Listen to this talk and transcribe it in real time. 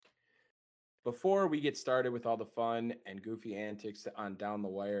Before we get started with all the fun and goofy antics on Down the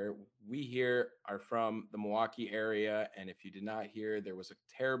Wire, we here are from the Milwaukee area. And if you did not hear, there was a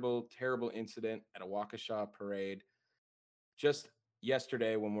terrible, terrible incident at a Waukesha parade just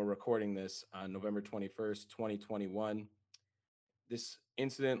yesterday when we're recording this on November 21st, 2021. This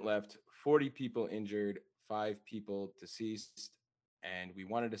incident left 40 people injured, 5 people deceased. And we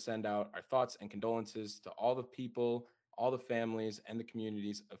wanted to send out our thoughts and condolences to all the people, all the families, and the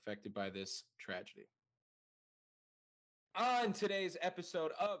communities affected by this tragedy. On today's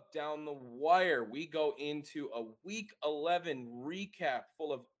episode of Down the Wire, we go into a Week 11 recap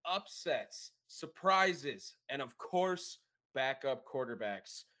full of upsets, surprises, and of course, backup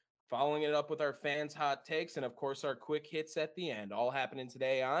quarterbacks. Following it up with our fans' hot takes and of course our quick hits at the end. All happening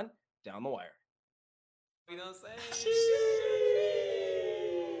today on Down the Wire. You know what I'm saying?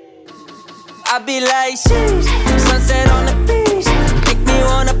 I be like, sheesh, sunset on the beach. Make me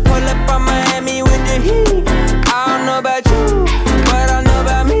wanna pull up on Miami with the heat. I don't know about you, but I know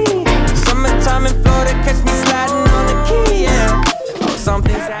about me. Summertime in Florida, catch me sliding on the key, yeah. Oh,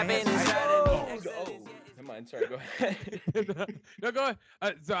 something's happening inside of me. Never mind, sorry, go ahead. No, go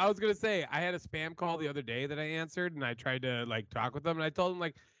ahead. So I was gonna say I had a spam call the other day that I answered, and I tried to like talk with them, and I told them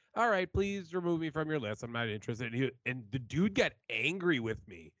like, "All right, please remove me from your list. I'm not interested." And the dude got angry with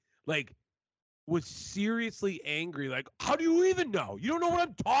me, like was seriously angry. Like, how do you even know? You don't know what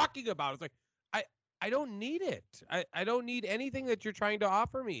I'm talking about. It's like I don't need it. I don't need anything that you're trying to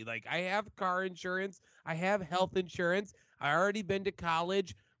offer me. Like, I have car insurance, I have health insurance, I already been to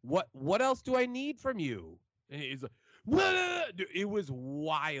college. What else do I need from you? And he's like, dude, it was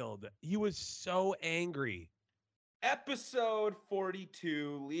wild. He was so angry. Episode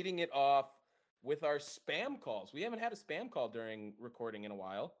 42, leading it off with our spam calls. We haven't had a spam call during recording in a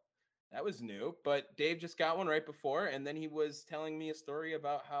while. That was new, but Dave just got one right before, and then he was telling me a story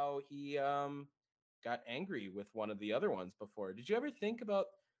about how he got angry with one of the other ones before. Did you ever think about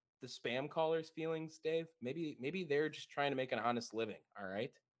the spam callers' feelings, Dave? Maybe they're just trying to make an honest living. All right.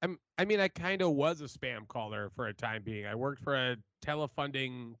 I mean, I kind of was a spam caller for a time being. I worked for a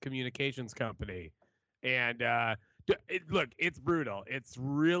telefunding communications company, and look, it's brutal. It's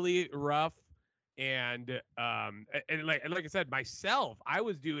really rough, and like I said, myself, I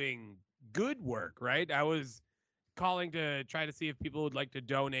was doing good work, right? I was calling to try to see if people would like to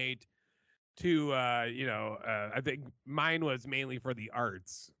donate to I think mine was mainly for the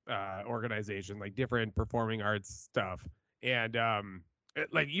arts organization, like different performing arts stuff. And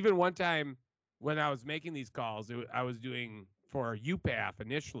like even one time when I was making these calls, I was doing for UPAF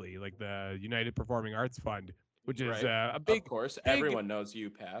initially, like the United Performing Arts Fund, which is Right. a big Of course, big everyone knows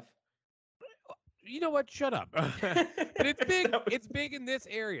UPath. you know what? Shut up. But it's big. That was- It's big in this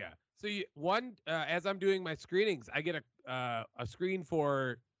area. So as I'm doing my screenings, I get a screen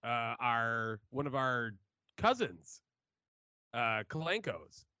for our one of our cousins,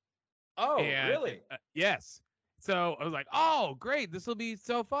 Kalenko's, oh, and really? yes. So I was like, oh, great, this will be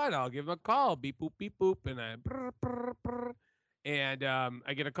so fun. I'll give him a call. Beep boop beep boop, and I and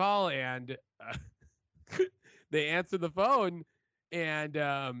I get a call, and they answer the phone, and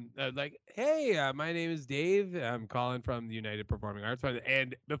like, hey, my name is Dave. I'm calling from the United Performing Arts Fund.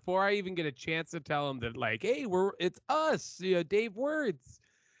 And before I even get a chance to tell them that, like, hey, it's us, Dave Words,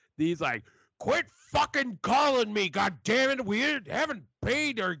 these like, quit fucking calling me, god damn it, we haven't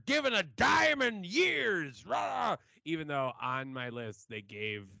paid or given a dime in years. Rah! Even though on my list they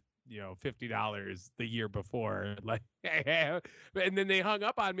gave $50 the year before, like, and then they hung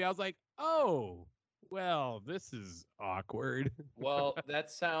up on me. I was like, oh, well, this is awkward. Well,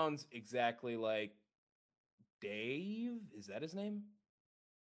 that sounds exactly like Dave. Is that his name?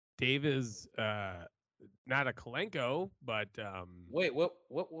 Dave is not a Kalenko, but Wait,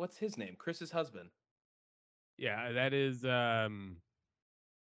 what's his name? Chris's husband. yeah, that is oh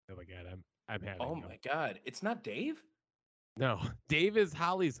my god, I'm Oh having my god, it's not Dave? no. Dave is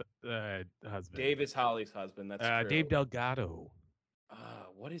Holly's husband. Dave is Holly's husband. That's Dave true. Delgado.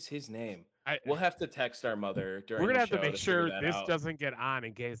 What is his name? I We'll have to text our mother We're during gonna the have to show make to figure sure that this out. doesn't get on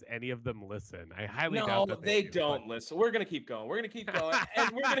in case any of them listen. I highly No, doubt that they do, don't listen. We're gonna keep going. We're gonna keep going,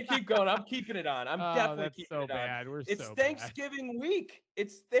 and we're gonna keep going. I'm keeping it on. I'm Oh, definitely that's keeping so it on. bad. We're It's so bad. Thanksgiving week.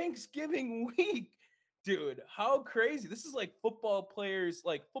 It's Thanksgiving week, dude. How crazy! This is like football players,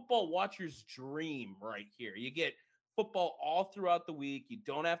 like football watchers' dream right here. You get football all throughout the week. You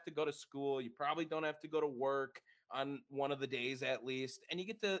don't have to go to school. You probably don't have to go to work on one of the days at least, and you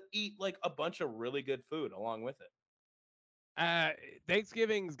get to eat like a bunch of really good food along with it.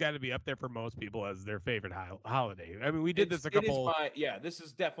 Thanksgiving's got to be up there for most people as their favorite holiday. I mean, we did this a It is couple. this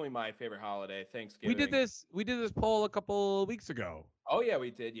is definitely my favorite holiday, We did Thanksgiving. this. We did this poll a couple weeks ago. Oh yeah,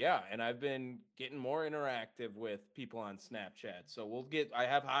 we did. Yeah, and I've been getting more interactive with people on Snapchat. So I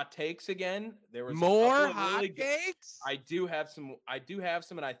have hot takes again. There was a More couple of hot really good. takes. I do have some.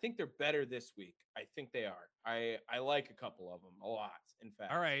 And I think they're better this week. I think they are. I like a couple of them a lot. In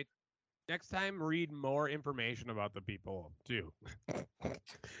fact. All right. Next time, read more information about the people too.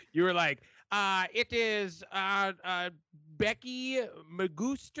 You were like, it is Becky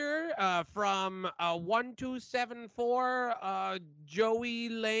Maguster from 1274 Joey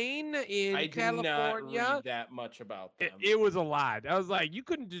Lane in I do not California. read that much about them. It was a lot. I was like, you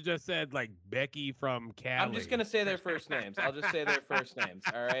couldn't have just said like Becky from Cali. I'm just gonna say their first names. I'll just say their first names.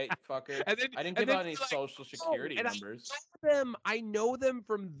 All right, fucker. And then, I didn't and give then out any you're like, social security and numbers. I know them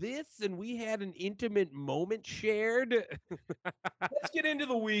from this, and we had an intimate moment shared. Let's get into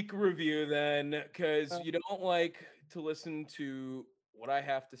the week review then, because you don't like to listen to what I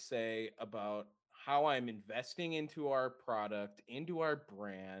have to say about how I'm investing into our product, into our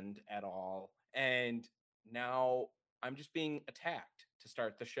brand at all. And now I'm just being attacked to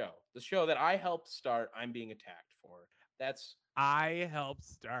start the show. The show that I helped start, I'm being attacked for. That's I helped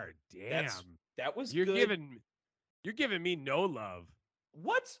start. Damn, that was you're good. you're giving me no love.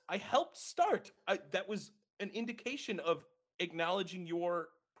 What? I helped start. That was an indication of acknowledging your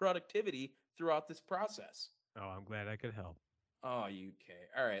productivity throughout this process. Oh, I'm glad I could help. Oh, UK.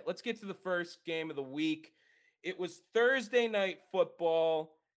 All right, let's get to the first game of the week. It was Thursday night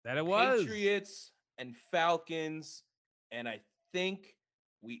football. That it was. Patriots and Falcons, and I think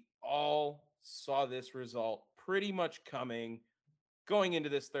we all saw this result pretty much coming going into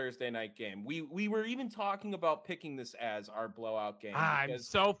this Thursday night game. We were even talking about picking this as our blowout game. I'm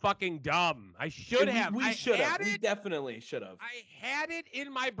so fucking dumb. I should have. We should have. We definitely should have. I had it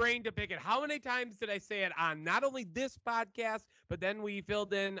in my brain to pick it. How many times did I say it on not only this podcast, but then we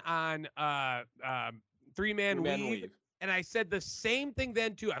filled in on Three-Man Weave. And I said the same thing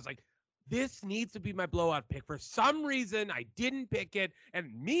then too. I was like, this needs to be my blowout pick. For some reason, I didn't pick it.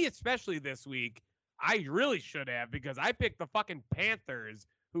 And me, especially this week, I really should have, because I picked the fucking Panthers,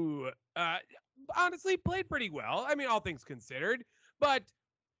 who honestly played pretty well. I mean, all things considered. But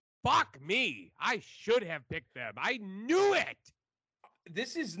fuck me. I should have picked them. I knew it.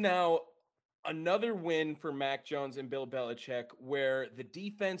 This is now another win for Mac Jones and Bill Belichick, where the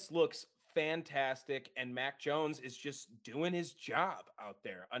defense looks fantastic and Mac Jones is just doing his job out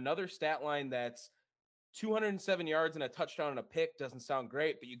there. Another stat line that's 207 yards and a touchdown and a pick doesn't sound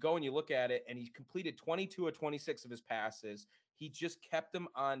great, but you go and you look at it and he completed 22 of 26 of his passes. He just kept them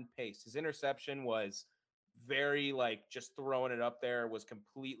on pace. His interception was very just throwing it up there, was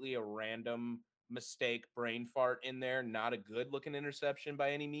completely a random mistake, brain fart in there, not a good looking interception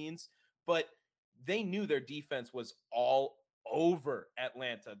by any means, but they knew their defense was all over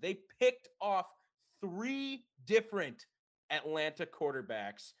Atlanta. They picked off 3 different Atlanta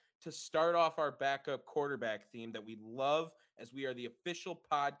quarterbacks to start off our backup quarterback theme that we love, as we are the official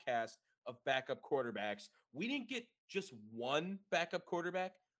podcast of backup quarterbacks. We didn't get just one backup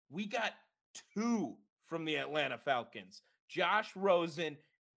quarterback. We got 2 from the Atlanta Falcons, Josh Rosen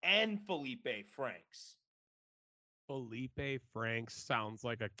and Felipe Franks. Felipe Franks sounds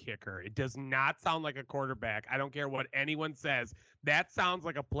like a kicker. It does not sound like a quarterback. I don't care what anyone says. That sounds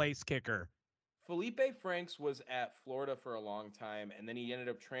like a place kicker. Felipe Franks was at Florida for a long time, and then he ended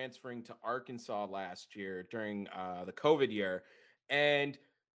up transferring to Arkansas last year during the COVID year. And,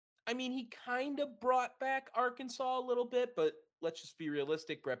 I mean, he kind of brought back Arkansas a little bit, but let's just be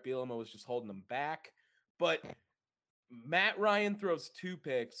realistic. Brett Bielema was just holding them back. But Matt Ryan throws 2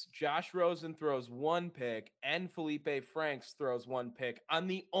 picks, Josh Rosen throws 1 pick, and Felipe Franks throws 1 pick on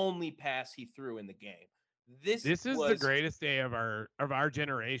the only pass he threw in the game. This is the greatest day of our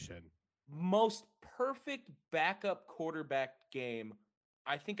generation. Most perfect backup quarterback game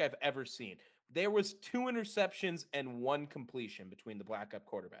I think I've ever seen. There was 2 interceptions and 1 completion between the backup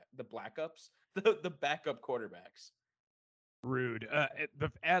quarterbacks. Rude.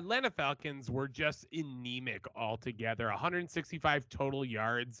 The Atlanta Falcons were just anemic altogether. 165 total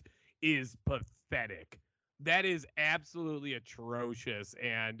yards is pathetic. That is absolutely atrocious.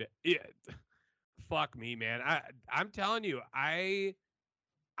 And fuck me, man. I'm telling you, I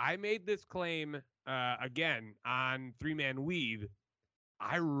made this claim again on Three-Man Weave.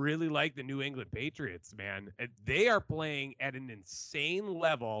 I really like the New England Patriots, man. They are playing at an insane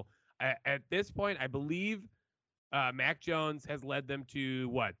level. At this point, I believe Mac Jones has led them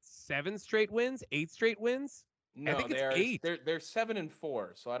to 7 straight wins, 8 straight wins? No, I think it's 8. They're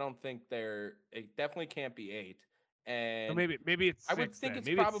 7-4, so I don't think it definitely can't be 8. So And maybe it's I would 6 think then. it's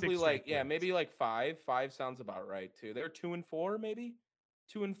Maybe it's probably 6 like, straight yeah, wins. maybe like 5. 5 sounds about right too. They're 2-4, maybe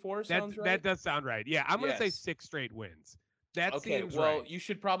 2-4 That sounds right. that does sound right. Yeah, I'm gonna say Yes. 6 straight wins. That Okay, seems well, right. you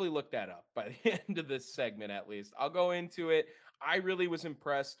should probably look that up by the end of this segment at least. I'll go into it. I really was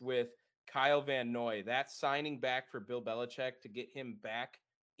impressed with Kyle Van Noy. That signing back for Bill Belichick to get him back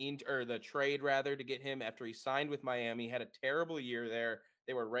into, or the trade rather, to get him after he signed with Miami, had a terrible year there.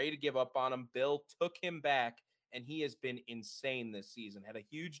 They were ready to give up on him. Bill took him back, and he has been insane this season. Had a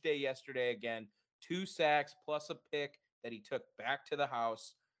huge day yesterday again, 2 sacks plus a pick that he took back to the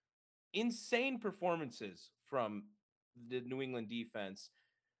house. Insane performances from the New England defense.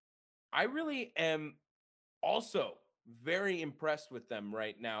 I really am also very impressed with them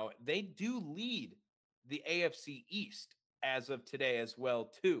right now. They do lead the AFC East as of today as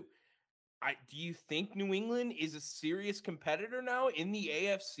well too. Do you think New England is a serious competitor now in the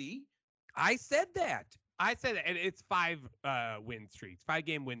AFC? I said that. And it's 5 win streaks,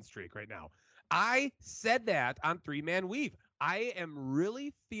 5-game win streak right now. I said that on 3-man weave. I am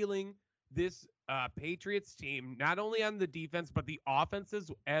really feeling this Patriots team, not only on the defense, but the offenses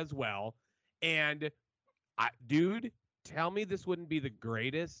as well. And dude, tell me this wouldn't be the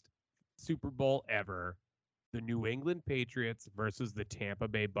greatest Super Bowl ever. The New England Patriots versus the Tampa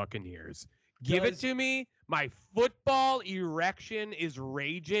Bay Buccaneers. Give it to me. My football erection is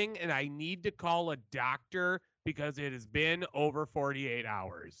raging, and I need to call a doctor because it has been over 48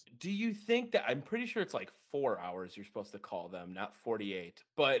 hours. Do you think that, I'm pretty sure it's like 4 hours you're supposed to call them, not 48.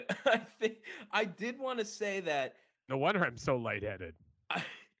 But I did want to say that No wonder I'm so lightheaded.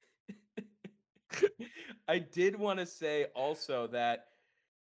 I did want to say also that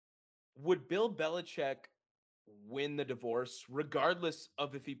would Bill Belichick win the divorce regardless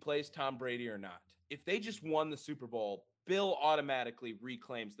of if he plays Tom Brady or not? If they just won the Super Bowl, Bill automatically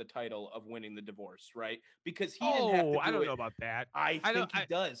reclaims the title of winning the divorce, right? Because he didn't have to do I don't it. know about that. I think he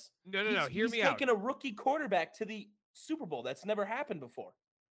does. No. Hear me He's out. taking a rookie quarterback to the Super Bowl. That's never happened before.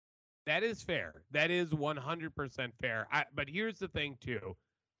 That is fair. That is 100% fair. But here's the thing, too.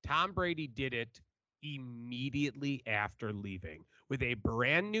 Tom Brady did it immediately after leaving with a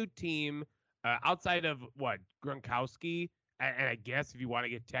brand new team outside of Gronkowski. And I guess if you want to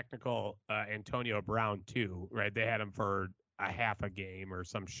get technical, Antonio Brown, too, right? They had him for a half a game or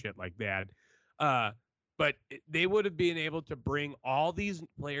some shit like that. But they would have been able to bring all these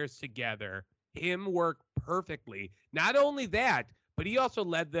players together, him work perfectly. Not only that, but he also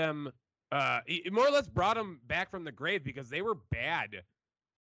led them, he more or less brought them back from the grave because they were bad,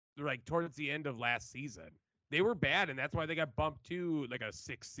 like towards the end of last season. They were bad, and that's why they got bumped to like a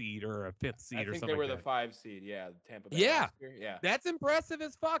 6th seed or a 5th seed or something. I think they were like the 5 seed, yeah, Tampa Bay. Yeah, last year. Yeah, that's impressive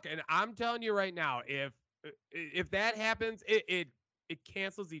as fuck. And I'm telling you right now, if that happens, it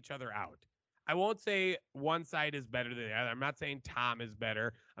cancels each other out. I won't say one side is better than the other. I'm not saying Tom is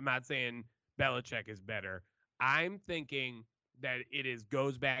better. I'm not saying Belichick is better. I'm thinking that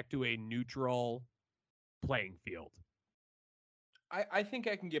goes back to a neutral playing field. I think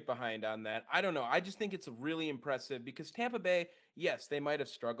I can get behind on that. I don't know. I just think it's really impressive because Tampa Bay, yes, they might have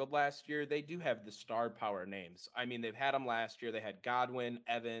struggled last year. They do have the star power names. I mean, they've had them last year. They had Godwin,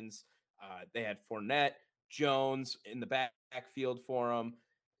 Evans. They had Fournette, Jones in the backfield for them.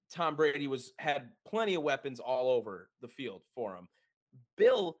 Tom Brady had plenty of weapons all over the field for him.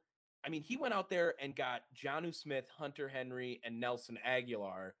 Bill, I mean, he went out there and got Jonnu Smith, Hunter Henry, and Nelson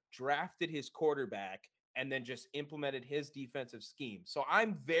Aguilar, drafted his quarterback, and then just implemented his defensive scheme. So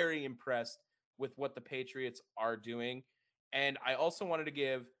I'm very impressed with what the Patriots are doing. And I also wanted to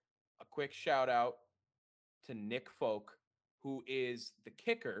give a quick shout out to Nick Folk, who is the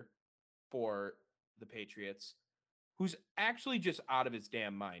kicker for the Patriots, who's actually just out of his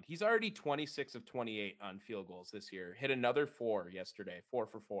damn mind. He's already 26 of 28 on field goals this year. Hit another 4 yesterday, 4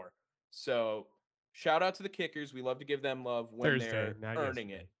 for 4. So shout out to the kickers. We love to give them love when Thursday, they're earning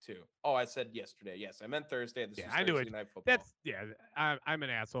it too. Oh, I said yesterday. Yes, I meant Thursday. This is Thursday Night Football. I'm an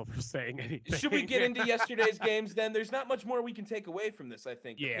asshole for saying anything. Should we get into yesterday's games then? There's not much more we can take away from this, I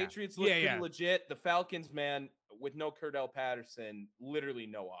think. The Patriots look pretty legit. The Falcons, man, with no Cordell Patterson, literally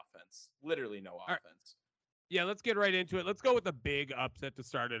no offense. Literally no offense. Yeah, let's get right into it. Let's go with the big upset to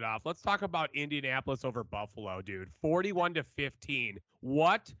start it off. Let's talk about Indianapolis over Buffalo, dude. 41-15.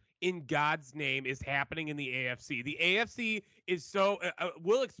 What in God's name is happening in the AFC? The AFC is so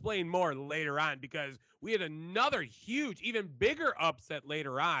we'll explain more later on because we had another huge, even bigger upset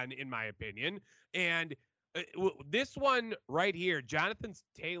later on, in my opinion. And this one right here, Jonathan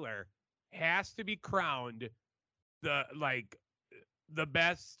Taylor has to be crowned the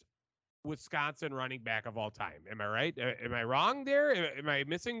best Wisconsin running back of all time. Am I right? Am I wrong there? Am I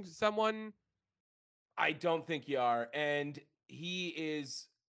missing someone? I don't think you are. And he is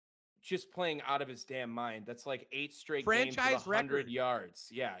just playing out of his damn mind. That's like 8 straight games with Franchise 100 record, yards.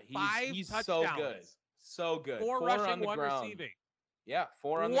 Yeah, 5 he's so good. touchdowns, So good. 4 4 rushing, on the 1 ground. receiving. Yeah,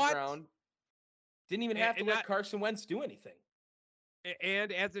 4 on the What? ground. Didn't even have to And let that, Carson Wentz do anything.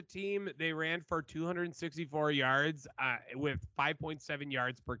 and as a team, they ran for 264 yards with 5.7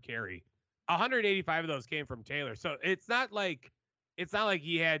 yards per carry. 185 of those came from Taylor. So it's not like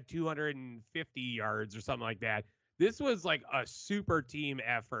he had 250 yards or something like that. This was like a super team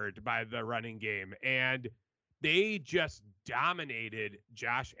effort by the running game, and they just dominated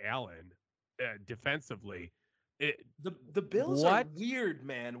Josh Allen defensively. The Bills are weird,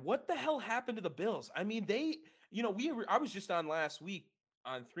 man. What the hell happened to the Bills? I mean, I was just on last week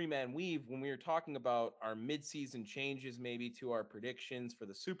on Three Man Weave when we were talking about our midseason changes maybe to our predictions for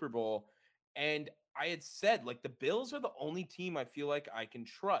the Super Bowl. And I had said, like, the Bills are the only team I feel like I can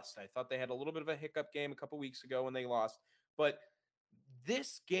trust. I thought they had a little bit of a hiccup game a couple weeks ago when they lost. But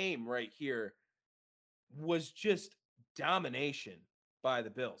this game right here was just domination by the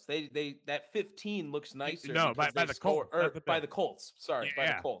Bills. They that 15 looks nicer. No, by the Colts. Or by the Colts. Sorry, by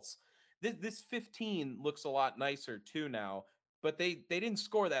the Yeah. Colts. This 15 looks a lot nicer too now. But they didn't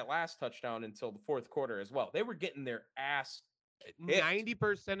score that last touchdown until the fourth quarter as well. They were getting their ass hit.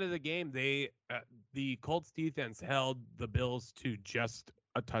 90% of the game, the Colts defense held the Bills to just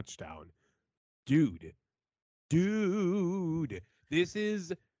a touchdown. Dude, this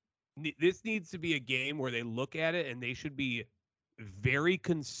needs to be a game where they look at it and they should be very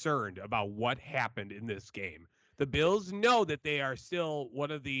concerned about what happened in this game. The Bills know that they are still one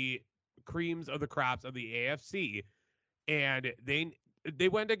of the creams of the crops of the AFC, and they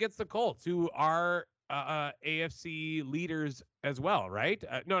went against the Colts, who are AFC leaders as well, right?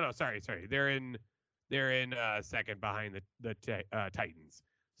 No, sorry. They're in second behind the Titans,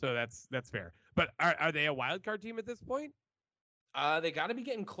 so that's fair. But are they a wild card team at this point? They got to be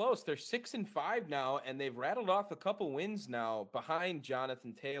getting close. They're 6-5 now, and they've rattled off a couple wins now behind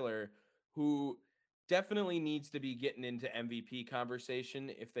Jonathan Taylor, who definitely needs to be getting into MVP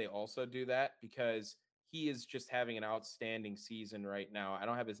conversation if they also do that, because he is just having an outstanding season right now. I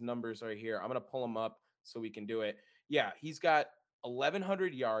don't have his numbers right here. I'm going to pull them up so we can do it. Yeah, he's got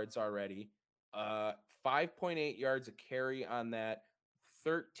 1,100 yards already, 5.8 yards a carry on that,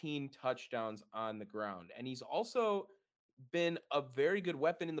 13 touchdowns on the ground. And he's also been a very good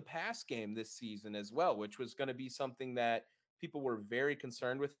weapon in the pass game this season as well, which was going to be something that people were very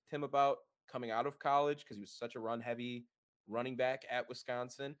concerned with him about coming out of college because he was such a run-heavy running back at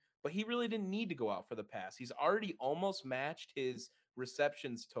Wisconsin. But he really didn't need to go out for the pass. He's already almost matched his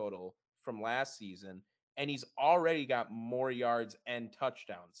receptions total from last season, and he's already got more yards and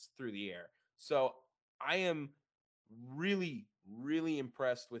touchdowns through the air. So I am really, really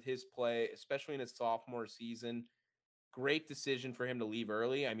impressed with his play, especially in his sophomore season. Great decision for him to leave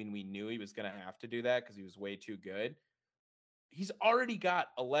early. I mean, we knew he was going to have to do that because he was way too good. He's already got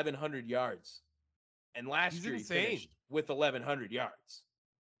 1,100 yards. And last year he finished with 1,100 yards.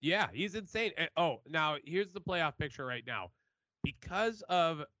 Yeah, he's insane. Oh, now here's the playoff picture right now. Because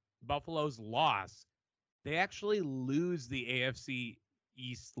of Buffalo's loss, they actually lose the AFC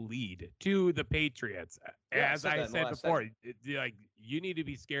East lead to the Patriots. Yeah, as I said before, like, you need to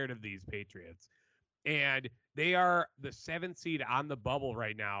be scared of these Patriots. And they are the 7th seed on the bubble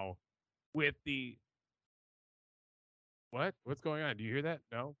right now with the... What's going on? Do you hear that?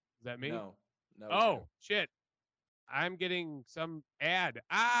 No? Is that me? No. Oh, shit. I'm getting some ad.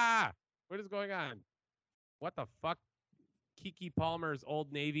 What is going on? What the fuck? Kiki Palmer's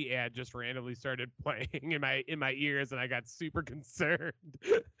Old Navy ad just randomly started playing in my ears, and I got super concerned.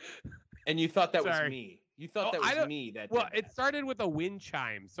 And you thought that was me. You thought that was me. It started with a wind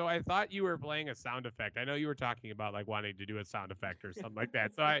chime, so I thought you were playing a sound effect. I know you were talking about like wanting to do a sound effect or something like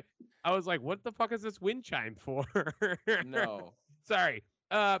that. So I was like, what the fuck is this wind chime for? No. Sorry.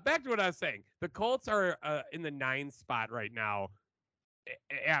 Back to what I was saying. The Colts are in the 9th spot right now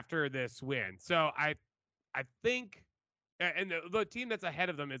after this win. So I think, and the team that's ahead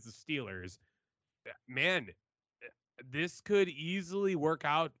of them is the Steelers. Man, this could easily work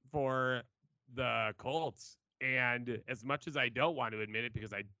out for the Colts. And as much as I don't want to admit it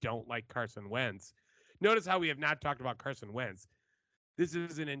because I don't like Carson Wentz, notice how we have not talked about Carson Wentz. This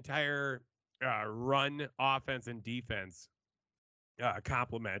is an entire run offense and defense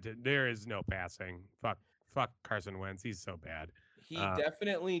complimented. There is no passing. Fuck Carson Wentz. He's so bad. He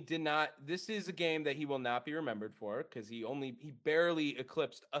definitely did not. This is a game that he will not be remembered for because he barely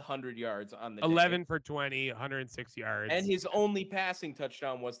eclipsed 100 yards on the 11 for 20, 106 yards. And his only passing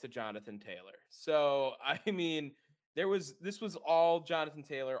touchdown was to Jonathan Taylor. So, I mean, This was all Jonathan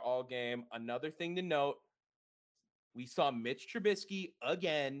Taylor all game. Another thing to note, we saw Mitch Trubisky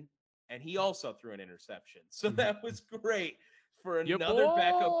again, and he also threw an interception. So that was great for another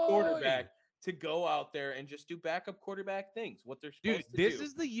backup quarterback to go out there and just do backup quarterback things, what they're supposed to do. This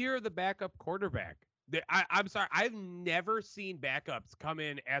is the year of the backup quarterback. I'm sorry, I've never seen backups come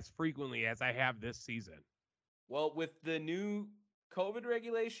in as frequently as I have this season. Well, with the new COVID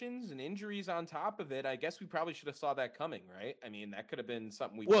regulations and injuries on top of it, I guess we probably should have saw that coming, right? I mean, that could have been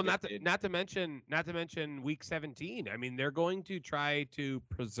something we predicted. not to mention week 17. I mean, they're going to try to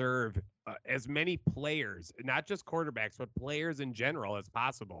preserve as many players, not just quarterbacks, but players in general as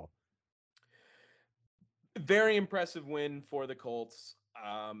possible. Very impressive win for the Colts.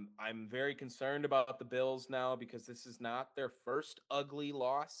 I'm very concerned about the Bills now because this is not their first ugly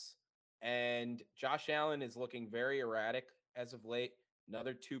loss. And Josh Allen is looking very erratic as of late.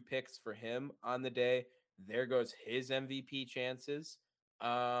 Another 2 picks for him on the day. There goes his MVP chances. You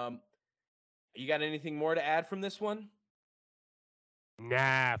got anything more to add from this one?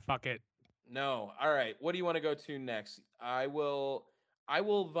 Nah, fuck it. No. All right. What do you want to go to next? I will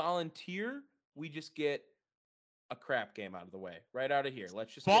volunteer. We just get a crap game out of the way. Right out of here.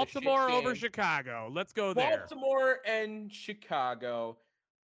 Let's just Baltimore over Chicago. Let's go there. Baltimore and Chicago.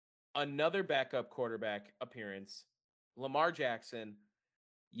 Another backup quarterback appearance. Lamar Jackson,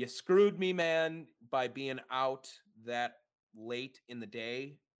 you screwed me, man, by being out that late in the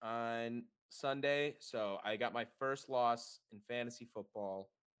day on Sunday. So I got my first loss in fantasy football.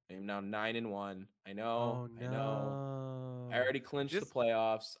 I'm now 9-1. I know. Oh, no. I know. I already clinched the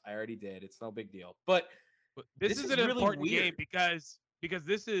playoffs. I already did. It's no big deal. But this is an really important game because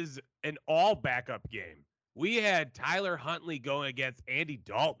this is an all backup game. We had Tyler Huntley going against Andy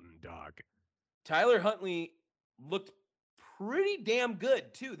Dalton, dog. Tyler Huntley looked pretty damn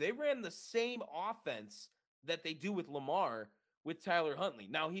good, too. They ran the same offense that they do with Lamar with Tyler Huntley.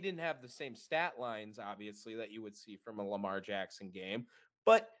 Now, he didn't have the same stat lines, obviously, that you would see from a Lamar Jackson game.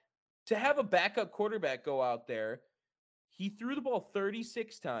 But to have a backup quarterback go out there, he threw the ball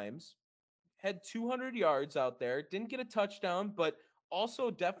 36 times, had 200 yards out there, didn't get a touchdown, but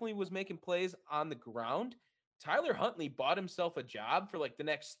also definitely was making plays on the ground. Tyler Huntley bought himself a job for like the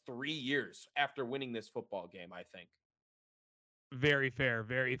next 3 years after winning this football game, I think. Very fair,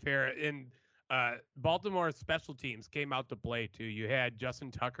 very fair. And Baltimore's special teams came out to play too. You had Justin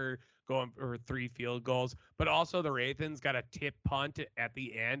Tucker going for 3 field goals, but also the Ravens got a tip punt at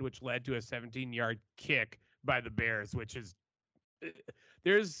the end, which led to a 17-yard kick by the Bears, which is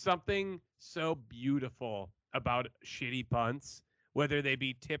there's something so beautiful about shitty punts, whether they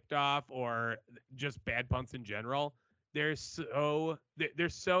be tipped off or just bad punts in general. They're so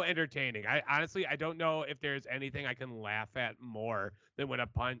entertaining. I honestly don't know if there's anything I can laugh at more than when a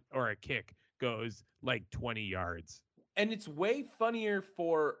punt or a kick goes like 20 yards. And it's way funnier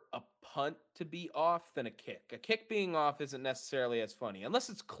for a punt to be off than a kick. A kick being off isn't necessarily as funny. Unless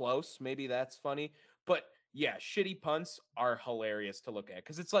it's close, maybe that's funny. But yeah, shitty punts are hilarious to look at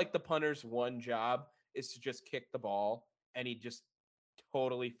because it's like the punter's one job is to just kick the ball, and he just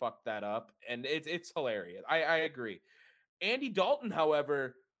totally fucked that up. And it's hilarious. I agree. Andy Dalton,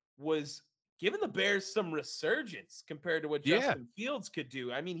 however, was giving the Bears some resurgence compared to what Justin Fields could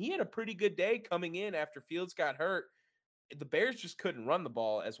do. I mean, he had a pretty good day coming in after Fields got hurt. The Bears just couldn't run the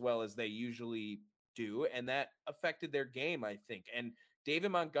ball as well as they usually do, and that affected their game, I think. And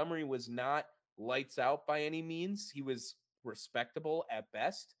David Montgomery was not lights out by any means. He was respectable at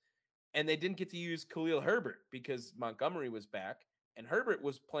best, and they didn't get to use Khalil Herbert because Montgomery was back. And Herbert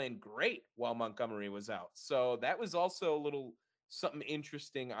was playing great while Montgomery was out. So that was also a little something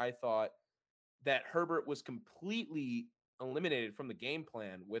interesting, I thought, that Herbert was completely eliminated from the game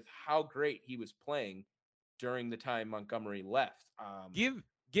plan with how great he was playing during the time Montgomery left.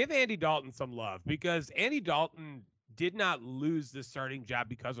 Give Andy Dalton some love because Andy Dalton did not lose the starting job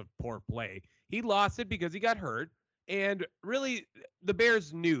because of poor play. He lost it because he got hurt. And really, the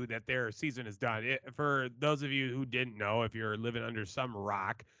Bears knew that their season is done. For those of you who didn't know, if you're living under some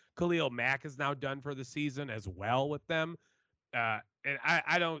rock, Khalil Mack is now done for the season as well with them. And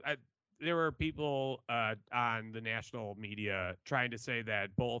there were people on the national media trying to say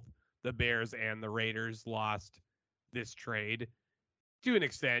that both the Bears and the Raiders lost this trade to an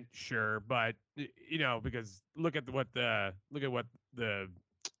extent, sure, but because look at what the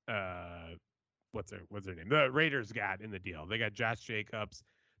what's their name? The Raiders got in the deal. They got Josh Jacobs.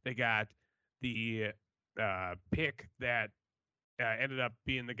 They got the pick that ended up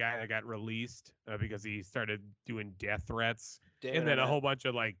being the guy that got released because he started doing death threats. And then a whole bunch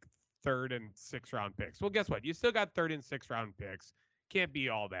of like 3rd and 6th round picks. Well, guess what? You still got 3rd and 6th round picks. Can't be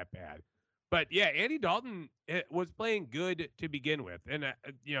all that bad. But yeah, Andy Dalton was playing good to begin with, and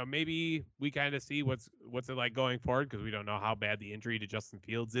maybe we kind of see what's it like going forward because we don't know how bad the injury to Justin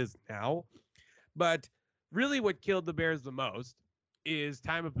Fields is now. But really, what killed the Bears the most is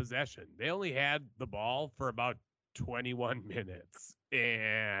time of possession. They only had the ball for about 21 minutes,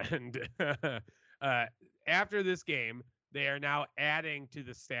 and after this game, they are now adding to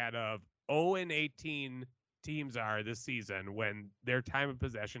the stat of 0-18 teams are this season when their time of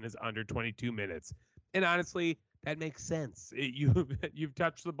possession is under 22 minutes. And honestly, that makes sense. You've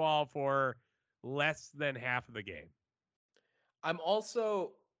touched the ball for less than half of the game. I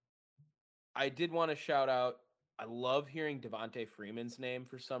did want to shout out, I love hearing Devontae Freeman's name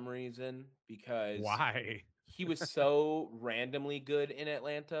for some reason because Why? he was so randomly good in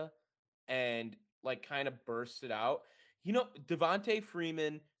Atlanta and like kind of bursted out. Devontae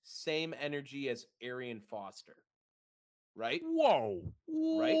Freeman, same energy as Arian Foster, right? Whoa.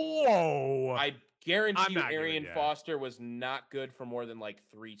 Right? Whoa. I guarantee you not giving Arian you that. Foster was not good for more than like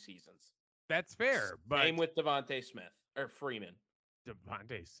 3 seasons. That's fair, but Same with Devontae Smith or Freeman.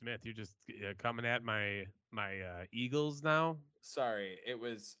 Devontae Smith, you're just coming at my Eagles now. Sorry,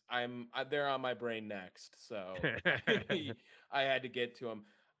 they're on my brain next, so I had to get to them.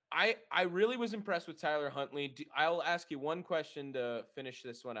 I really was impressed with Tyler Huntley. I'll ask you one question to finish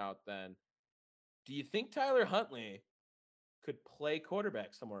this one out then. Do you think Tyler Huntley could play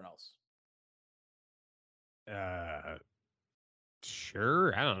quarterback somewhere else?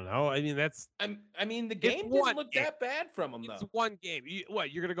 Sure. I don't know. I mean, the game doesn't look that bad from him, though. It's one game.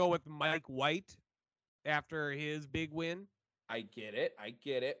 You're gonna go with Mike White after his big win? I get it,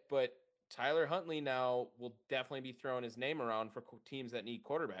 but Tyler Huntley now will definitely be throwing his name around for teams that need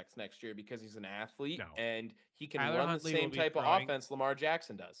quarterbacks next year because he's an athlete and he can run the same type of offense Lamar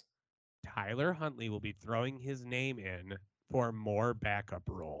Jackson does. Tyler Huntley will be throwing his name in for more backup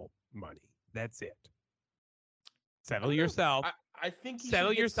role money. That's it. Settle yourself. I think he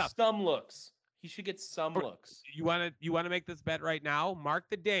should get some looks. He should get some looks. You want to make this bet right now? Mark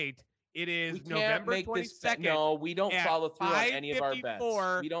the date. It is November 22nd. No, we don't follow through on any of our bets.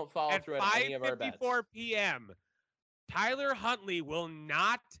 We don't follow through on any of our bets. At 5:54 p.m., Tyler Huntley will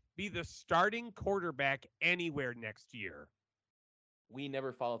not be the starting quarterback anywhere next year. We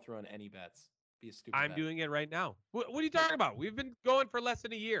never follow through on any bets. Be a stupid I'm bet. doing it right now. What are you talking about? We've been going for less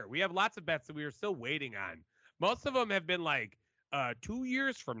than a year. We have lots of bets that we are still waiting on. Most of them have been like 2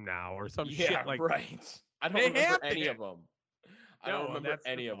 years from now or some shit like right. I don't remember any of them. I don't remember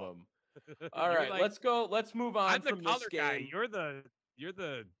any of them. All right, let's go. Let's move on from this game. Guy. You're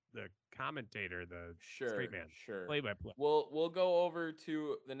the commentator, the straight man. Sure. Play-by-play. We'll go over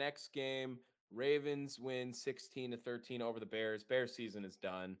to the next game. Ravens win 16-13 over the Bears. Bears season is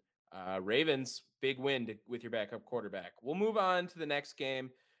done. Ravens big win with your backup quarterback. We'll move on to the next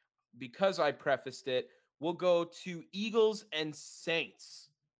game because I prefaced it. We'll go to Eagles and Saints.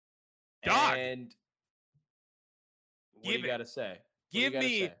 Dog. And what do you got to say? Give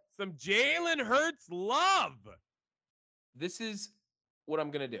me some Jalen Hurts love. This is what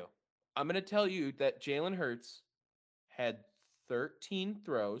I'm going to do. I'm going to tell you that Jalen Hurts had 13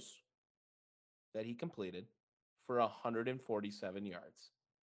 throws that he completed for 147 yards.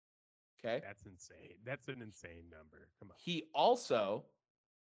 Okay? That's insane. That's an insane number. Come on. He also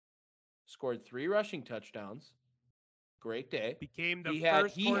scored 3 rushing touchdowns. Great day. Became the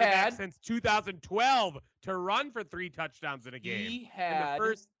first quarterback since 2012 to run for 3 touchdowns in a game. And the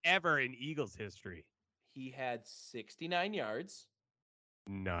first ever in Eagles history. He had 69 yards.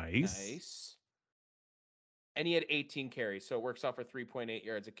 Nice. And he had 18 carries, so it works out for 3.8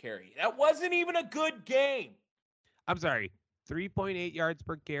 yards a carry. That wasn't even a good game. I'm sorry, 3.8 yards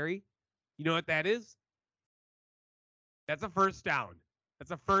per carry? You know what that is? That's a first down.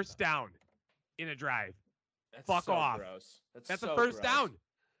 That's a first down in a drive. That's Fuck so off. Gross. That's a first down.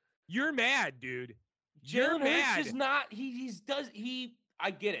 You're mad, dude. Jalen Hurts is not.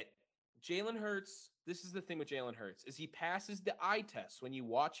 I get it. Jalen Hurts. This is the thing with Jalen Hurts is he passes the eye test. When you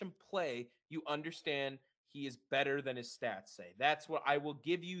watch him play, you understand he is better than his stats say. That's what I will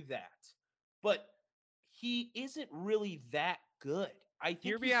give you that. But he isn't really that good. I think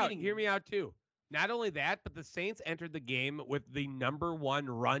Hear me out too. Not only that, but the Saints entered the game with the number 1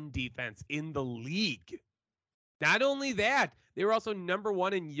 run defense in the league. Not only that, they were also number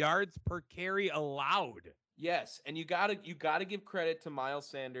 1 in yards per carry allowed. Yes, and you gotta give credit to Miles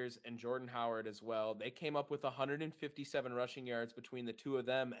Sanders and Jordan Howard as well. They came up with 157 rushing yards between the two of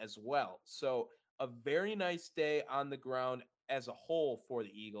them as well. So a very nice day on the ground as a whole for the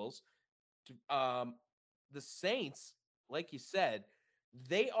Eagles. The Saints, like you said,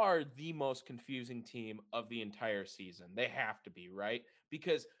 they are the most confusing team of the entire season. They have to be, right?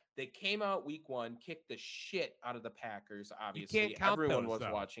 Because They came out week 1, kicked the shit out of the Packers. You Obviously, can't count everyone those, was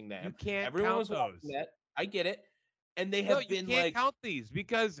though. watching that. You can't Everyone count was watching those. that. I get it. And they No, have you been can't like, count these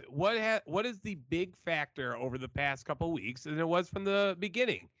because what is the big factor over the past couple weeks, and it was from the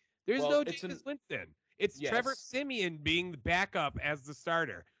beginning. There's well, no it's Jameis Winston. It's Trevor yes. Siemian being the backup as the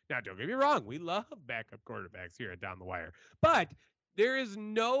starter. Now, don't get me wrong, we love backup quarterbacks here at Down the Wire, but there is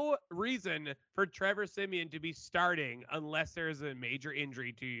no reason for Trevor Siemian to be starting unless there is a major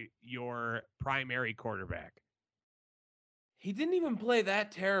injury to your primary quarterback. He didn't even play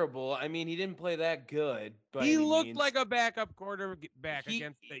that terrible. I mean, he didn't play that good, by He any looked means. like a backup quarterback He-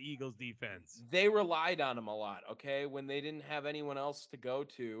 against the Eagles defense. They relied on him a lot, okay? When they didn't have anyone else to go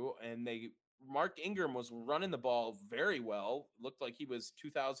to, and Mark Ingram was running the ball very well. Looked like he was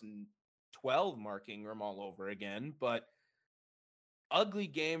 2012 Mark Ingram all over again, but ugly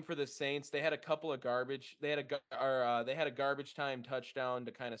game for the Saints. They had a couple of garbage. They had a garbage time touchdown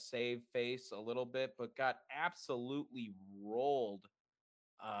to kind of save face a little bit, but got absolutely rolled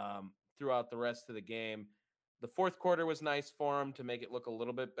throughout the rest of the game. The fourth quarter was nice for them to make it look a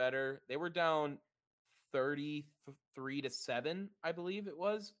little bit better. They were down 33-7, I believe it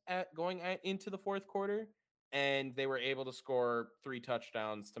was, into the fourth quarter, and they were able to score 3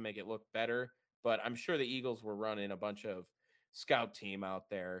 touchdowns to make it look better. But I'm sure the Eagles were running a bunch of scout team out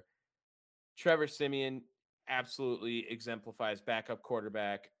there. Trevor Siemian absolutely exemplifies backup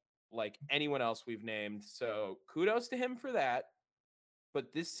quarterback like anyone else we've named. So kudos to him for that.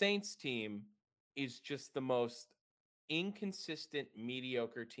 But this Saints team is just the most inconsistent,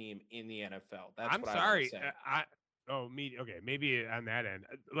 mediocre team in the NFL. That's I'm what sorry. I Okay, maybe on that end,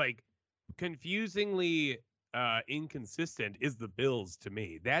 like confusingly inconsistent is the Bills to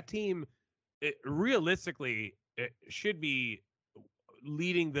me. That team, realistically, it should be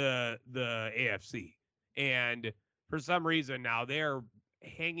leading the AFC, and for some reason now they're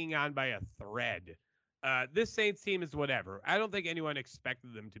hanging on by a thread. This Saints team is whatever. I don't think anyone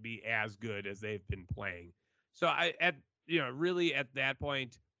expected them to be as good as they've been playing. So really at that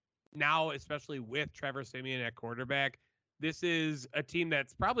point now, especially with Trevor Siemian at quarterback, this is a team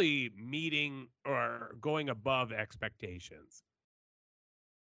that's probably meeting or going above expectations.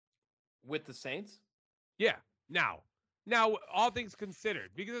 with the Saints. Yeah. Now, all things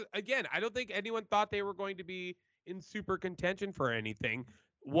considered, because again, I don't think anyone thought they were going to be in super contention for anything.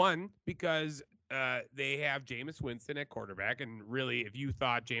 One, because they have Jameis Winston at quarterback, and really, if you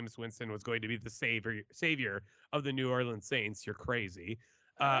thought Jameis Winston was going to be the savior of the New Orleans Saints, you're crazy.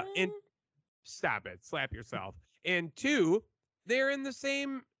 And stop it, slap yourself. And two, they're in the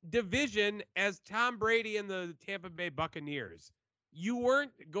same division as Tom Brady and the Tampa Bay Buccaneers. You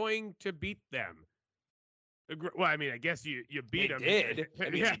weren't going to beat them. Well, I mean, I guess you beat them. Did. I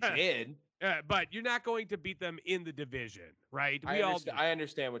mean, Yeah. they did. But you're not going to beat them in the division, right? I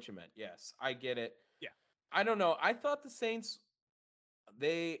understand what you meant. Yes, I get it. Yeah. I don't know. I thought the Saints,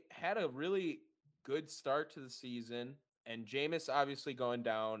 they had a really good start to the season, and Jameis obviously going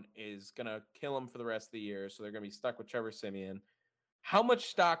down is going to kill him for the rest of the year, so they're going to be stuck with Trevor Siemian. How much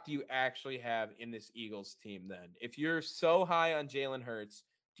stock do you actually have in this Eagles team then? If you're so high on Jalen Hurts,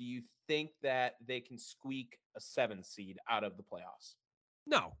 do you think that they can squeak a 7 seed out of the playoffs?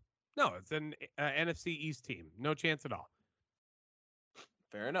 No, it's an NFC East team. No chance at all.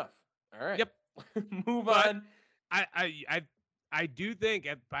 Fair enough. All right. Yep. Move But on. I do think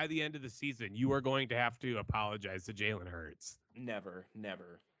by the end of the season, you are going to have to apologize to Jalen Hurts. Never.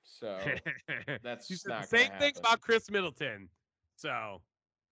 So that's You just said not the gonna same thing happen. about Chris Middleton. So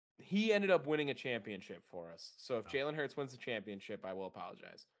He ended up winning a championship for us. So if Jalen Hurts wins the championship, I will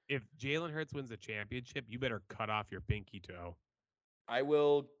apologize. if Jalen Hurts wins the championship, you better cut off your pinky toe. I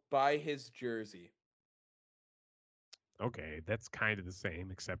will buy his jersey. Okay, that's kind of the same,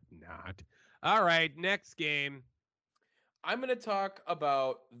 except not. All right, next game. I'm going to talk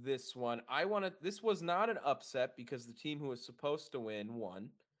about this one. This was not an upset because the team who was supposed to win won,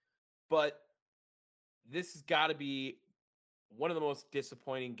 but this has got to be one of the most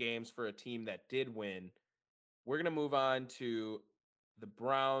disappointing games for a team that did win. We're going to move on to the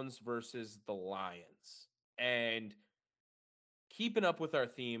Browns versus the Lions. And keeping up with our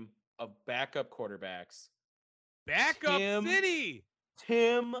theme of backup quarterbacks, Backup City.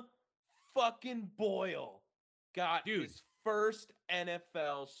 Tim fucking Boyle got Dude. his first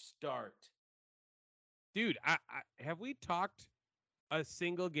NFL start. Dude, I have we talked a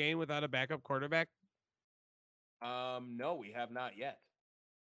single game without a backup quarterback? No, we have not yet.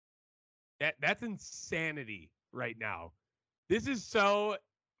 That's insanity right now. This is so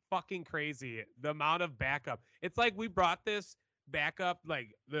fucking crazy. The amount of backup. It's like we brought this backup,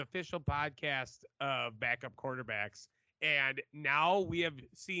 like the official podcast of backup quarterbacks, And now we have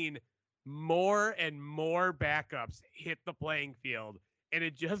seen more and more backups hit the playing field, and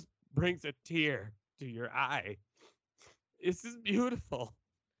it just brings a tear to your eye. This is beautiful.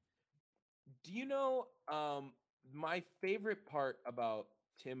 Do you know my favorite part about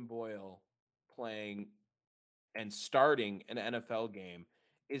Tim Boyle playing and starting an NFL game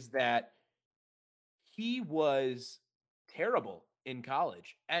is that he was terrible in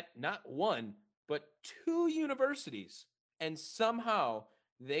college at not one, but two universities. And somehow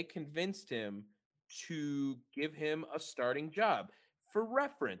they convinced him to give him a starting job. For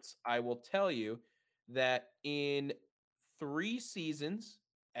reference, I will tell you that in 3 seasons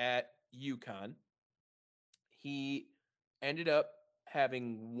at UConn, he ended up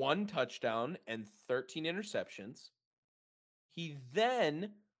having 1 touchdown and 13 interceptions. He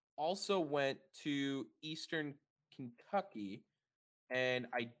then also went to Eastern Kentucky, and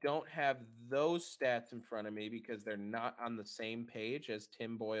I don't have those stats in front of me because they're not on the same page as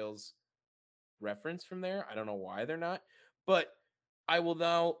Tim Boyle's reference from there. I don't know why they're not, but I will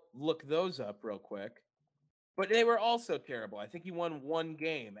now look those up real quick. But they were also terrible. I think he won 1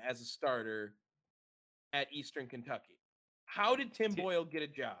 game as a starter at Eastern Kentucky. How did Tim Boyle get a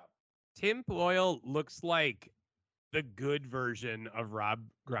job? Tim Boyle looks like the good version of Rob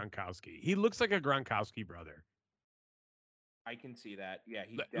Gronkowski. He looks like a Gronkowski brother. I can see that. Yeah,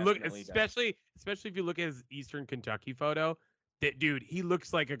 he Look, definitely especially if you look at his Eastern Kentucky photo. That dude, he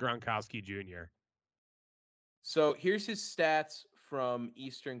looks like a Gronkowski Jr. So here's his stats from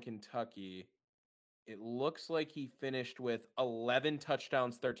Eastern Kentucky. It looks like he finished with 11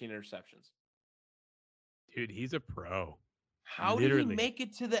 touchdowns, 13 interceptions. Dude, he's a pro. How did he make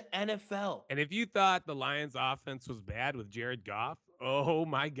it to the NFL? And if you thought the Lions offense was bad with Jared Goff, oh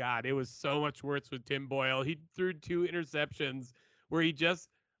my God, it was so much worse with Tim Boyle. He threw 2 interceptions where he just,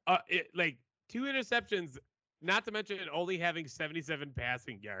 2 interceptions, not to mention only having 77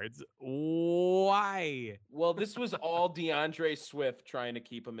 passing yards. Why? Well, this was all DeAndre Swift trying to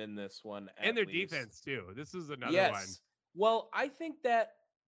keep him in this one. And their defense, too. This is another one. Well, I think that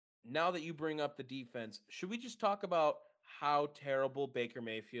now that you bring up the defense, should we just talk about how terrible Baker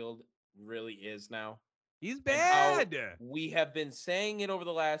Mayfield really is now? He's bad. We have been saying it over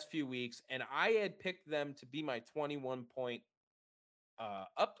the last few weeks, and I had picked them to be my 21-point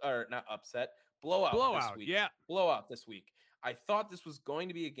blowout this week. Yeah. Blowout this week. I thought this was going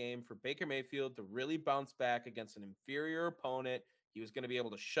to be a game for Baker Mayfield to really bounce back against an inferior opponent. He was going to be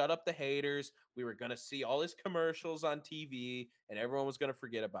able to shut up the haters. We were going to see all his commercials on TV, and everyone was going to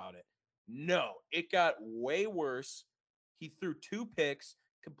forget about it. No, it got way worse. He threw 2 picks,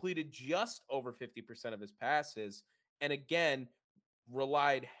 completed just over 50% of his passes, and again,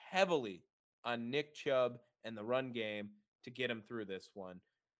 relied heavily on Nick Chubb and the run game to get him through this one.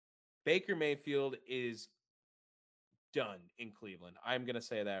 Baker Mayfield is done in Cleveland. I'm going to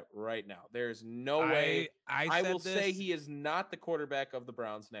say that right now. There's no way. I will say he is not the quarterback of the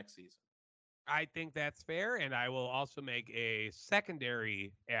Browns next season. I think that's fair, and I will also make a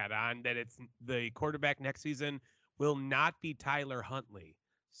secondary add-on that it's the quarterback next season will not be Tyler Huntley.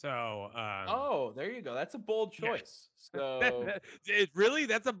 So, there you go. That's a bold choice. So,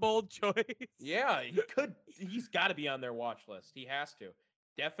 that's a bold choice. Yeah, he's got to be on their watch list. He has to.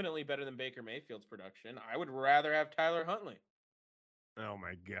 Definitely better than Baker Mayfield's production. I would rather have Tyler Huntley. Oh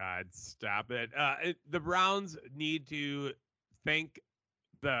my God! Stop it. The Browns need to thank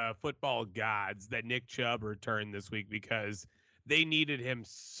the football gods that Nick Chubb returned this week because they needed him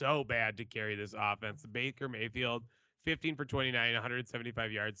so bad to carry this offense. Baker Mayfield, 15 for 29,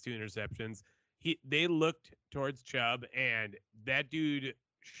 175 yards, 2 interceptions. They looked towards Chubb, and that dude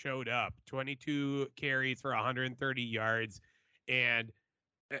showed up. 22 carries for 130 yards, and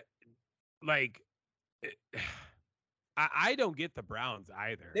I don't get the Browns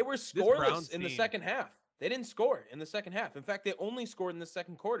either. They were scoreless in the second half. They didn't score in the second half. In fact, they only scored in the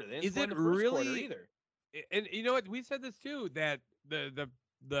second quarter. They didn't score in the first quarter either. And you know what? We said this too, that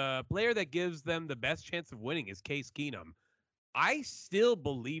the player that gives them the best chance of winning is Case Keenum. I still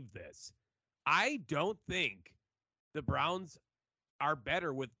believe this. I don't think the Browns are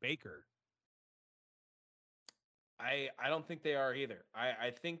better with Baker. I don't think they are either.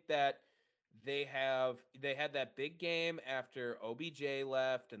 I think that they had that big game after OBJ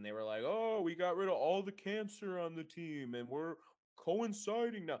left, and they were like, oh, we got rid of all the cancer on the team, and we're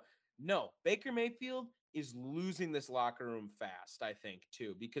coinciding now. No, Baker Mayfield is losing this locker room fast, I think,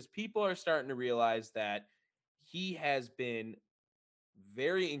 too, because people are starting to realize that he has been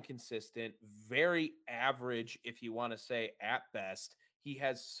very inconsistent, very average, if you want to say at best. He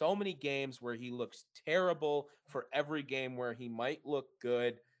has so many games where he looks terrible for every game where he might look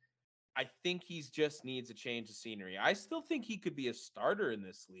good. I think he just needs a change of scenery. I still think he could be a starter in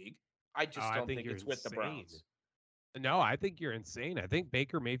this league. I just I don't think think you're it's with the insane. Browns. No, I think you're insane. I think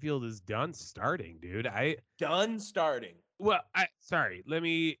Baker Mayfield is done starting, dude. Done starting. Well, sorry. Let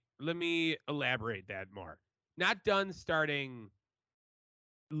me elaborate that more. Not done starting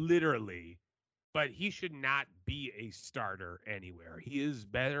literally, but he should not be a starter anywhere. He is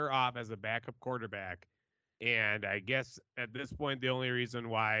better off as a backup quarterback. And I guess at this point, the only reason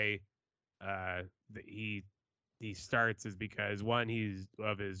why he starts is because one, he's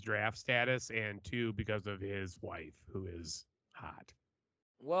of his draft status, and two, because of his wife, who is hot.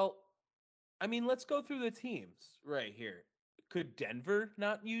 Well, I mean, let's go through the teams right here. Could Denver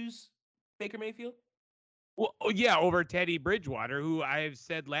not use Baker Mayfield? Well, yeah, over Teddy Bridgewater, who I've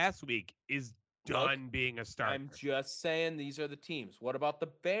said last week is done being a starter. I'm just saying these are the teams. What about the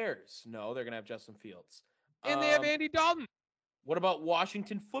Bears? No, they're going to have Justin Fields. And they have Andy Dalton. What about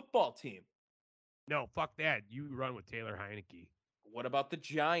Washington football team? No, fuck that. You run with Taylor Heineke. What about the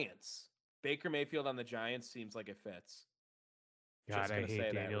Giants? Baker Mayfield on the Giants seems like it fits. God, I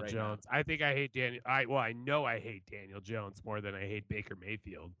hate Daniel Jones. I think I hate Daniel. I know I hate Daniel Jones more than I hate Baker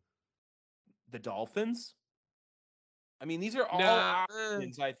Mayfield. The Dolphins? I mean, these are all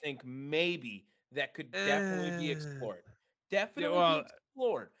options, I think, maybe, that could definitely be explored. Definitely be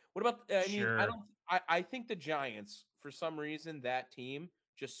explored. What about, I think the Giants, for some reason, that team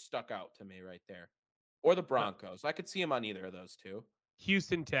just stuck out to me right there. Or the Broncos. I could see him on either of those two.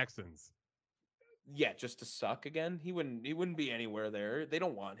 Houston Texans. Yeah, just to suck again. He wouldn't be anywhere there. They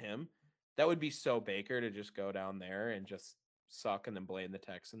don't want him. That would be so Baker to just go down there and just suck and then blame the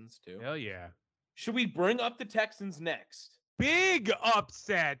Texans too. Hell yeah. Should we bring up the Texans next? Big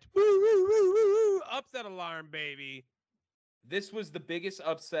upset. Woo, woo, woo, woo, woo. Upset alarm, baby. This was the biggest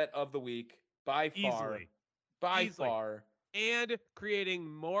upset of the week by far. Easily. By far. And creating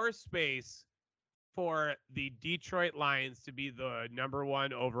more space for the Detroit Lions to be the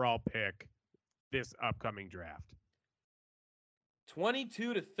 #1 overall pick this upcoming draft.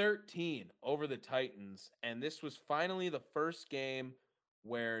 22-13 over the Titans. And this was finally the first game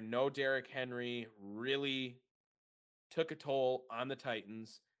where no Derrick Henry really took a toll on the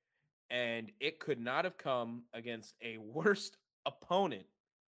Titans. And it could not have come against a worse opponent.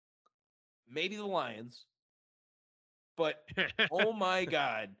 Maybe the Lions. But, oh my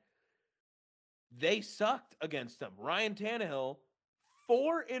God, they sucked against them. Ryan Tannehill,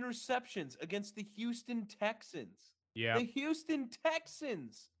 4 interceptions against the Houston Texans. Yeah. The Houston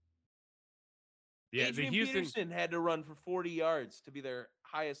Texans. Yeah, Adrian Peterson had to run for 40 yards to be their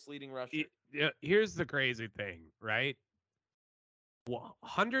highest leading rusher. Here's the crazy thing, right?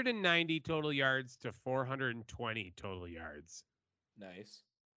 190 total yards to 420 total yards. Nice.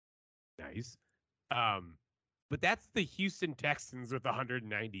 But that's the Houston Texans with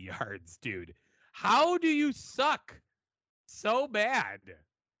 190 yards, dude. How do you suck so bad?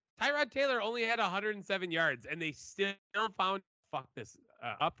 Tyrod Taylor only had 107 yards, and they still found fuck this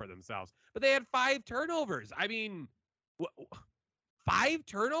up for themselves. But they had 5 turnovers. I mean, 5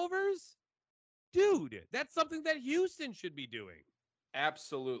 turnovers? Dude, that's something that Houston should be doing.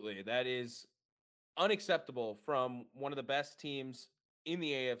 Absolutely. That is unacceptable from one of the best teams in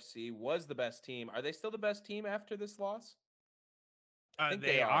the AFC, was the best team. Are they still the best team after this loss? I think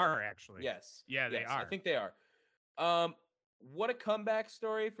they are actually. Yes. Yeah, they are. I think they are. What a comeback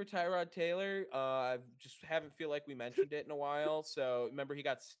story for Tyrod Taylor. I just haven't feel like we mentioned it in a while. So remember he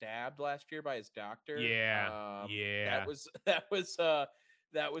got stabbed last year by his doctor. Yeah. That was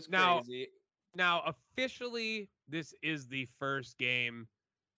crazy. Now officially, this is the first game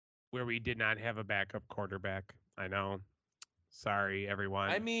where we did not have a backup quarterback. I know. Sorry, everyone.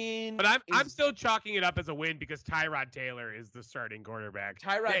 I mean, but I'm still chalking it up as a win because Tyrod Taylor is the starting quarterback.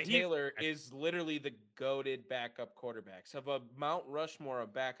 Tyrod Taylor is literally the goated backup quarterbacks. Of a Mount Rushmore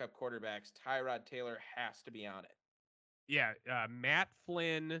of backup quarterbacks, Tyrod Taylor has to be on it. Yeah, Matt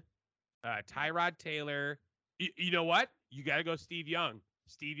Flynn, Tyrod Taylor. You know what? You got to go Steve Young.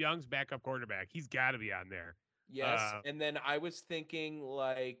 Steve Young's backup quarterback. He's got to be on there. Yes, and then I was thinking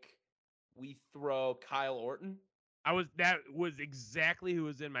like we throw Kyle Orton. That was exactly who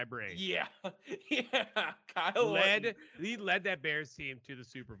was in my brain. Yeah. Kyle Orton. He led that Bears team to the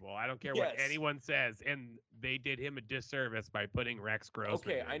Super Bowl. I don't care what anyone says. And they did him a disservice by putting Rex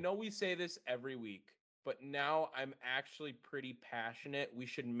Grossman. Okay, in. I know we say this every week, but now I'm actually pretty passionate. We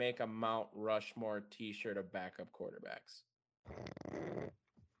should make a Mount Rushmore t-shirt of backup quarterbacks.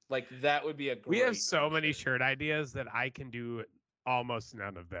 Like that would be a great We have so many shirt ideas that I can do almost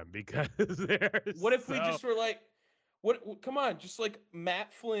none of them because there's What if we just were like come on, just like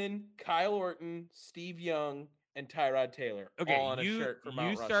Matt Flynn, Kyle Orton, Steve Young, and Tyrod Taylor Okay, all on a shirt for Mount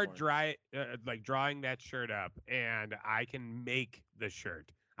you start Rushmore. drawing that shirt up, and I can make the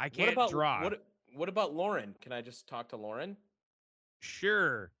shirt. I What can't about draw. what about Lauren? Can I just talk to Lauren?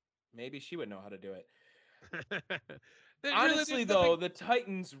 Sure. Maybe she would know how to do it. Really, Honestly, there's though, nothing. the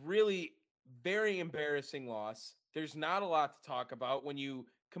Titans really very embarrassing loss. There's not a lot to talk about when you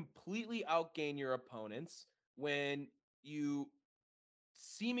completely outgain your opponents, when you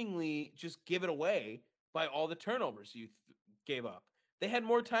seemingly just give it away by all the turnovers you gave up. They had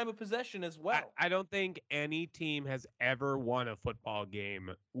more time of possession as well. I don't think any team has ever won a football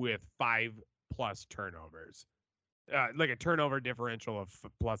game with 5+ turnovers. Like a turnover differential of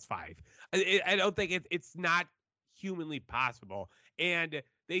 +5. I don't think it's not humanly possible. And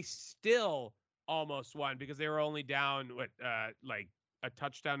they still almost won because they were only down like a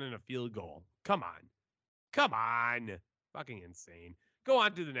touchdown and a field goal. Come on, fucking insane. Go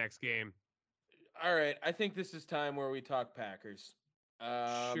on to the next game. All right, I think this is time where we talk Packers.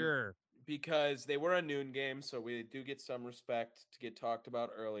 Um, Sure. because they were a noon game, so we do get some respect to get talked about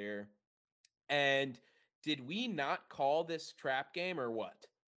earlier. And did we not call this trap game or what?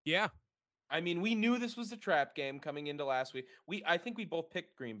 Yeah. I mean, we knew this was a trap game coming into last week. I think we both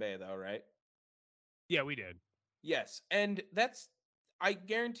picked Green Bay though, right? Yeah, we did. Yes. And I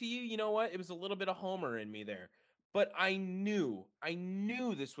guarantee you, you know what? It was a little bit of homer in me there. But I knew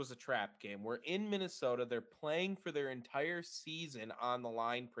this was a trap game. We're in Minnesota. They're playing for their entire season on the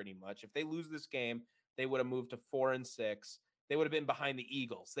line pretty much. If they lose this game, they would have moved to 4-6. They would have been behind the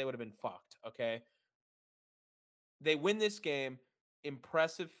Eagles. They would have been fucked, okay? They win this game,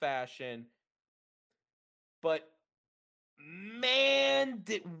 impressive fashion. But man,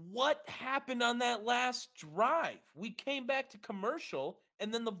 what happened on that last drive? We came back to commercial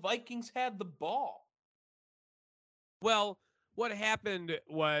and then the Vikings had the ball. Well, what happened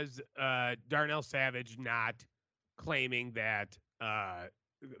was Darnell Savage not claiming that,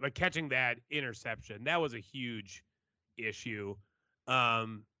 like catching that interception. That was a huge issue.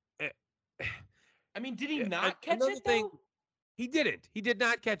 Um, eh, I mean, did he eh, not catch another it thing, though? he didn't. He did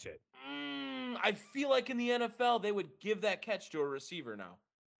not catch it. I feel like in the NFL they would give that catch to a receiver now.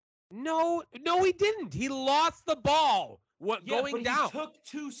 No, he didn't. He lost the ball. What Yeah, going but down? he took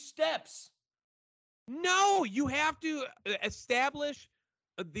 2 steps. No, you have to establish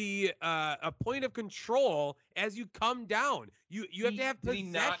a point of control as you come down. You have to have Did he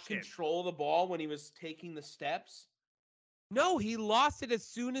possession. not control the ball when he was taking the steps? No, he lost it as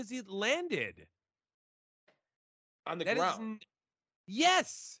soon as he landed. On the That ground.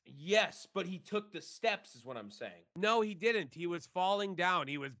 Yes. Yes, but he took the steps is what I'm saying. No, he didn't. He was falling down.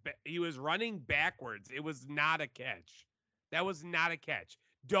 He was running backwards. It was not a catch. That was not a catch.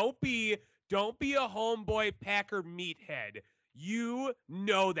 Don't be a homeboy Packer meathead. You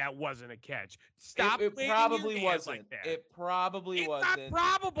know that wasn't a catch. Stop. It waving probably your hands wasn't. like that. It probably It's wasn't.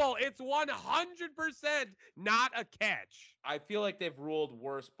 not probable. It's 100% not a catch. I feel like they've ruled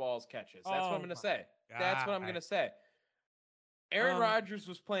worse balls catches. That's what I'm Oh going to my say. That's what I'm God. going to say. Aaron Rodgers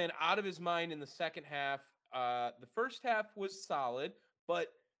was playing out of his mind in the second half. The first half was solid, but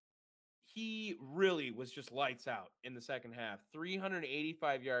he really was just lights out in the second half.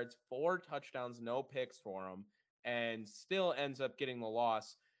 385 yards, 4 touchdowns, no picks for him, and still ends up getting the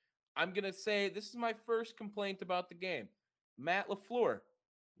loss. I'm going to say this is my first complaint about the game. Matt LaFleur,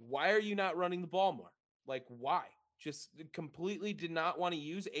 why are you not running the ball more? Like, why? Just completely did not want to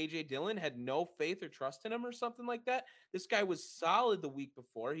use A.J. Dillon, had no faith or trust in him or something like that. This guy was solid the week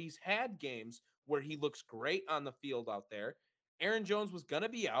before. He's had games where he looks great on the field out there. Aaron Jones was going to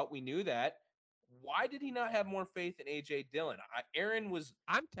be out. We knew that. Why did he not have more faith in A.J. Dillon? Aaron was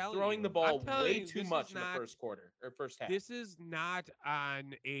throwing the ball way too much in the first quarter or first half. This is not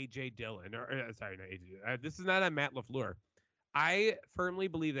on A.J. Dillon. Sorry, not A.J. This is not on Matt LaFleur. I firmly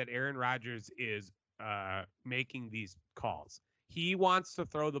believe that Aaron Rodgers is making these calls. He wants to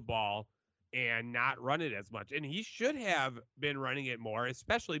throw the ball and not run it as much. And he should have been running it more,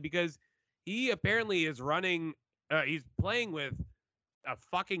 especially because he apparently is running, he's playing with a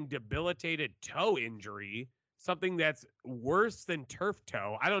fucking debilitated toe injury, something that's worse than turf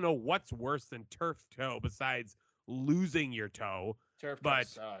toe. I don't know what's worse than turf toe besides losing your toe. Turf toe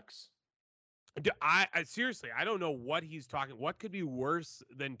sucks. I seriously, I don't know what he's talking. What could be worse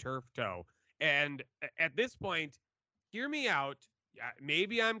than turf toe? And at this point, hear me out.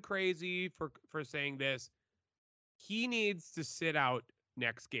 Maybe I'm crazy for saying this. He needs to sit out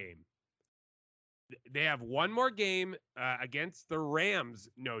next game. They have one more game against the Rams,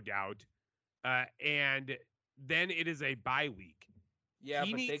 no doubt. And then it is a bye week. Yeah,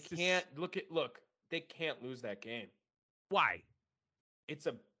 but they can't they can't lose that game. Why? It's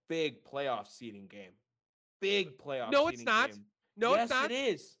a big playoff seeding game. big playoff No, it's seeding not. game. No, Yes, it's not. it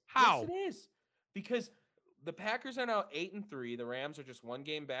is. How? Yes, it is. Because the Packers are now 8-3. The Rams are just one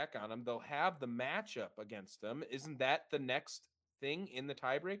game back on them. They'll have the matchup against them. Isn't that the next thing in the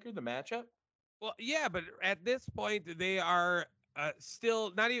tiebreaker, the matchup? Well, yeah, but at this point, they are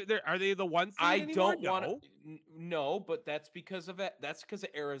still not even. Are they the 1 seed I anymore? don't want No. to. No, but that's because of it. That's because of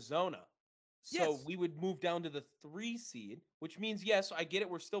Arizona. So Yes. we would move down to the 3 seed, which means yes, I get it.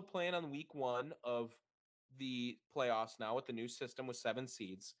 We're still playing on week 1 of the playoffs now with the new system with 7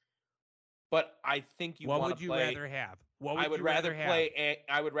 seeds. But I think you What want would to you play. rather have? What I would would you rather rather have? play.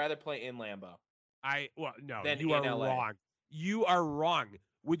 I would rather play in Lambeau No, than you in are LA. wrong. You are wrong.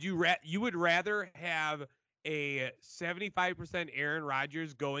 You would rather have a 75% Aaron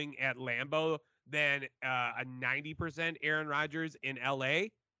Rodgers going at Lambeau than a 90% Aaron Rodgers in LA?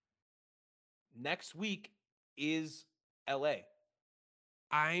 Next week is LA.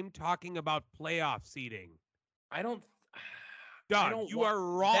 I'm talking about playoff seeding. I don't. Doug, you are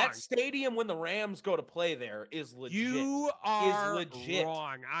wrong. That stadium when the Rams go to play there is legit. You are legit.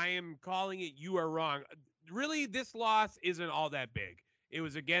 wrong. I am calling it. You are wrong. Really, this loss isn't all that big. It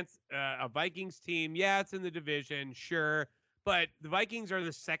was against a Vikings team. Yeah, it's in the division, sure. But the Vikings are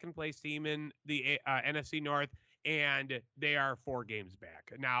the second place team in the NFC North, and they are 4 games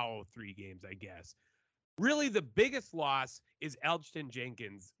back. Now 3 games, I guess. Really, the biggest loss is Elgton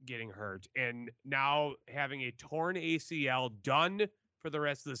Jenkins getting hurt and now having a torn ACL done for the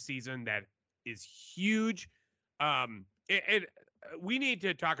rest of the season. That is huge. We need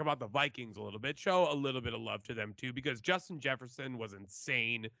to talk about the Vikings a little bit, show a little bit of love to them too, because Justin Jefferson was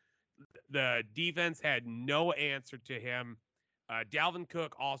insane. The defense had no answer to him. Dalvin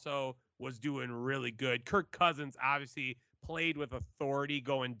Cook also was doing really good. Kirk Cousins obviously played with authority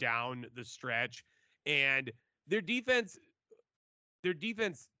going down the stretch. And their defense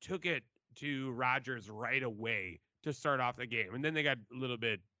took it to Rodgers right away to start off the game. And then they got a little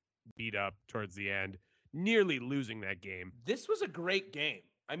bit beat up towards the end, nearly losing that game. This was a great game.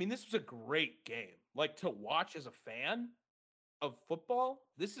 I mean, this was a great game. Like, to watch as a fan of football,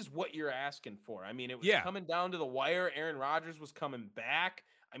 this is what you're asking for. I mean, it was coming down to the wire. Aaron Rodgers was coming back.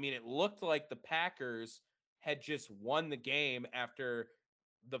 I mean, it looked like the Packers had just won the game after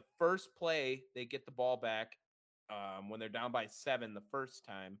the first play. They get the ball back when they're down by 7 the first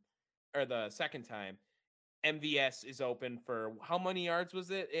time, or the second time. MVS is open for how many yards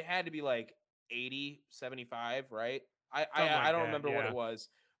was it? It had to be like 80, 75, right? I don't remember what it was,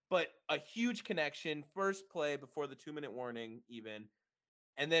 but a huge connection. First play before the 2-minute warning even.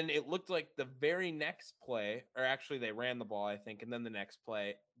 And then it looked like the very next play, or actually they ran the ball, I think, and then the next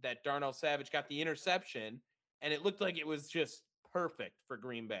play, that Darnell Savage got the interception, and it looked like it was just perfect for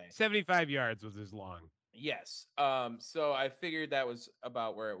Green Bay. 75 yards was his long. Yes. So I figured that was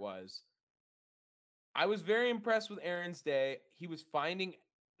about where it was. I was very impressed with Aaron's day. He was finding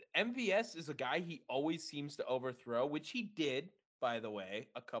MVS is a guy he always seems to overthrow, which he did, by the way,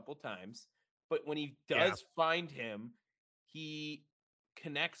 a couple times. But when he does find him, he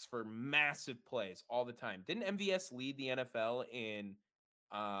connects for massive plays all the time. Didn't MVS lead the NFL in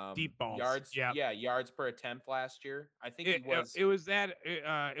deep balls yards? Yeah, yards per attempt last year. I think he was. It was that.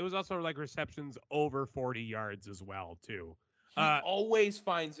 It was also like receptions over 40 yards as well too. He always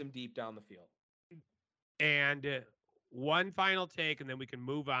finds him deep down the field. And one final take, and then we can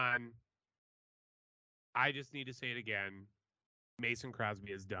move on. I just need to say it again. Mason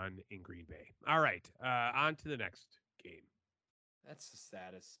Crosby is done in Green Bay. All right, on to the next game. That's the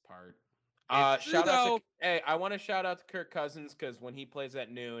saddest part. I want to shout out to Kirk Cousins, because when he plays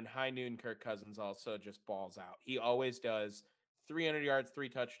at noon, high noon, Kirk Cousins also just balls out. He always does. 300 yards, 3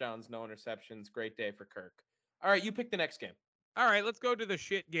 touchdowns, no interceptions. Great day for Kirk. All right, you pick the next game. All right, let's go to the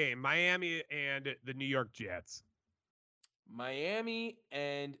shit game. Miami and the New York Jets. Miami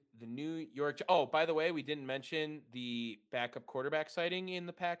and the New York. Oh, by the way, we didn't mention the backup quarterback sighting in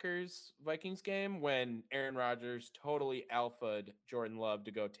the Packers-Vikings game when Aaron Rodgers totally alphaed Jordan Love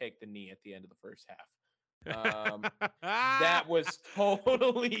to go take the knee at the end of the first half. That was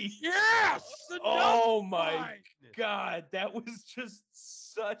totally... Yes! Oh, my God. That was just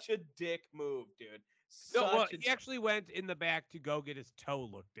such a dick move, dude. He actually went in the back to go get his toe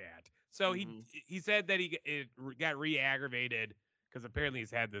looked at. So he said that it got re-aggravated because apparently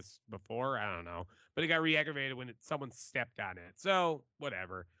he's had this before. I don't know. But it got re-aggravated when someone stepped on it. So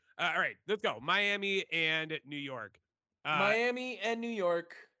whatever. All right, let's go. Miami and New York. Miami and New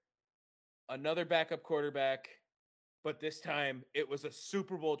York. Another backup quarterback. But this time it was a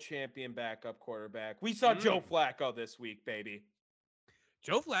Super Bowl champion backup quarterback. We saw Joe Flacco this week, baby.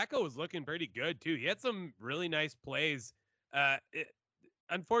 Joe Flacco was looking pretty good, too. He had some really nice plays.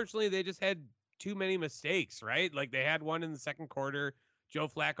 Unfortunately, they just had too many mistakes, right? Like they had one in the second quarter. Joe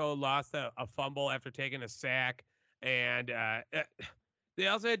Flacco lost a fumble after taking a sack, and they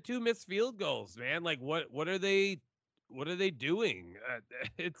also had 2 missed field goals. Man, like what are they doing?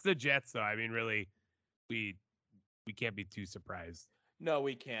 It's the Jets, though. I mean, really, we can't be too surprised. No,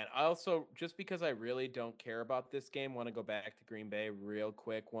 we can't. I also, just because I really don't care about this game, want to go back to Green Bay real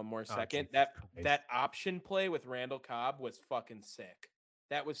quick, one more Oh, second. Jesus Christ. That option play with Randall Cobb was fucking sick.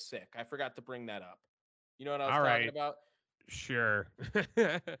 That was sick. I forgot to bring that up. You know what I was All talking right. about? Sure.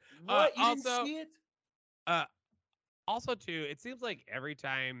 What? You also, didn't see it? Also, too, it seems like every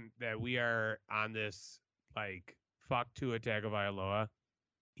time that we are on this, like, fuck Tua Tagovailoa,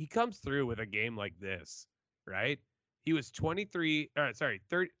 he comes through with a game like this, right? He was 27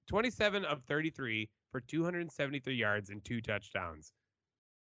 of 33 for 273 yards and 2 touchdowns.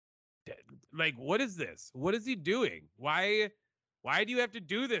 Like, what is this? What is he doing? Why do you have to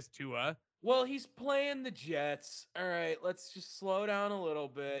do this, Tua? Well, he's playing the Jets. All right, let's just slow down a little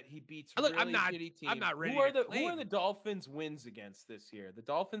bit. He beats Look, really shitty teams. I'm not ready Who are to who are claim. the Dolphins' wins against this year? The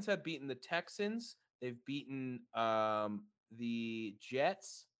Dolphins have beaten the Texans. They've beaten the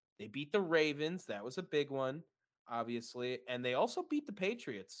Jets. They beat the Ravens. That was a big one, obviously, and they also beat the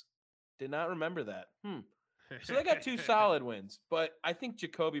Patriots. Did not remember that. So they got 2 solid wins, but I think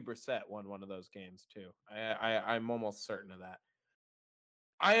Jacoby Brissett won one of those games too. I'm almost certain of that.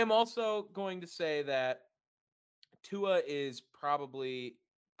 I am also going to say that Tua is probably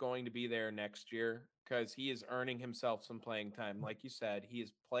going to be there next year because he is earning himself some playing time. Like you said, he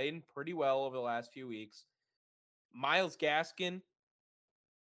has played pretty well over the last few weeks. Myles Gaskin,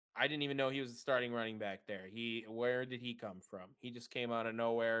 I didn't even know he was the starting running back there. Where did he come from? He just came out of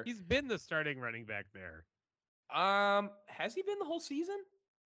nowhere. He's been the starting running back there. Has he been the whole season?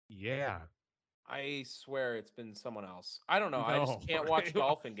 Yeah. I swear it's been someone else. I don't know. No. I just can't watch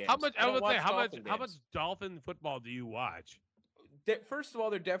Dolphin games. How much? I don't watch how Dolphin much games. Dolphin football do you watch? First of all,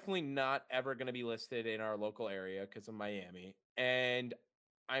 they're definitely not ever going to be listed in our local area because of Miami. And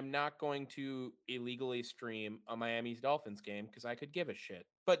I'm not going to illegally stream a Miami Dolphins game because I could give a shit.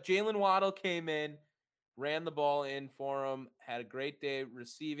 But Jalen Waddle came in, ran the ball in for him, had a great day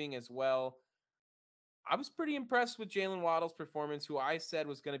receiving as well. I was pretty impressed with Jalen Waddle's performance, who I said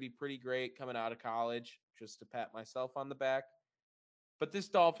was going to be pretty great coming out of college, just to pat myself on the back. But this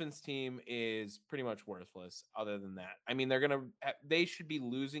Dolphins team is pretty much worthless other than that. I mean, they should be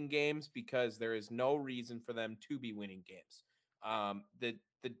losing games because there is no reason for them to be winning games. The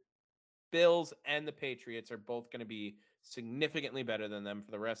Bills and the Patriots are both going to be significantly better than them for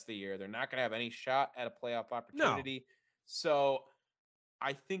the rest of the year. They're not going to have any shot at a playoff opportunity. No. So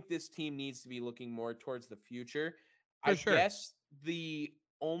I think this team needs to be looking more towards the future. I guess the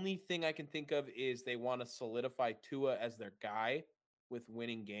only thing I can think of is they want to solidify Tua as their guy with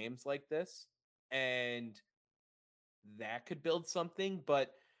winning games like this. And that could build something,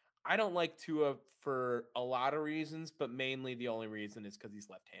 but I don't like Tua for a lot of reasons, but mainly the only reason is because he's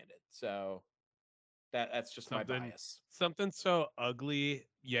left-handed. So that's just my bias. Something so ugly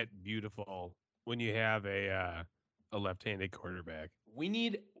yet beautiful when you have a left-handed quarterback. We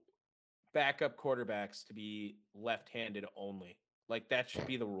need backup quarterbacks to be left-handed only. Like that should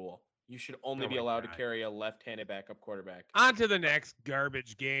be the rule. You should only be allowed to carry a left-handed backup quarterback. On to the next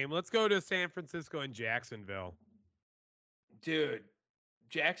garbage game. Let's go to San Francisco and Jacksonville. Dude,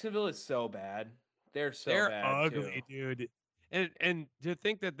 Jacksonville is so bad. They're bad. Ugly, too. Dude. And to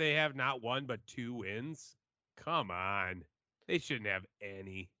think that they have not one but 2 wins, come on. They shouldn't have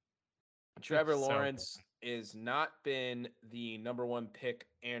any. Trevor Lawrence is not been the number 1 pick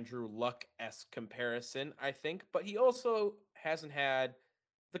Andrew Luck-esque comparison, I think, but he also hasn't had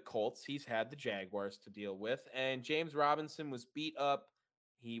the Colts. He's had the Jaguars to deal with, and James Robinson was beat up.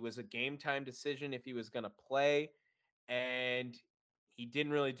 He was a game time decision if he was going to play, and he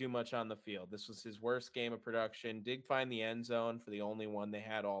didn't really do much on the field. This was his worst game of production. Did find the end zone for the only one they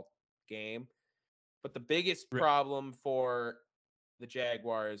had all game. But the biggest problem for the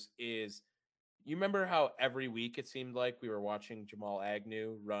Jaguars is, you remember how every week it seemed like we were watching Jamal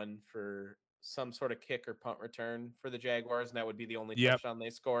Agnew run for some sort of kick or punt return for the Jaguars, and that would be the only touchdown they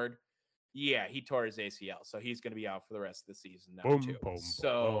scored? Yeah, he tore his ACL, so he's going to be out for the rest of the season now too.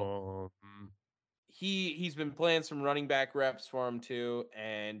 So he's been playing some running back reps for him too,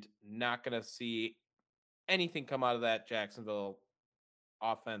 and not going to see anything come out of that Jacksonville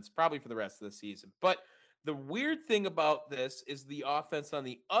offense probably for the rest of the season. But the weird thing about this is the offense on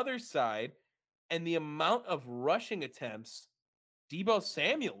the other side and the amount of rushing attempts Deebo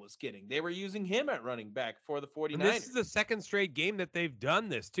Samuel was getting. They were using him at running back for the 49ers. And this is the second straight game that they've done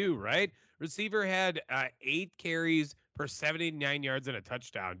this too, right? Receiver had 8 carries for 79 yards and a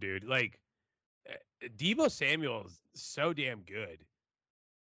touchdown, dude. Like, Deebo Samuel's so damn good.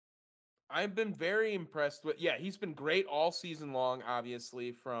 I've been very impressed with. Yeah, he's been great all season long.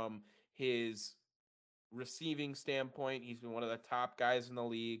 Obviously, from his receiving standpoint, he's been one of the top guys in the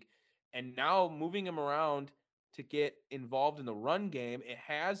league. And now moving him around to get involved in the run game, it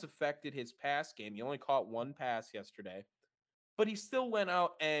has affected his pass game. He only caught one pass yesterday, but he still went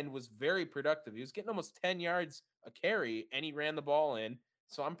out and was very productive. He was getting almost 10 yards a carry, and he ran the ball in.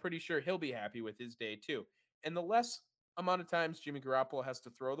 So I'm pretty sure he'll be happy with his day too. And the less amount of times Jimmy Garoppolo has to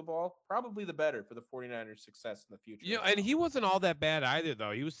throw the ball, probably the better for the 49ers' success in the future. Yeah, and he wasn't all that bad either,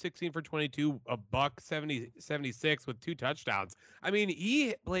 though. He was 16 for 22, a buck 76 with 2 touchdowns. I mean,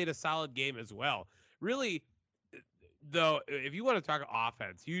 he played a solid game as well. Really, though, if you want to talk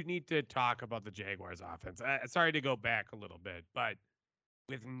offense, you need to talk about the Jaguars' offense. Sorry to go back a little bit, but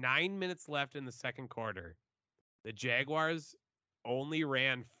with 9 minutes left in the second quarter, the Jaguars only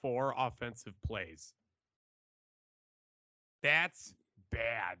ran 4 offensive plays. That's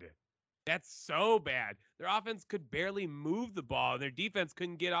bad. That's so bad. Their offense could barely move the ball, and their defense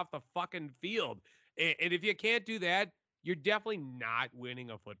couldn't get off the fucking field. And if you can't do that, you're definitely not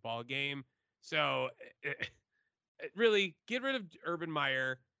winning a football game. So, really, get rid of Urban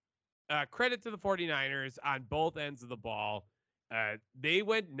Meyer. Credit to the 49ers on both ends of the ball. They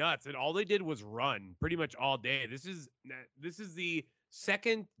went nuts, and all they did was run pretty much all day. This is the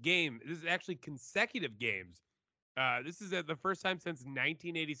second game. This is actually consecutive games. This is the first time since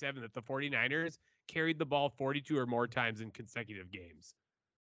 1987 that the 49ers carried the ball 42 or more times in consecutive games.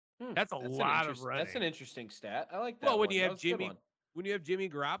 That's a lot of running. That's an interesting stat. I like that. Well, when you have Jimmy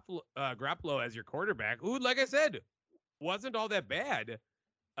Garoppolo as your quarterback, who, like I said, wasn't all that bad.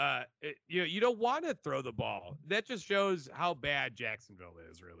 You don't want to throw the ball. That just shows how bad Jacksonville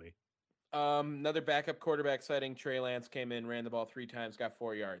is, really. Another backup quarterback sighting. Trey Lance came in, ran the ball 3 times, got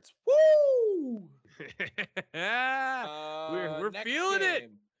 4 yards. Woo! We're feeling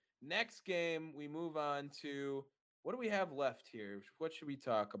it. Next game, we move on to what do we have left here? What should we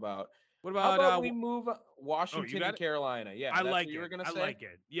talk about? What about, how about we move Washington and Carolina? Yeah, I like it. You were gonna say? I like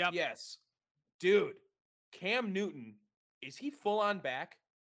it. Yep. Yes, dude. Cam Newton, is he full on back?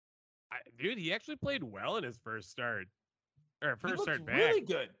 Dude, he actually played well in his first start. Or first start back. Really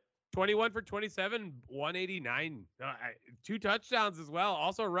good. 21 for 27, 189. 2 touchdowns as well.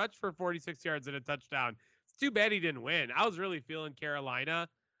 Also rushed for 46 yards and a touchdown. It's too bad he didn't win. I was really feeling Carolina.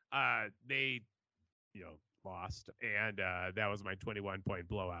 They, lost, and that was my 21-point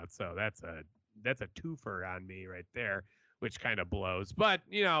blowout. So that's a twofer on me right there, which kind of blows. But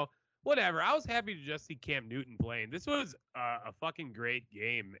whatever. I was happy to just see Cam Newton playing. This was a fucking great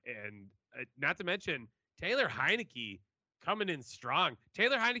game, and not to mention Taylor Heinicke coming in strong.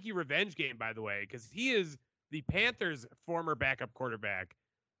 Taylor Heinicke revenge game, by the way, because he is the Panthers' former backup quarterback.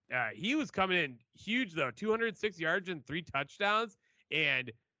 He was coming in huge, though. 206 yards and 3 touchdowns,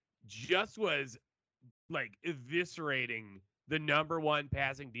 and just was, like, eviscerating the number 1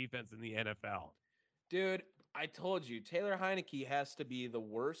 passing defense in the NFL. Dude, I told you, Taylor Heinicke has to be the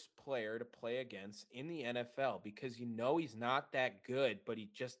worst player to play against in the NFL because he's not that good, but he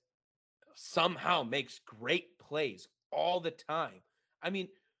just somehow makes great plays all the time. I mean,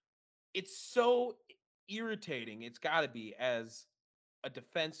 it's so irritating. It's got to be, as a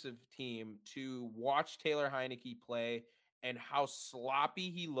defensive team, to watch Taylor Heinicke play and how sloppy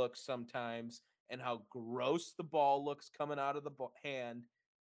he looks sometimes and how gross the ball looks coming out of the hand.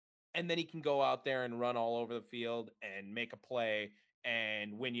 And then he can go out there and run all over the field and make a play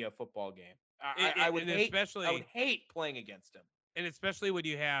and win you a football game. I would hate playing against him. And especially when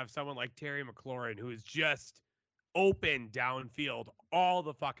you have someone like Terry McLaurin, who is just open downfield all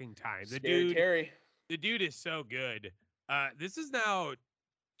the fucking time. The dude is so good. This is now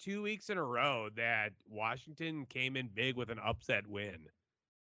 2 weeks in a row that Washington came in big with an upset win.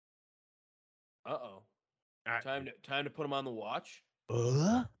 Time to put him on the watch.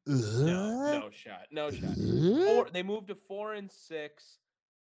 No shot. They moved to 4-6.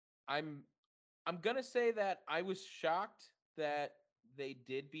 I'm gonna say that I was shocked that they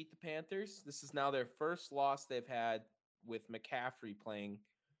did beat the Panthers. This is now their first loss they've had with McCaffrey playing,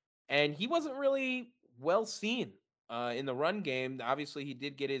 and he wasn't really well seen in the run game. Obviously, he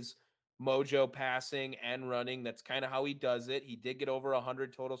did get his mojo passing and running. That's kind of how he does it. He did get over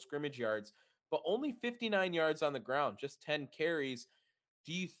 100 total scrimmage yards, but only 59 yards on the ground, just 10 carries.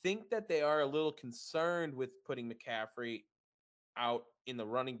 Do you think that they are a little concerned with putting McCaffrey out in the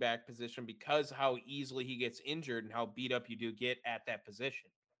running back position because how easily he gets injured and how beat up you do get at that position?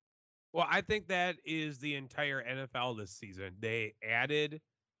 Well, I think that is the entire NFL this season. They added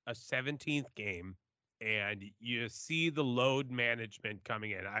a 17th game, and you see the load management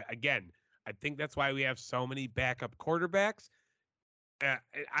coming in. I think that's why we have so many backup quarterbacks. Uh,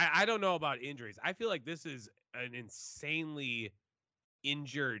 I don't know about injuries. I feel like this is an insanely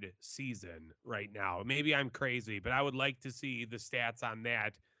injured season right now. Maybe I'm crazy, but I would like to see the stats on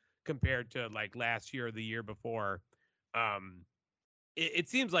that compared to like last year or the year before. Um, it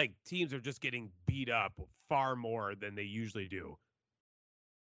seems like teams are just getting beat up far more than they usually do.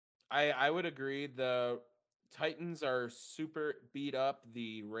 I would agree. The Titans are super beat up.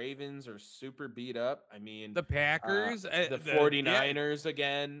 The Ravens are super beat up. I mean, The Packers, the yeah, 49ers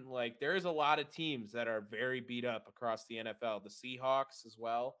again. Like there's a lot of teams that are very beat up across the NFL. The Seahawks as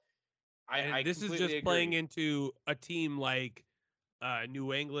well. I and this is completely just playing agree. into a team like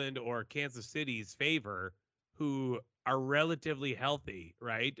New England or Kansas City's favor, who are relatively healthy,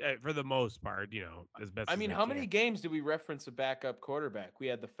 right? For the most part, as best I as mean, they how can. many games did we reference a backup quarterback? We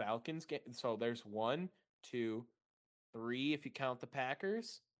had the Falcons game. So there's one, two, three, if you count the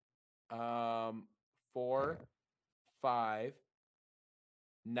Packers. Um, four, five,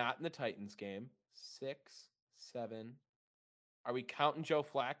 not in the Titans game. Six, seven. Are we counting Joe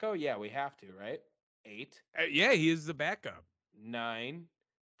Flacco? Yeah, we have to, right? Eight, Yeah, he is the backup. nine.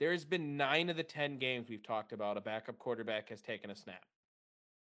 There's been 9 of the 10 games we've talked about. A backup quarterback has taken a snap.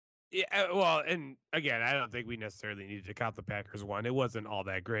 Yeah, well, and again, I don't think we necessarily needed to count the Packers one. It wasn't all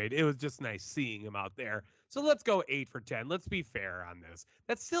that great. It was just nice seeing him out there. So let's go 8 for 10. Let's be fair on this.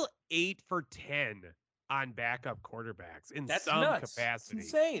 That's still 8 for 10 on backup quarterbacks in That's some nuts. It's capacity.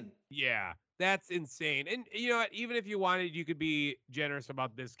 insane. Yeah, that's insane. And you know what? Even if you wanted, you could be generous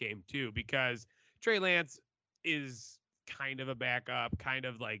about this game too, because Trey Lance is kind of a backup, kind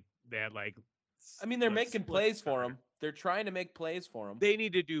of like that, I mean, they're like making split plays for starter. him. They're trying to make plays for him. They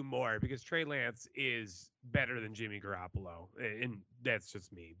need to do more because Trey Lance is better than Jimmy Garoppolo, and that's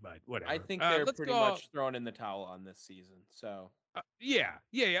just me. But I whatever. think they're Let's pretty go. much throwing in the towel on this season. So Yeah.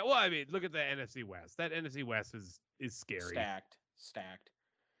 Well, I mean, look at the NFC West. That NFC West is scary. stacked.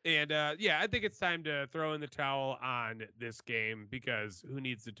 And yeah, I think it's time to throw in the towel on this game because who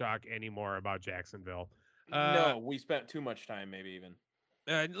needs to talk anymore about Jacksonville? Uh, No, we spent too much time, maybe even.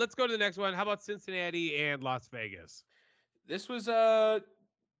 let's go to the next one. How about Cincinnati and Las Vegas? This was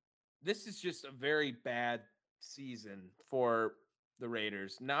this is just a very bad season for the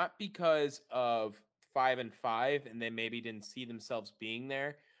Raiders. Not because of 5-5 and they maybe didn't see themselves being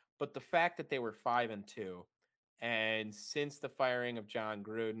there, but the fact that they were 5-2. And since the firing of John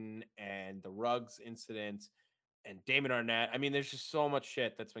Gruden and the Ruggs incident and Damon Arnett, I mean, there's just so much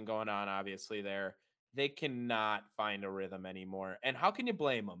shit that's been going on, obviously, there. They cannot find a rhythm anymore. And how can you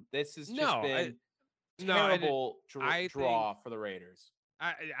blame them? This has just No, been no, and terrible I think draw for the Raiders.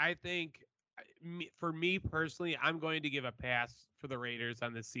 I think for me personally, I'm going to give a pass for the Raiders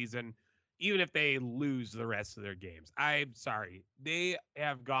on this season, even if they lose the rest of their games. I'm sorry, they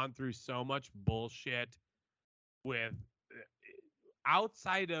have gone through so much bullshit with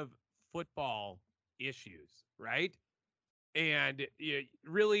outside of football issues, right? And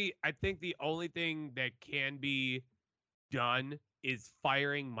really, I think the only thing that can be done is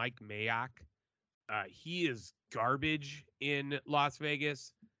firing Mike Mayock. He is garbage in Las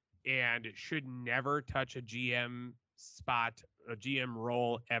Vegas and should never touch a GM spot, a GM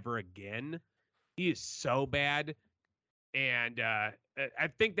role ever again. He is so bad. And I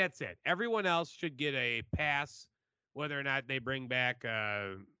think that's it. Everyone else should get a pass, whether or not they bring back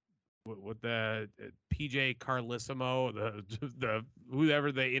with the PJ Carlissimo, the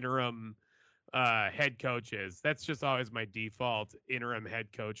whoever the interim head coach is. That's just always my default interim head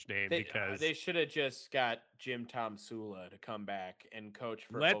coach name because They should have just got Jim Tom Sula to come back and coach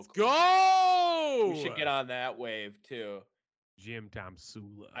for let's Oakland. go. We should get on that wave too. Jim Tom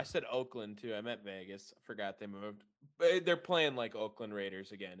Sula. I said Oakland too. I meant Vegas. I forgot they moved. But they're playing like Oakland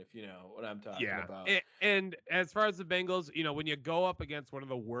Raiders again, if you know what I'm talking about. And as far as the Bengals, when you go up against one of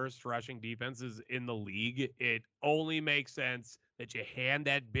the worst rushing defenses in the league, it only makes sense that you hand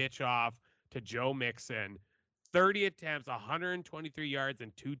that bitch off to Joe Mixon. 30 attempts, 123 yards,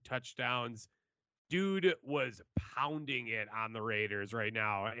 and 2 touchdowns. Dude was pounding it on the Raiders right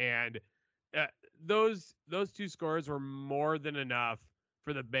now. And those 2 scores were more than enough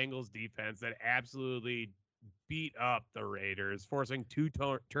for the Bengals defense that absolutely beat up the Raiders, forcing 2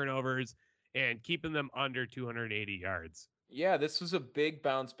 turnovers and keeping them under 280 yards. Yeah, this was a big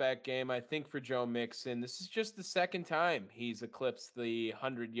bounce back game, I think, for Joe Mixon. This is just the second time he's eclipsed the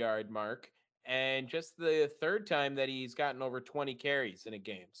 100-yard mark, and just the third time that he's gotten over 20 carries in a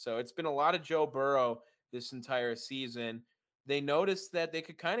game. So it's been a lot of Joe Burrow this entire season. They noticed that they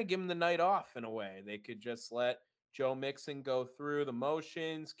could kind of give him the night off in a way. They could just let Joe Mixon go through the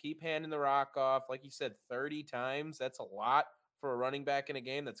motions, keep handing the rock off. Like you said, 30 times. That's a lot for a running back in a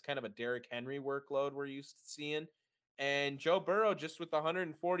game. That's kind of a Derrick Henry workload we're used to seeing. And Joe Burrow, just with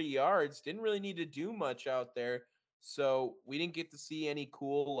 140 yards, didn't really need to do much out there. So we didn't get to see any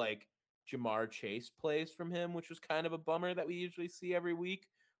cool, like, Jamar Chase plays from him, which was kind of a bummer that we usually see every week.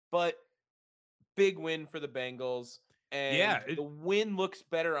 But big win for the Bengals. And the win looks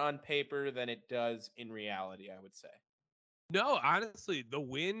better on paper than it does in reality, I would say. No, honestly, the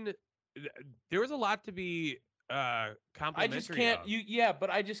win, there was a lot to be complimentary I just can't. of. But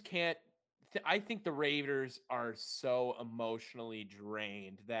I just can't. I think the Raiders are so emotionally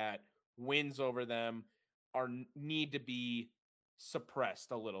drained that wins over them need to be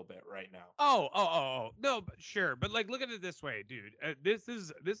suppressed a little bit right now. Oh, no, but sure, but like, look at it this way, dude. This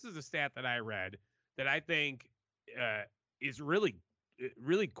is a stat that I read that I think is really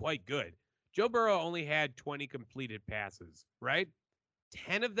quite good. Joe Burrow only had 20 completed passes, right?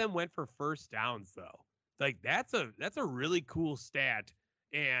 10 of them went for first downs, though. Like, that's a really cool stat.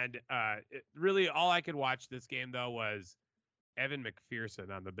 And really, all I could watch this game, though, was Evan McPherson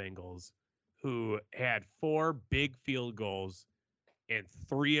on the Bengals, who had 4 big field goals, and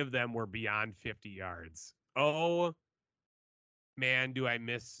 3 of them were beyond 50 yards. Oh, man, do I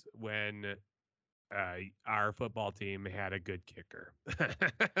miss when our football team had a good kicker.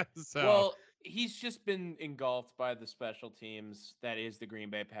 Well, he's just been engulfed by the special teams that is the Green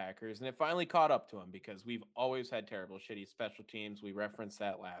Bay Packers, and it finally caught up to him because we've always had terrible, shitty special teams. We referenced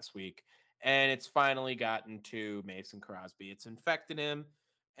that last week, and it's finally gotten to Mason Crosby. It's infected him,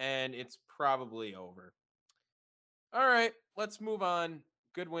 and it's probably over. All right, let's move on.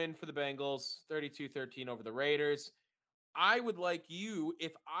 Good win for the Bengals, 32-13 over the Raiders. I would like you,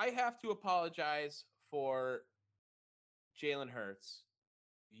 if I have to apologize for Jalen Hurts,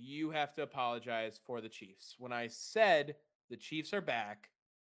 you have to apologize for the Chiefs. When I said the Chiefs are back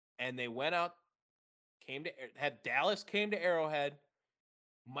and they went out, had Dallas came to Arrowhead,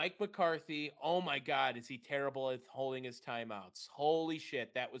 Mike McCarthy, oh my God, is he terrible at holding his timeouts? Holy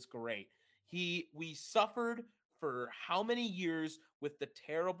shit, that was great. We suffered for how many years with the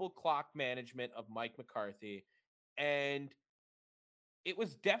terrible clock management of Mike McCarthy, and it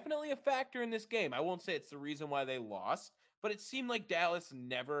was definitely a factor in this game. I won't say it's the reason why they lost, but it seemed like Dallas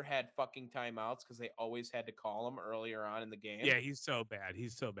never had fucking timeouts because they always had to call them earlier on in the game. Yeah, he's so bad.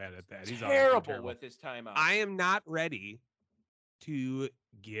 He's so bad at that. He's terrible with his timeouts. I am not ready to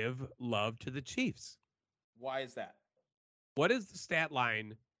give love to the Chiefs. Why is that? What is the stat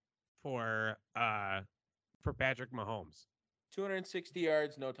line for Patrick Mahomes? 260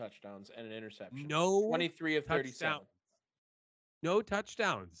 yards, no touchdowns, and an interception. No 23 of 37. No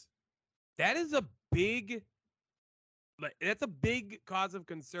touchdowns. That is a big that's a big cause of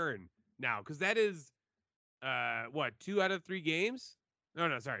concern now, because that is 2 out of 3 games?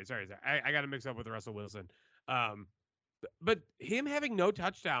 No, sorry. I got to mix up with Russell Wilson. But him having no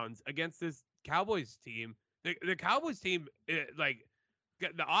touchdowns against this Cowboys team, the Cowboys team, the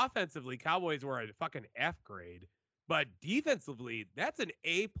offensively, Cowboys were a fucking F grade, but defensively, that's an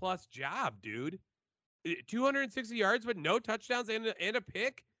A+ job, dude. 260 yards, but no touchdowns and a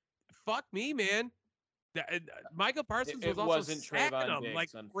pick. Fuck me, man. Michael Parsons was also sacking them like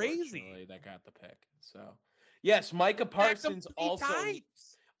crazy. That got the pick. So, yes, Micah Parsons also.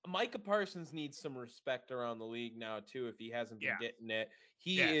 Micah Parsons needs some respect around the league now too. If he hasn't been getting it,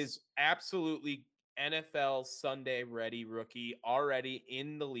 he is absolutely NFL Sunday ready rookie already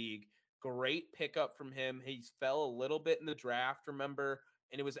in the league. Great pickup from him. He fell a little bit in the draft, remember?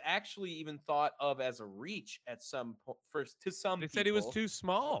 And it was actually even thought of as a reach at some point. They said he was too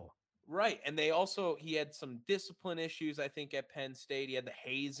small. Right. And he had some discipline issues, I think, at Penn State. He had the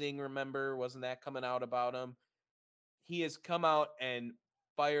hazing, remember? Wasn't that coming out about him? He has come out and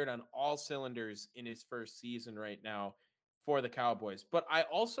fired on all cylinders in his first season right now for the Cowboys. But I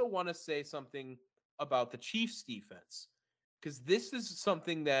also want to say something about the Chiefs defense, because this is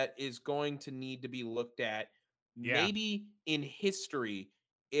something that is going to need to be looked at maybe in history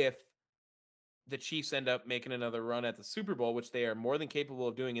if the Chiefs end up making another run at the Super Bowl, which they are more than capable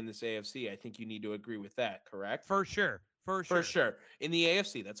of doing in this AFC. I think you need to agree with that, correct? For sure. In the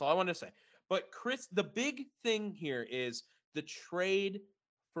AFC, that's all I want to say. But Chris, the big thing here is the trade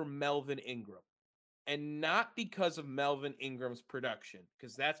for Melvin Ingram. And not because of Melvin Ingram's production,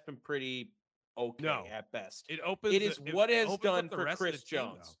 because that's been pretty okay at best. It is what it has done for Chris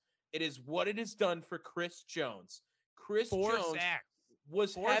Jones. It is what it has done for Chris Jones. Chris Jones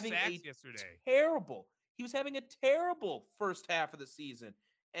was having he was having a terrible first half of the season.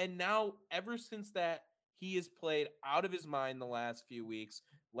 And now, ever since that, he has played out of his mind the last few weeks.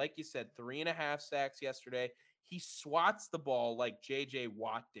 Like you said, 3.5 sacks yesterday. He swats the ball like J.J.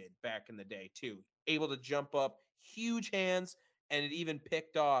 Watt did back in the day, too. Able to jump up, huge hands, and it even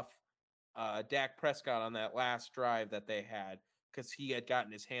picked off Dak Prescott on that last drive that they had because he had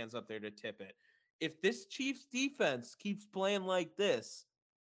gotten his hands up there to tip it. If this Chiefs defense keeps playing like this,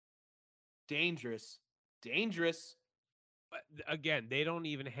 dangerous. But again, they don't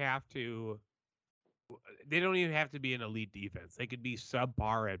even have to be an elite defense. They could be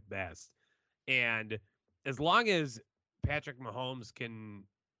subpar at best. And as long as Patrick Mahomes can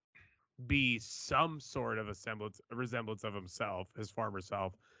be some sort of a resemblance of himself, his former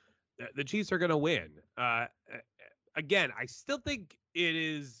self, the Chiefs are going to win. Again, I still think it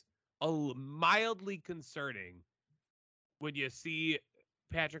is mildly concerning when you see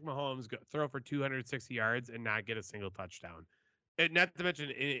Patrick Mahomes throw for 260 yards and not get a single touchdown. And not to mention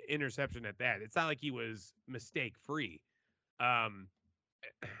interception at that. It's not like he was mistake free. Yeah,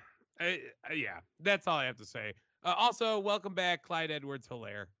 that's all I have to say. Also, welcome back, Clyde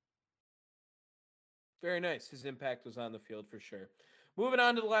Edwards-Helaire. Very nice. His impact was on the field for sure. Moving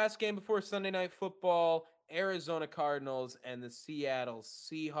on to the last game before Sunday Night Football, Arizona Cardinals and the Seattle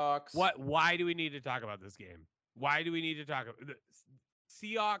Seahawks. Why do we need to talk about this game? Why do we need to talk about the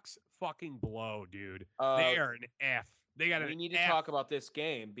Seahawks? Fucking blow, dude. They are an F. We need to talk about this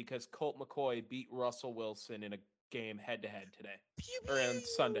game because Colt McCoy beat Russell Wilson in a game head-to-head today. Or on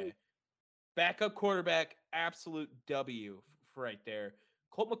Sunday. Backup quarterback, absolute W right there.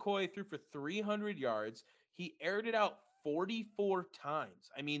 Colt McCoy threw for 300 yards. He aired it out 44 times.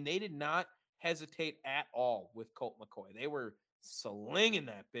 I mean, they did not hesitate at all with Colt McCoy. They were slinging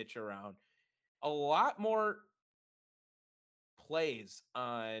that bitch around. A lot more plays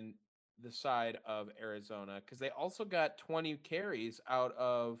on the side of Arizona because they also got 20 carries out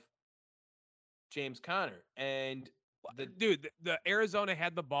of James Conner. And the Arizona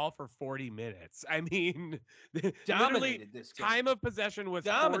had the ball for 40 minutes. I mean, dominated this game. Time of possession was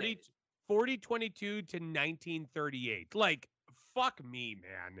 40-22 to 1938. Like, fuck me,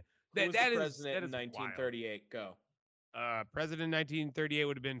 man. Who's the president in 1938? Go. President in 1938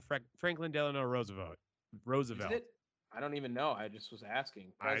 would have been Franklin Delano Roosevelt. Is it? I don't even know. I just was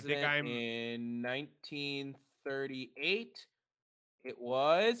asking. President in 1938. It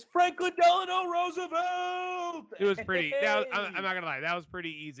was Franklin Delano Roosevelt. It was pretty. I'm not gonna lie. That was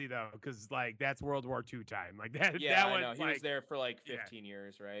pretty easy though, because like that's World War II time. Like that. Yeah, that I know. He was there for like 15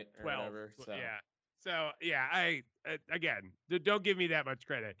 years, right? Or 12. whatever. So. Yeah. So yeah, again, don't give me that much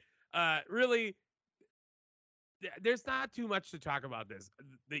credit. Really, there's not too much to talk about this.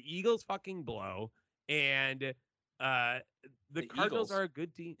 The Eagles fucking blow, and the Cardinals are a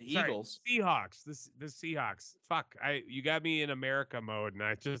good team. Eagles. Seahawks. The Seahawks. Fuck. You got me in America mode, and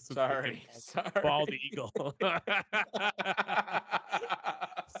I just sorry. Bald eagle.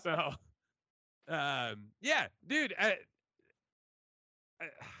 So, yeah, dude.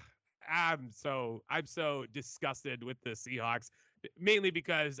 I'm so disgusted with the Seahawks, mainly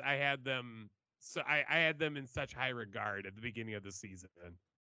because I had them. So I had them in such high regard at the beginning of the season.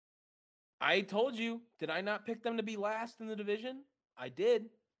 I told you, did I not pick them to be last in the division? I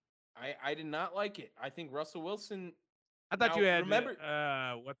did. I did not like it. I think Russell Wilson. I thought you had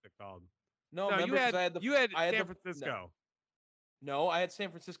what's it called? No, you had San Francisco. No, I had San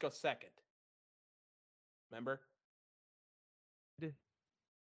Francisco second. Remember?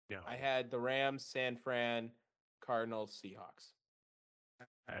 No. I had the Rams, San Fran, Cardinals, Seahawks.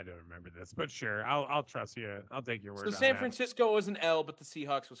 I don't remember this, but sure, I'll trust you. I'll take your word. So San Francisco was an L, but the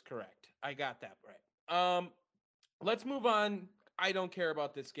Seahawks was correct. I got that right. Let's move on. I don't care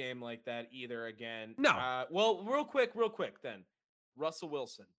about this game like that either. Again, no. Well, real quick, then. Russell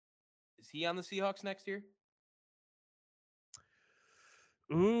Wilson, is he on the Seahawks next year?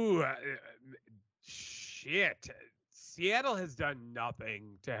 Ooh, shit. Seattle has done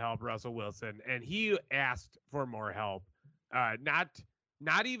nothing to help Russell Wilson, and he asked for more help. Not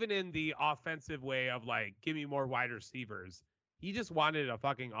even in the offensive way of like, give me more wide receivers. He just wanted a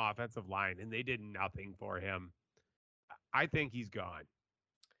fucking offensive line, and they did nothing for him. I think he's gone.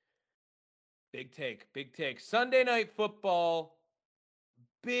 Big take. Sunday Night Football,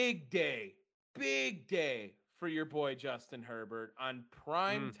 big day for your boy Justin Herbert on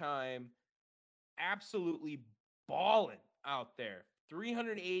prime time. Absolutely balling out there.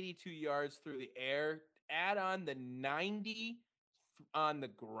 382 yards through the air. Add on the 90 on the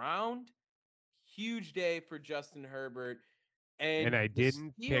ground. Huge day for Justin Herbert. And I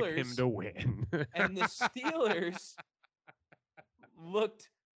didn't pick him to win. And the Steelers looked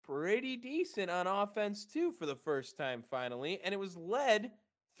pretty decent on offense too for the first time finally. And it was led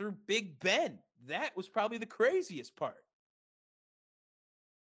through Big Ben. That was probably the craziest part.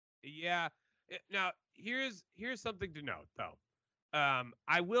 Yeah. Now, here's something to note, though.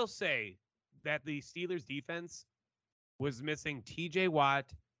 I will say that the Steelers defense was missing TJ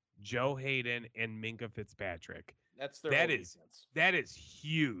Watt, Joe Hayden, and Minka Fitzpatrick. That's their whole defense. That is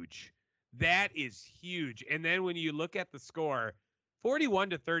huge. That is huge. And then when you look at the score,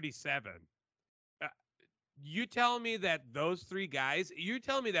 41-37. You tell me that those three guys, you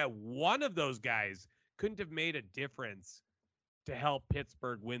tell me that one of those guys couldn't have made a difference to help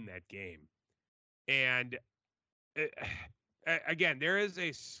Pittsburgh win that game. And again, there is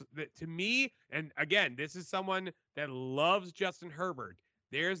to me, and again, this is someone that loves Justin Herbert.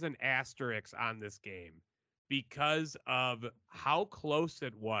 There's an asterisk on this game because of how close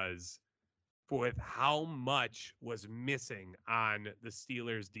it was with how much was missing on the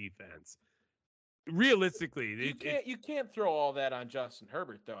Steelers defense. Realistically, you can't throw all that on Justin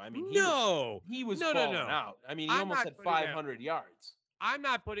Herbert, though. I mean, he was falling out. I mean, he almost had 500 yards. I'm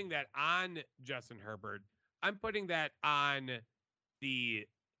not putting that on Justin Herbert. I'm putting that on the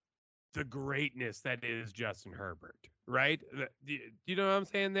greatness that is Justin Herbert, right? You know what I'm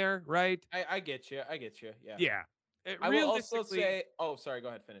saying there, right? I get you. Yeah. Yeah. I will also say, oh, sorry, go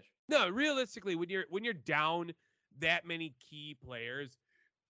ahead, finish. No, realistically, when you're down that many key players,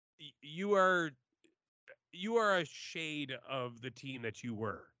 you are a shade of the team that you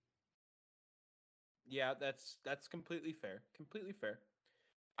were. Yeah, that's completely fair. Completely fair.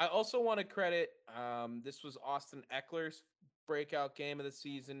 I also want to credit, this was Austin Eckler's breakout game of the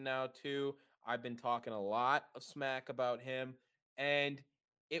season now, too. I've been talking a lot of smack about him, and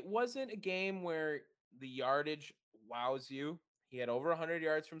it wasn't a game where the yardage wows you. He had over 100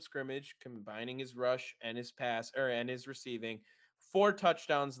 yards from scrimmage, combining his rush and his pass, and his receiving. 4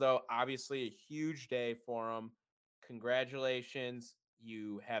 touchdowns, though. Obviously, a huge day for him. Congratulations.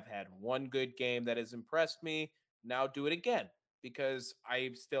 You have had one good game that has impressed me. Now do it again, because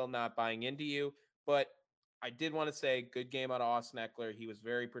I'm still not buying into you. But I did want to say, good game out of Austin Eckler. He was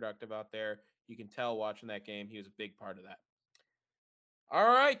very productive out there. You can tell watching that game, he was a big part of that. All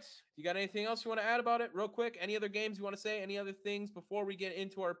right. You got anything else you want to add about it real quick? Any other games you want to say? Any other things before we get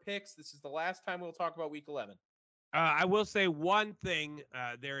into our picks? This is the last time we'll talk about Week 11. I will say one thing.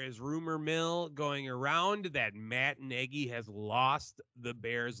 There is rumor mill going around that Matt Nagy has lost the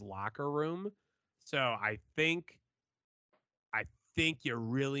Bears locker room. So I think you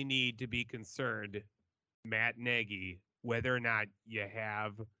really need to be concerned, Matt Nagy, whether or not you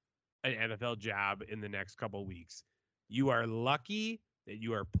have an NFL job in the next couple weeks. You are lucky that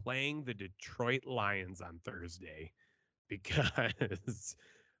you are playing the Detroit Lions on Thursday, because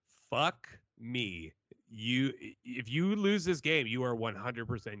fuck me. If you lose this game, you are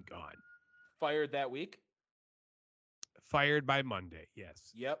 100% gone. Fired that week? Fired by Monday,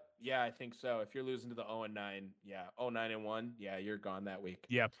 yes. Yep. Yeah, I think so. If you're losing to the 0-9, yeah, 0-9-1, yeah, you're gone that week.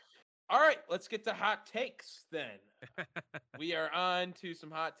 Yep. All right, let's get to hot takes then. We are on to some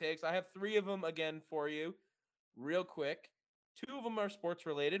hot takes. I have 3 of them again for you real quick. 2 of them are sports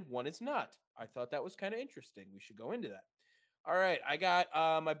related. 1 is not. I thought that was kind of interesting. We should go into that. All right, I got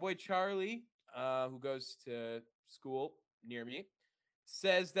my boy Charlie, who goes to school near me,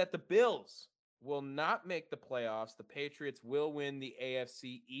 says that the Bills will not make the playoffs. The Patriots will win the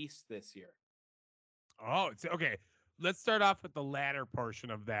AFC East this year. Oh, it's okay. Let's start off with the latter portion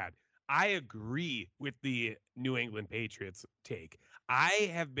of that. I agree with the New England Patriots take.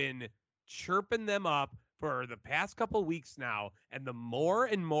 I have been chirping them up for the past couple weeks now, and the more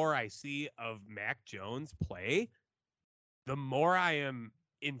and more I see of Mac Jones play, the more I am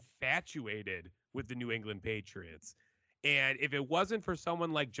infatuated with the New England Patriots. And if it wasn't for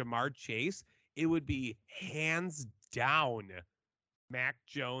someone like Jamar Chase, it would be hands down Mac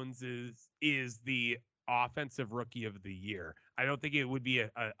Jones is the offensive rookie of the year. I don't think it would be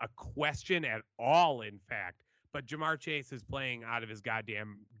a question at all, in fact. But Jamar Chase is playing out of his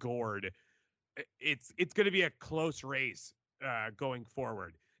goddamn gourd. It's going to be a close race going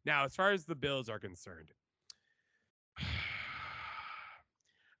forward. Now, as far as the Bills are concerned,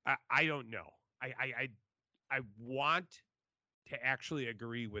 I don't know. I want to actually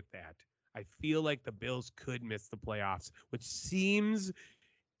agree with that. I feel like the Bills could miss the playoffs, which seems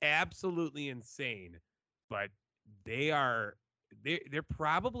absolutely insane, but they're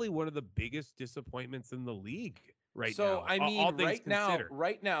probably one of the biggest disappointments in the league right now. So I mean,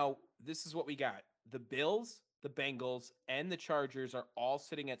 right now, this is what we got. The Bills, the Bengals, and the Chargers are all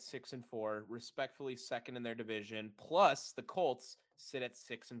sitting at 6-4, respectfully second in their division. Plus the Colts sit at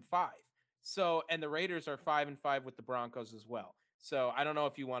 6-5. So, and the Raiders are 5-5 with the Broncos as well. So I don't know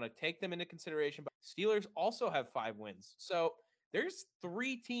if you want to take them into consideration, but Steelers also have 5 wins. So there's 4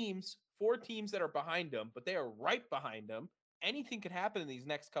 teams that are behind them, but they are right behind them. Anything could happen in these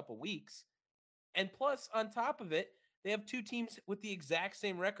next couple weeks. And plus, on top of it, they have 2 teams with the exact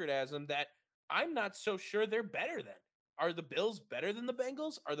same record as them that I'm not so sure they're better than. Are the Bills better than the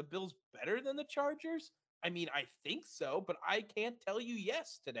Bengals? Are the Bills better than the Chargers? I mean, I think so, but I can't tell you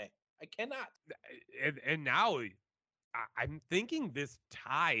yes today. I cannot. And now I'm thinking this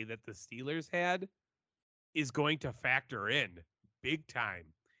tie that the Steelers had is going to factor in big time.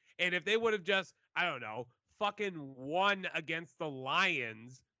 And if they would have just, I don't know, fucking won against the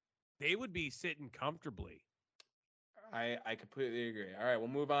Lions, they would be sitting comfortably. I completely agree. All right, we'll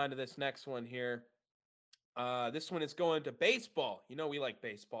move on to this next one here. This one is going to baseball. You know we like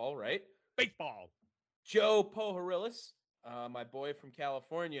baseball, right? Baseball. Joe Pohorilis, my boy from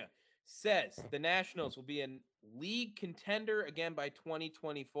California, says the Nationals will be a league contender again by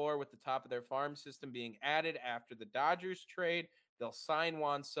 2024 with the top of their farm system being added after the Dodgers trade. They'll sign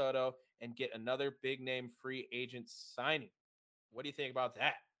Juan Soto and get another big name free agent signing. What do you think about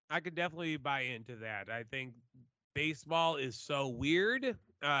that? I could definitely buy into that. I think baseball is so weird,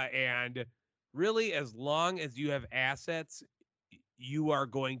 and really, as long as you have assets, you are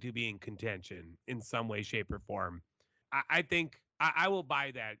going to be in contention in some way, shape, or form. I think I will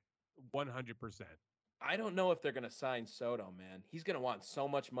buy that 100%. I don't know if they're going to sign Soto, man. He's going to want so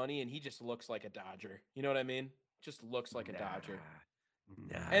much money, and he just looks like a Dodger. You know what I mean? Just looks like a Dodger.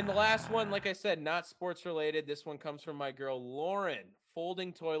 And the last one, like I said, not sports related. This one comes from my girl, Lauren.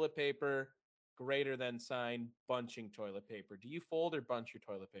 Folding toilet paper greater than sign bunching toilet paper. Do you fold or bunch your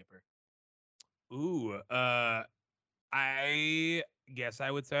toilet paper? Ooh, I guess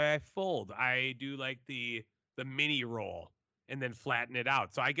I would say I fold. I do like the mini roll and then flatten it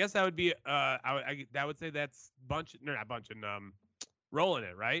out. So I guess that would be that would say that's not bunching, rolling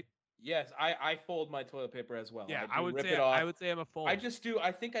it, right? Yes, I fold my toilet paper as well. Yeah, I would say I'm a fold. I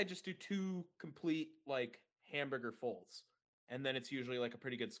think I just do 2 complete like hamburger folds. And then it's usually like a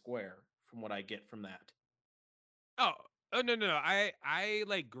pretty good square from what I get from that. Oh no. I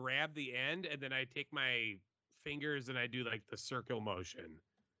like grab the end and then I take my fingers and I do like the circle motion.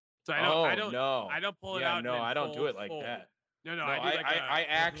 So I don't pull it out. No, I don't do it like that. No, I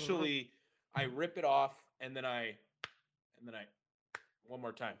actually I rip it off and then I one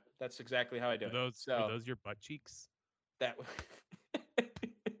more time. That's exactly how I do it. Are those your butt cheeks? That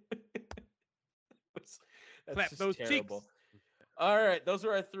Clap those terrible. Cheeks. All right, those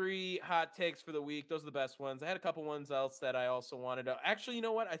are our 3 hot takes for the week. Those are the best ones. I had a couple ones else that I also wanted to. Actually, you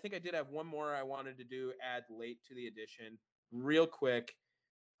know what? I think I did have one more I wanted to do. Add late to the edition, real quick.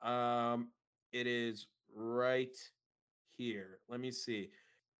 It is right here. Let me see.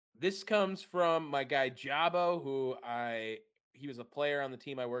 This comes from my guy Jabo, he was a player on the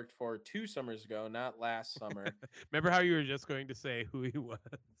team I worked for 2 summers ago, not last summer. Remember how you were just going to say who he was?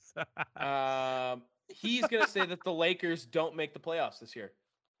 He's going to say that the Lakers don't make the playoffs this year.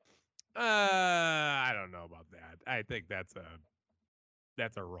 I don't know about that. I think that's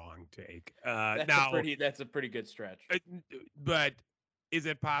a wrong take. That's a pretty good stretch. But is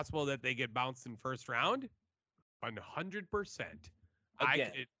it possible that they get bounced in first round? 100%.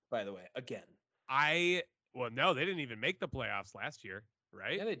 Again, by the way, again. Well, no, they didn't even make the playoffs last year,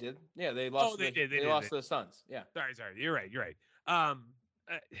 right? Yeah, they did. Yeah, they lost. They lost to the Suns. Yeah. Sorry. You're right.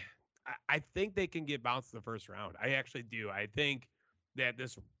 I think they can get bounced in the first round. I actually do. I think that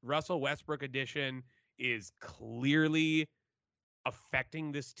this Russell Westbrook addition is clearly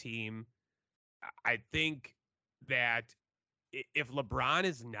affecting this team. I think that if LeBron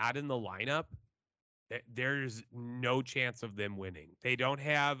is not in the lineup, there's no chance of them winning. They don't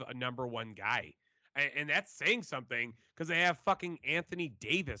have a number 1 guy. And that's saying something because they have fucking Anthony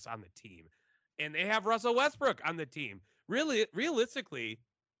Davis on the team. And they have Russell Westbrook on the team. Really, realistically,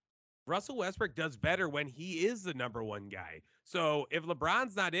 Russell Westbrook does better when he is the number 1 guy. So if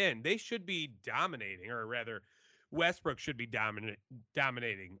LeBron's not in, they should be dominating, or rather, Westbrook should be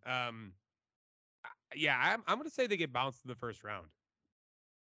dominating. I'm going to say they get bounced in the first round.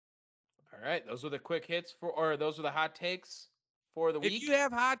 All right, those are the quick hits those are the hot takes for the week. If you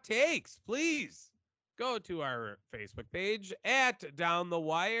have hot takes, please go to our Facebook page at Down the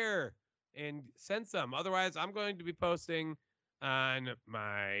Wire and send some. Otherwise, I'm going to be posting on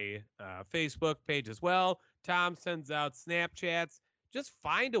my Facebook page as well. Tom sends out Snapchats. Just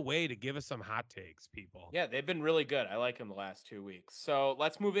find a way to give us some hot takes, people. Yeah, they've been really good. I like them the last 2 weeks. So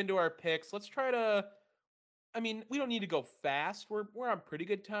let's move into our picks. Let's try to. I mean, we don't need to go fast. We're on pretty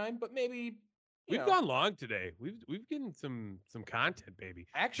good time, but maybe we've gone long today. We've gotten some content, baby.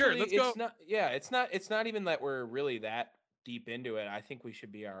 Actually, let's go. It's not even that we're really that deep into it. I think we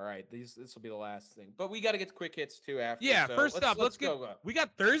should be all right. This will be the last thing, but we got to get quick hits too after. Yeah, so first up, let's go. We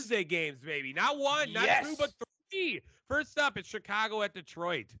got Thursday games, baby. Not 1, not 2, but 3. First up, it's Chicago at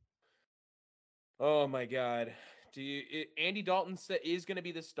Detroit. Oh my God. Andy Dalton is going to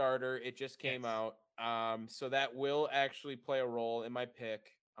be the starter. It just came out. So that will actually play a role in my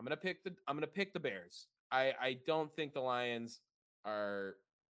pick. I'm gonna pick the Bears. I don't think the Lions are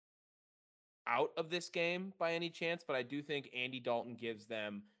out of this game by any chance, but I do think Andy Dalton gives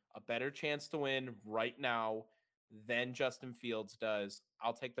them a better chance to win right now than Justin Fields does.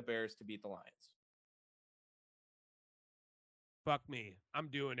 I'll take the Bears to beat the Lions. Fuck me. I'm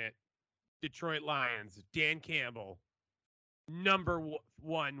doing it. Detroit Lions, Dan Campbell, number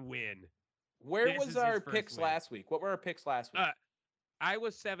one win. Where This was is our his first picks win. last week? What were our picks last week? I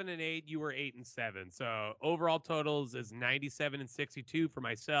was 7-8. You were 8-7. So overall totals is 97-62 for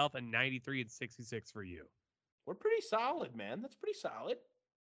myself and 93-66 for you. We're pretty solid, man. That's pretty solid.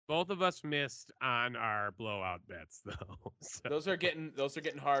 Both of us missed on our blowout bets, though. So Those are getting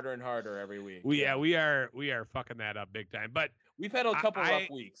harder and harder every week. we are fucking that up big time. But we've had a couple rough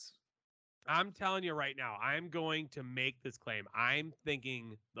weeks. I'm telling you right now, I'm going to make this claim. I'm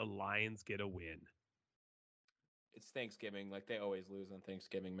thinking the Lions get a win. It's Thanksgiving. Like, they always lose on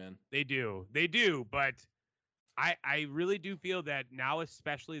Thanksgiving, man. They do. But I really do feel that now,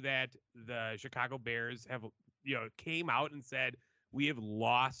 especially that the Chicago Bears have, came out and said, we have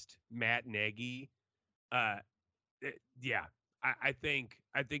lost Matt Nagy. I think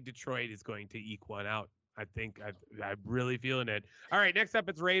Detroit is going to eke one out. I'm really feeling it. All right, next up,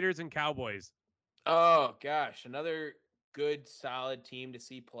 it's Raiders and Cowboys. Oh, gosh. Another good, solid team to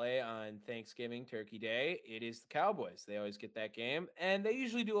see play on Thanksgiving, Turkey Day. It is the Cowboys. They always get that game, and they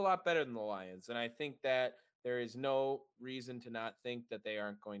usually do a lot better than the Lions. And I think that there is no reason to not think that they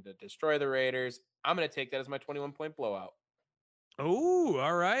aren't going to destroy the Raiders. I'm going to take that as my 21-point blowout. Oh,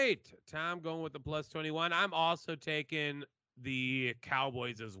 all right. Tom going with the plus 21. I'm also taking the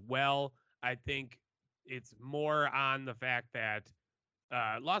Cowboys as well. I think it's more on the fact that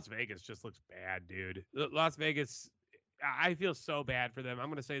Las Vegas just looks bad, dude. Las Vegas, I feel so bad for them. I'm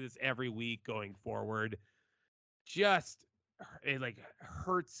going to say this every week going forward. Just, it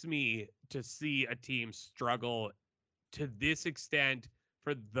hurts me to see a team struggle to this extent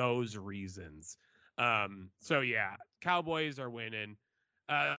for those reasons. So yeah, Cowboys are winning.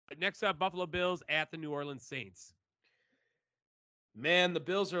 Next up, Buffalo Bills at the New Orleans Saints. Man, the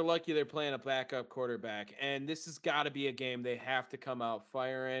Bills are lucky they're playing a backup quarterback, and this has got to be a game they have to come out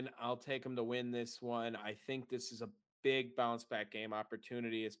firing. I'll take them to win this one. I think this is a big bounce back game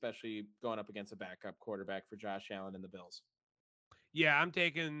opportunity, especially going up against a backup quarterback for Josh Allen and the Bills. Yeah, I'm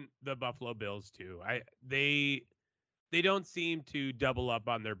taking the Buffalo Bills too. They don't seem to double up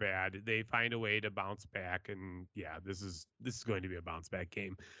on their bad. They find a way to bounce back, and yeah, this is going to be a bounce back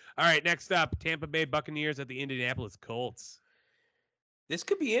game. All right, next up, Tampa Bay Buccaneers at the Indianapolis Colts. This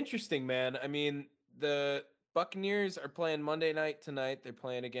could be interesting, man. I mean, the Buccaneers are playing Monday night tonight. They're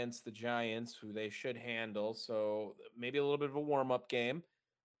playing against the Giants, who they should handle. So maybe a little bit of a warm-up game.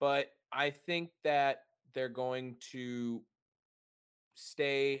 But I think that they're going to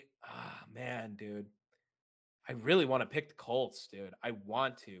stay. Ah, man, dude. I really want to pick the Colts, dude. I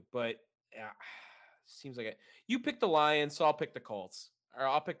want to, but seems like it. You pick the Lions, so I'll pick the Colts. Or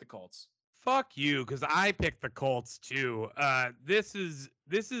I'll pick the Colts. Fuck you, because I picked the Colts too. This is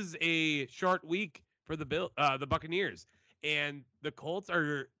a short week for the Buccaneers, and the Colts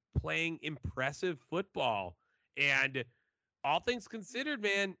are playing impressive football. And all things considered,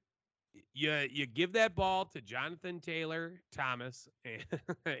 man, you give that ball to Jonathan Taylor Thomas,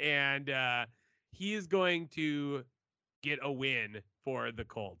 and he is going to get a win for the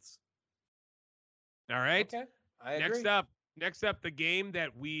Colts. All right. Okay, I agree. Next up, the game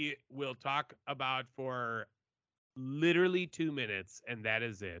that we will talk about for literally 2 minutes, and that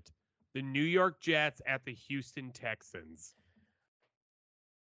is it. The New York Jets at the Houston Texans.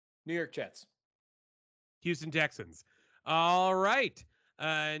 New York Jets. Houston Texans. All right.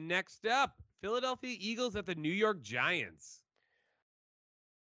 Next up, Philadelphia Eagles at the New York Giants.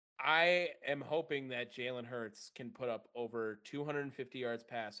 I am hoping that Jalen Hurts can put up over 250 yards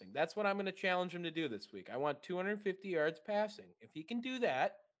passing. That's what I'm going to challenge him to do this week. I want 250 yards passing. If he can do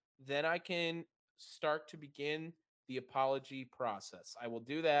that, then I can start to begin the apology process. I will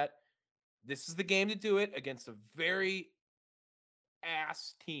do that. This is the game to do it against a very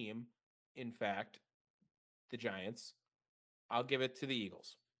ass team. In fact, the Giants. I'll give it to the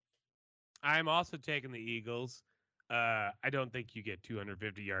Eagles. I'm also taking the Eagles. I don't think you get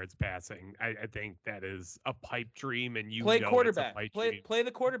 250 yards passing. I think that is a pipe dream, and you play know quarterback. It's a pipe Play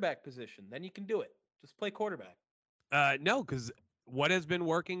the quarterback position. Then you can do it. Just play quarterback. No, because what has been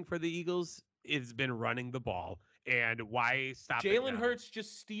working for the Eagles has been running the ball. And why stop? Jalen Hurts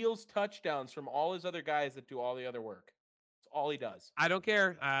just steals touchdowns from all his other guys that do all the other work. That's all he does. I don't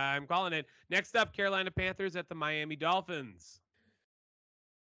care. I'm calling it. Next up, Carolina Panthers at the Miami Dolphins.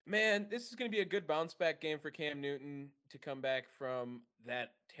 Man, this is going to be a good bounce back game for Cam Newton to come back from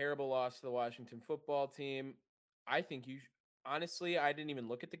that terrible loss to the Washington football team. I think honestly, I didn't even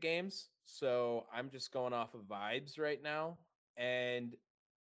look at the games, so I'm just going off of vibes right now. And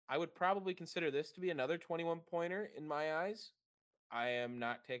I would probably consider this to be another 21 pointer in my eyes. I am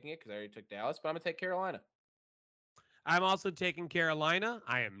not taking it because I already took Dallas, but I'm going to take Carolina. I'm also taking Carolina.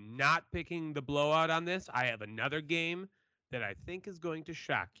 I am not picking the blowout on this. I have another game that I think is going to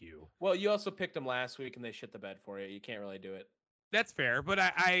shock you. Well, you also picked them last week and they shit the bed for you. You can't really do it. That's fair, but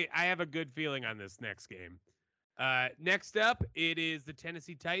I have a good feeling on this next game. Next up, it is the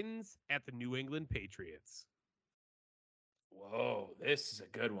Tennessee Titans at the New England Patriots. Whoa, this is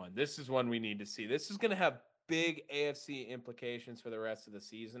a good one. This is one we need to see. This is going to have big AFC implications for the rest of the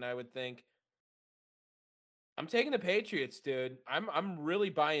season, I would think. I'm taking the Patriots, dude. I'm really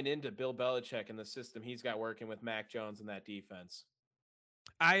buying into Bill Belichick and the system he's got working with Mac Jones and that defense.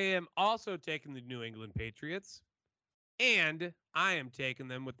 I am also taking the New England Patriots, and I am taking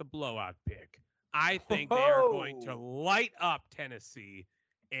them with the blowout pick. I think they are going to light up Tennessee,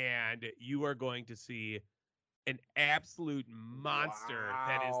 and you are going to see an absolute monster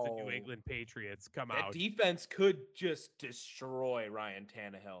that is the New England Patriots come out. That defense could just destroy Ryan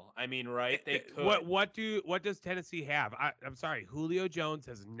Tannehill. I mean, right? They could. What does Tennessee have? I'm sorry, Julio Jones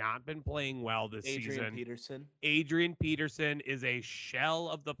has not been playing well this season. Adrian Peterson is a shell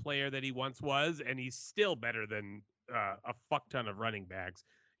of the player that he once was, and he's still better than a fuck ton of running backs.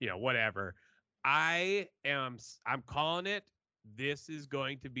 Whatever. I'm calling it. This is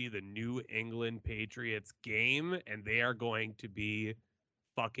going to be the New England Patriots game, and they are going to be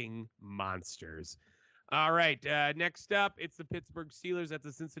fucking monsters. All right, next up, it's the Pittsburgh Steelers at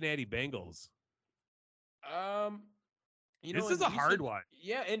the Cincinnati Bengals. This is a hard one.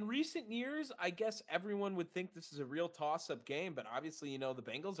 Yeah, in recent years, I guess everyone would think this is a real toss-up game, but obviously, the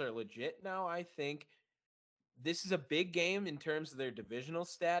Bengals are legit now. I think this is a big game in terms of their divisional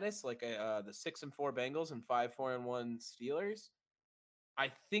status, like the 6-4 Bengals and 5-4-1 Steelers. I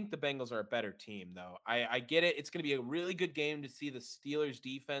think the Bengals are a better team, though. I get it. It's going to be a really good game to see the Steelers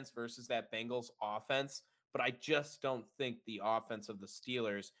defense versus that Bengals offense, but I just don't think the offense of the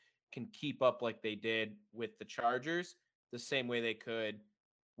Steelers can keep up like they did with the Chargers the same way they could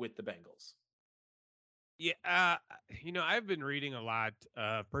with the Bengals. Yeah, I've been reading a lot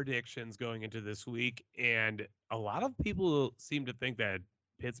of predictions going into this week, and a lot of people seem to think that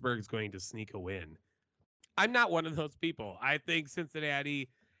Pittsburgh is going to sneak a win. I'm not one of those people. I think Cincinnati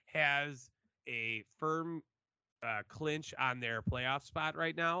has a firm clinch on their playoff spot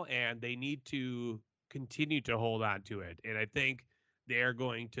right now, and they need to continue to hold on to it. And I think they're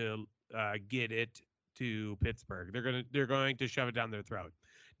going to get it to Pittsburgh. They're going to shove it down their throat.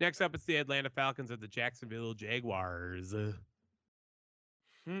 Next up, it's the Atlanta Falcons at the Jacksonville Jaguars.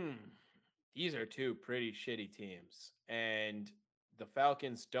 These are two pretty shitty teams, and the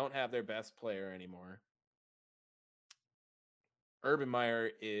Falcons don't have their best player anymore. Urban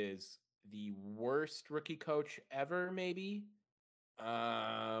Meyer is the worst rookie coach ever, maybe.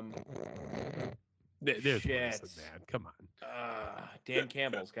 There's worse than that. Come on. Dan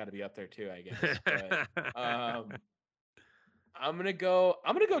Campbell's got to be up there too, I guess. But, I'm gonna go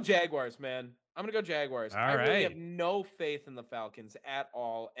Jaguars, man. I'm gonna go Jaguars. I really have no faith in the Falcons at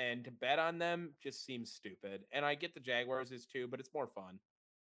all, and to bet on them just seems stupid. And I get the Jaguars is too, but it's more fun.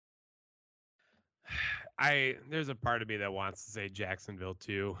 There's a part of me that wants to say Jacksonville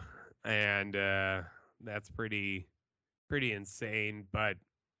too, and that's pretty insane. But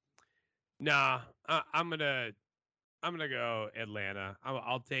nah, I'm gonna go Atlanta.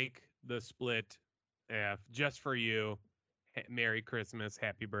 I'll take the split just for you. Merry Christmas,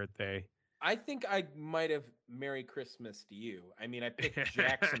 happy birthday. I think I might have Merry Christmas to you. I mean, I picked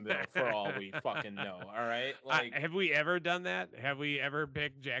Jacksonville for all we fucking know. All right. Have we ever done that? Have we ever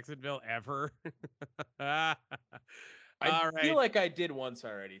picked Jacksonville ever? I feel like I did once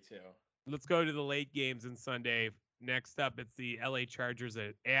already too. Let's go to the late games on Sunday. Next up, it's the LA Chargers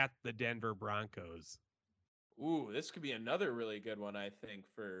at the Denver Broncos. Ooh, this could be another really good one, I think,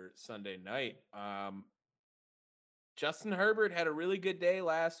 for Sunday night. Justin Herbert had a really good day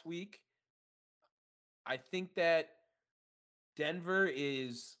last week. I think that Denver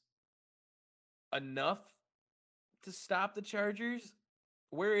is enough to stop the Chargers.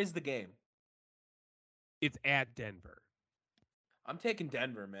 Where is the game? It's at Denver. I'm taking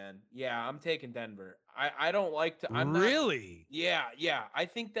Denver, man. Yeah, I'm taking Denver. I don't like to. I'm really? Yeah. I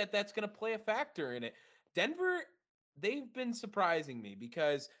think that's going to play a factor in it. Denver, they've been surprising me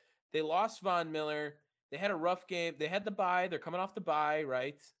because they lost Von Miller. They had a rough game. They had the bye. They're coming off the bye,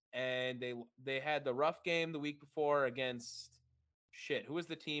 right? And they had the rough game the week before against Shit, who was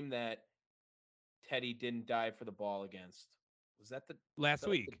the team that Teddy didn't dive for the ball against? Was that the Last that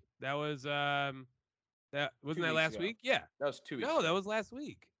like week. That was that wasn't 2 that weeks last ago? week? Yeah. That was 2 weeks No, ago. that was last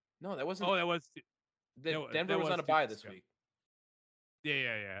week. No, that wasn't. Oh, that was Denver that was on a 2 bye weeks this ago. week.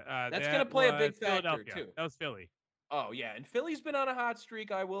 Yeah. That's That gonna play a was big factor Philadelphia. too. That was Philly. Oh yeah, and Philly's been on a hot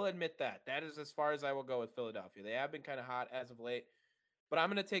streak. I will admit that. That is as far as I will go with Philadelphia. They have been kind of hot as of late, but I'm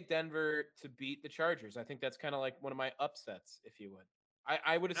going to take Denver to beat the Chargers. I think that's kind of like one of my upsets, if you would.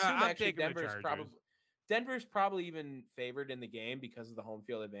 I would assume I'm actually taking the Chargers. Denver's probably even favored in the game because of the home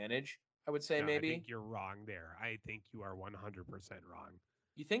field advantage. I would say No, maybe. I think you're wrong there. I think you are 100% wrong.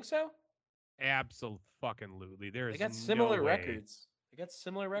 You think so? Absolutely. There's They got similar no way. records. They got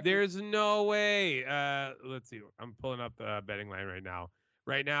similar records. There's no way. Let's see. I'm pulling up the betting line right now.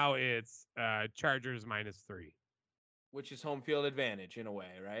 Right now it's Chargers -3. Which is home field advantage in a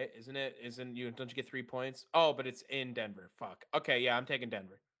way, right? Isn't it? Don't you get 3 points? Oh, but it's in Denver. Fuck. Okay, yeah, I'm taking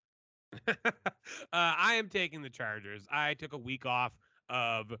Denver. I am taking the Chargers. I took a week off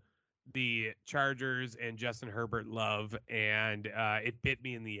of the Chargers and Justin Herbert love, and it bit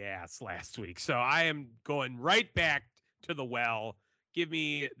me in the ass last week. So I am going right back to the well. Give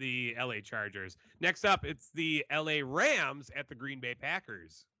me the LA Chargers. Next up, it's the LA Rams at the Green Bay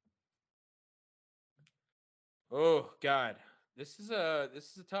Packers. Oh God, this is a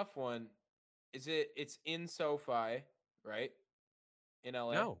tough one. It's in SoFi, right? In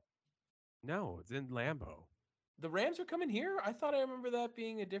LA? No, it's in Lambeau. The Rams are coming here? I thought I remember that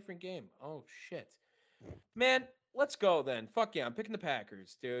being a different game. Oh shit. Man, let's go then. Fuck yeah, I'm picking the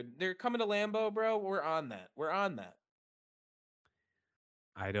Packers, dude. They're coming to Lambeau, bro. We're on that.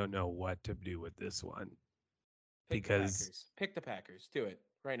 I don't know what to do with this one. Pick the Packers. Do it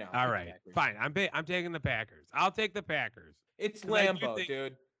right now. All right, fine. I'm taking the Packers. I'll take the Packers. It's Lambeau,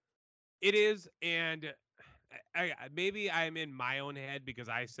 dude. It is, and maybe I'm in my own head because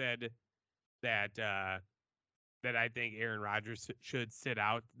I said that that I think Aaron Rodgers should sit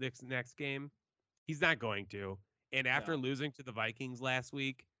out this next game. He's not going to. And after losing to the Vikings last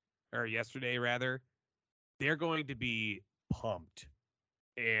week, or yesterday rather, they're going to be pumped.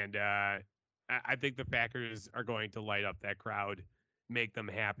 And I think the Packers are going to light up that crowd, make them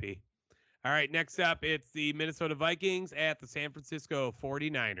happy. All right, next up, it's the Minnesota Vikings at the San Francisco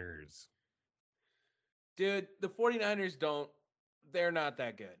 49ers. Dude, the 49ers they're not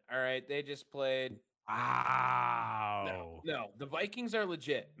that good. All right, they just played. Wow. No, the Vikings are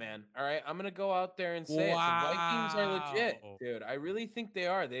legit, man. All right, I'm going to go out there and say it. The Vikings are legit, dude. I really think they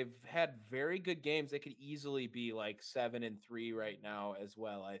are. They've had very good games. They could easily be like 7-3 right now as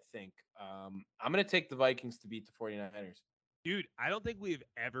well, I think. I'm going to take the Vikings to beat the 49ers. Dude, I don't think we've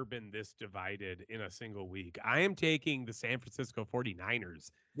ever been this divided in a single week. I am taking the San Francisco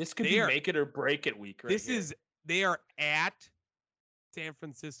 49ers. This could be make it or break it week, right? They are at San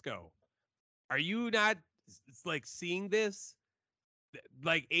Francisco. Are you not like seeing this?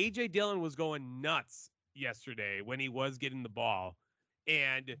 Like AJ Dillon was going nuts yesterday when he was getting the ball.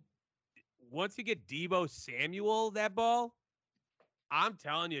 And once you get Deebo Samuel that ball, I'm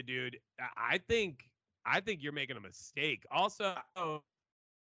telling you, dude, I think you're making a mistake. Also,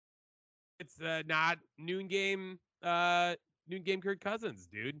 it's not noon game Kirk Cousins,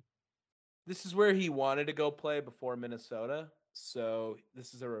 dude. This is where he wanted to go play before Minnesota. So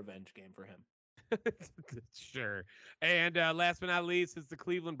this is a revenge game for him. Sure. And last but not least is the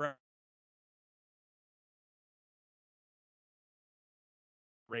Cleveland Browns.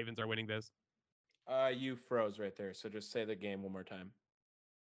 Ravens are winning this. You froze right there. So just say the game one more time.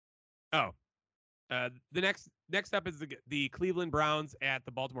 Oh, the next up is the Cleveland Browns at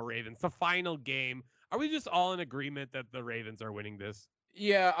the Baltimore Ravens. The final game. Are we just all in agreement that the Ravens are winning this?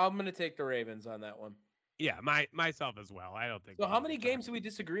 Yeah, I'm going to take the Ravens on that one. Yeah, myself as well. I don't think. So how many games do we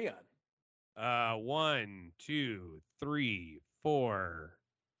disagree on? 1, 2, 3, 4,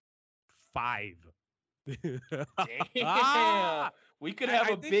 5. Damn. We could have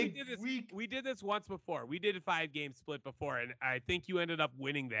a big week. We did this once before. We did a 5-game split before, and I think you ended up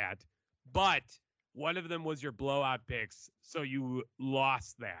winning that. But one of them was your blowout picks, so you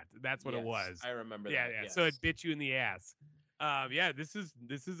lost that. That's what it was. I remember that. Yeah. Yes. So it bit you in the ass. This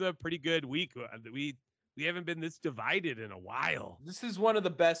is a pretty good week. We haven't been this divided in a while. This is one of the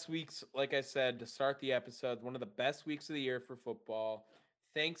best weeks, like I said, to start the episode. One of the best weeks of the year for football.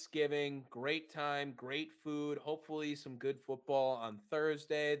 Thanksgiving, great time, great food. Hopefully some good football on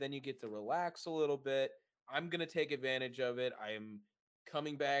Thursday. Then you get to relax a little bit. I'm going to take advantage of it. I am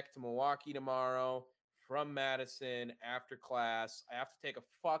coming back to Milwaukee tomorrow from Madison after class. I have to take a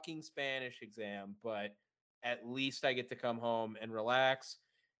fucking Spanish exam, but at least I get to come home and relax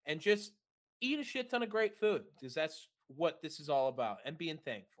and just eat a shit ton of great food because that's what this is all about and being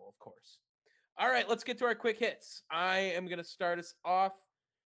thankful, of course. All right, let's get to our quick hits. I am going to start us off.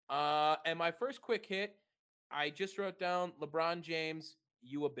 And my first quick hit, I just wrote down LeBron James,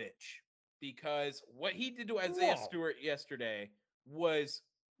 you a bitch. Because what he did to Isaiah Stewart yesterday was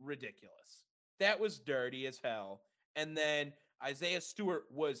ridiculous. That was dirty as hell. And then Isaiah Stewart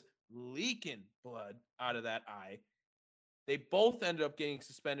was leaking blood out of that eye. They both ended up getting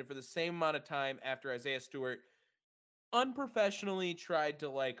suspended for the same amount of time after Isaiah Stewart unprofessionally tried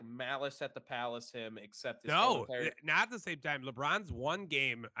to malice at the palace him, except his not at the same time. LeBron's 1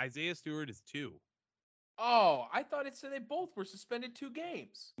 game. Isaiah Stewart is 2. Oh, I thought it said they both were suspended 2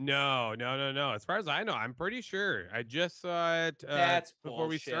 games. No. As far as I know, I'm pretty sure. I just saw it That's before bullshit.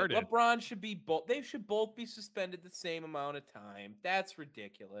 we started. LeBron should be they should both be suspended the same amount of time. That's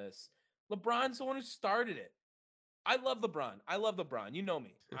ridiculous. LeBron's the one who started it. I love LeBron. You know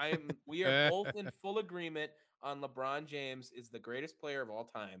me. We are both in full agreement on LeBron James is the greatest player of all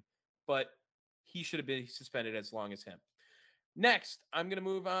time, but he should have been suspended as long as him. Next, I'm going to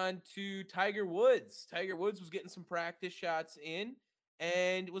move on to Tiger Woods. Tiger Woods was getting some practice shots in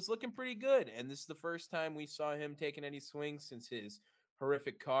and was looking pretty good. And this is the first time we saw him taking any swings since his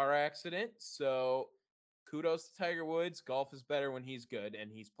horrific car accident. So kudos to Tiger Woods. Golf is better when he's good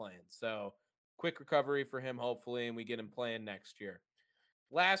and he's playing. So quick recovery for him, hopefully, and we get him playing next year.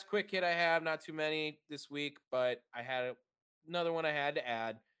 Last quick hit I have, not too many this week, but I had another one I had to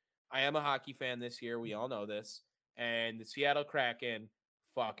add. I am a hockey fan this year. We all know this. And the Seattle Kraken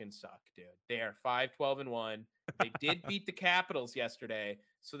fucking suck, dude. They are 5-12-1. They did beat the Capitals yesterday,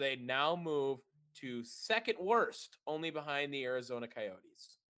 so they now move to second worst, only behind the Arizona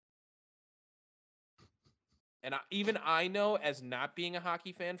Coyotes. And even I know, as not being a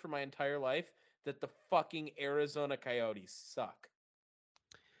hockey fan for my entire life, that the fucking Arizona Coyotes suck.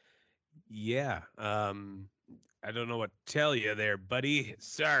 Yeah. I don't know what to tell you there, buddy.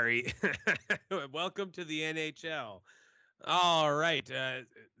 Sorry. Welcome to the NHL. All right. Is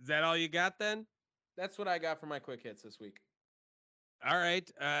that all you got then? That's what I got for my quick hits this week. All right.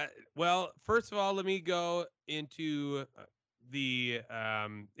 Well, first of all, let me go into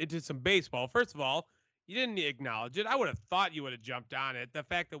into some baseball. First of all, you didn't acknowledge it. I would have thought you would have jumped on it. The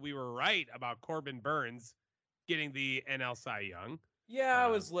fact that we were right about Corbin Burns getting the NL Cy Young. Yeah, I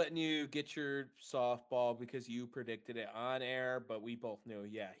was letting you get your softball because you predicted it on air, but we both knew,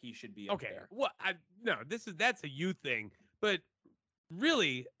 he should be up there. Well, that's a you thing, but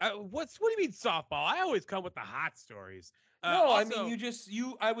really, what do you mean softball? I always come with the hot stories. No, also, I mean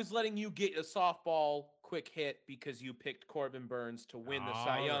I was letting you get a softball quick hit because you picked Corbin Burns to win the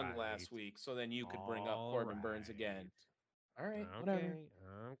Cy Young last week, so then you could bring up Corbin Burns again. All right, whatever.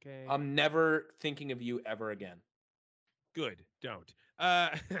 Okay. I'm never thinking of you ever again. Good, don't.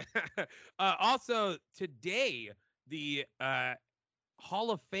 Also, today, the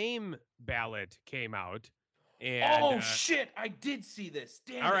Hall of Fame ballot came out. And, shit! I did see this.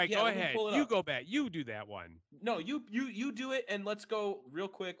 Damn. All right, go ahead. You go back. You do that one. No, you do it, and let's go real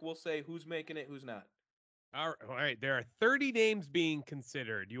quick. We'll say who's making it, who's not. All right. There are 30 names being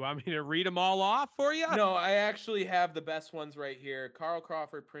considered. You want me to read them all off for you? No, I actually have the best ones right here. Carl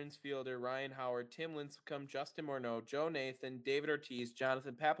Crawford, Prince Fielder, Ryan Howard, Tim Lincecum, Justin Morneau, Joe Nathan, David Ortiz,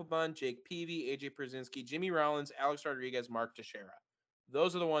 Jonathan Papelbon, Jake Peavy, AJ Pierzynski, Jimmy Rollins, Alex Rodriguez, Mark Teixeira.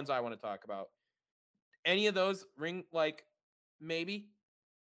 Those are the ones I want to talk about. Any of those ring maybe?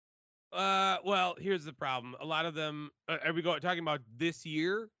 Well, here's the problem. A lot of them are we talking about this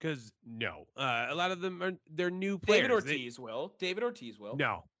year? Because no, a lot of them they're new players. David Ortiz will.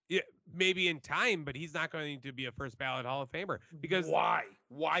 No, yeah, maybe in time, but he's not going to be a first ballot Hall of Famer because why?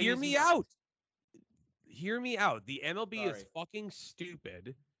 Hear me out. Hear me out. The MLB is fucking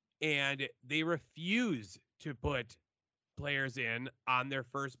stupid, and they refuse to put players in on their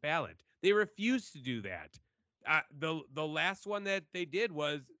first ballot. They refuse to do that. The last one that they did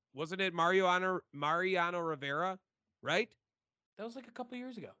wasn't it Mariano Rivera, right? That was like a couple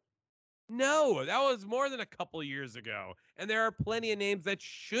years ago. No, that was more than a couple years ago. And there are plenty of names that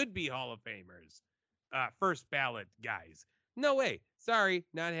should be Hall of Famers. First ballot guys. No way. Sorry,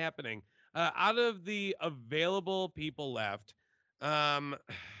 not happening. Out of the available people left, David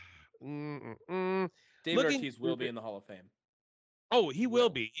Ortiz will be in the Hall of Fame. Oh, he will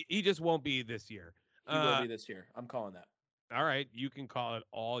be. He just won't be this year. He will be this year. I'm calling that. All right. You can call it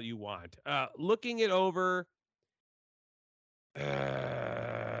all you want. Looking it over,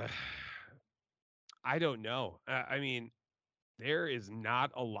 I don't know. I mean, there is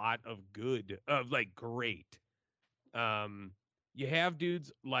not a lot of good, great. You have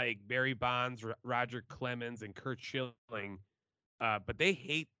dudes like Barry Bonds, Roger Clemens, and Curt Schilling, but they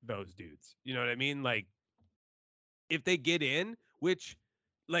hate those dudes. You know what I mean? Like, if they get in, which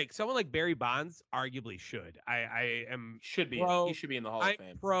like someone like Barry Bonds arguably should. I am Should be. pro. He should be in the Hall I'm of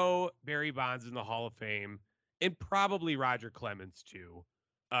Fame. pro Barry Bonds in the Hall of Fame, and probably Roger Clemens too.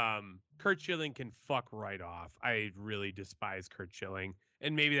 Curt Schilling can fuck right off. I really despise Curt Schilling,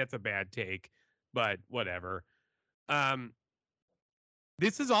 and maybe that's a bad take, but whatever.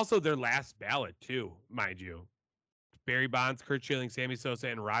 This is also their last ballot too, mind you. Barry Bonds, Curt Schilling, Sammy Sosa,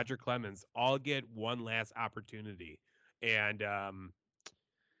 and Roger Clemens all get one last opportunity. And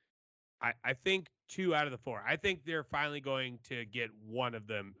I think 2 out of the 4. I think they're finally going to get one of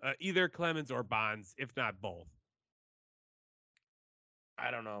them, either Clemens or Bonds, if not both.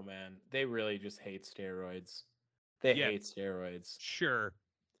 I don't know, man. They really just hate steroids. They hate steroids. Sure,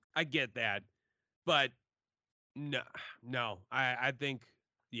 I get that, but no. I think,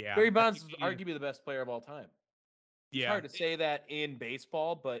 yeah. Barry Bonds is arguably the best player of all time. Yeah. It's hard to say that in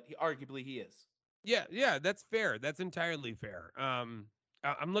baseball, but arguably he is. Yeah, that's fair. That's entirely fair. I'm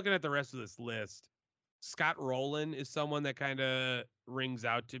looking at the rest of this list. Scott Rowland is someone that kind of rings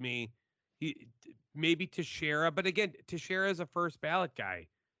out to me. He maybe Teixeira, but again, Teixeira is a first ballot guy,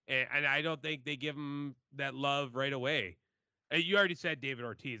 and I don't think they give him that love right away. You already said David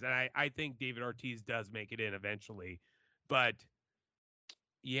Ortiz, and I think David Ortiz does make it in eventually, but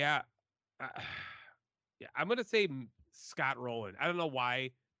yeah, I'm gonna say Scott Rowland. I don't know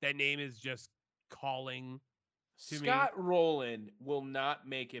why that name is just calling to me. Scott Rowland will not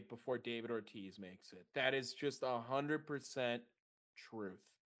make it before David Ortiz makes it. That is just 100% truth.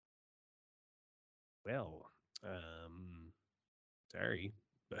 Well, sorry,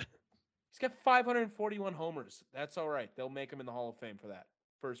 but he's got 541 homers. That's all right. They'll make him in the Hall of Fame for that.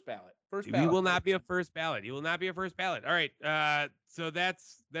 First ballot. He will not be a first ballot. He will not be a first ballot. All right. So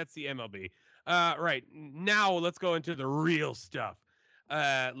that's the MLB. Right. Now let's go into the real stuff.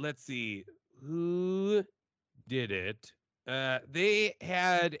 Let's see who did it. They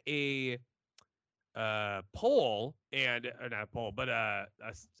had a poll and not a poll, but a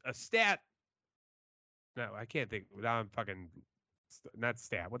stat. No, I can't think. Now I'm fucking not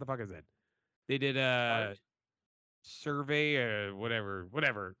stat. What the fuck is it? They did a survey or whatever.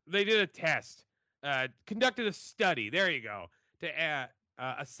 They did a test. Conducted a study. There you go. To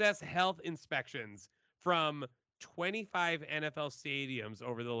assess health inspections from 25 NFL stadiums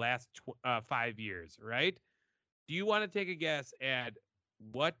over the last 5 years, right? Do you want to take a guess at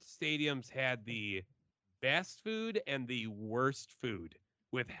what stadiums had the best food and the worst food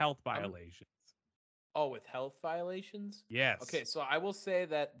with health violations? Oh, with health violations? Yes. Okay, so I will say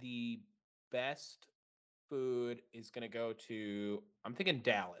that the best food is going to go to, I'm thinking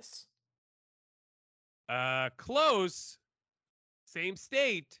Dallas. Close. Same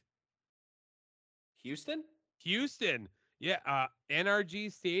state. Houston? Yeah,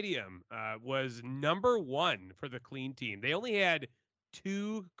 NRG Stadium was number 1 for the clean team. They only had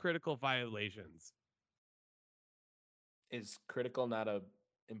 2 critical violations. Is critical not a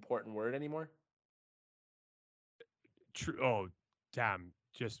important word anymore? True. Oh, damn.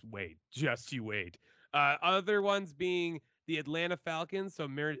 Just wait. Just you wait. Other ones being the Atlanta Falcons, so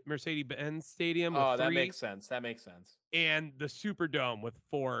Mercedes-Benz Stadium. Oh, with 3, that makes sense. And the Superdome with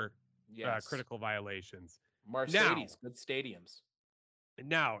 4 critical violations. Mercedes, good stadiums.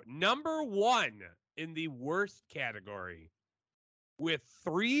 Now, number 1 in the worst category with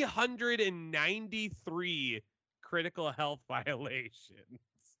 393 critical health violations.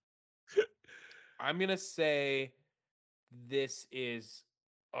 I'm going to say this is,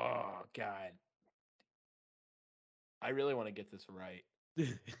 oh, God. I really want to get this right.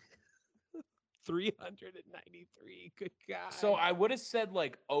 393. Good God. So I would have said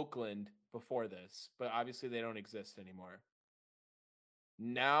like Oakland before this, but obviously they don't exist anymore.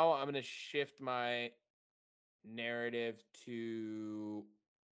 Now I'm going to shift my narrative to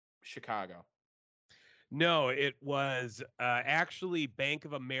Chicago. No, it was actually Bank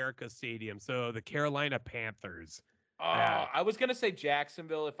of America Stadium. So the Carolina Panthers. I was going to say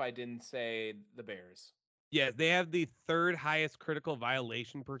Jacksonville if I didn't say the Bears. Yeah, they have the 3rd highest critical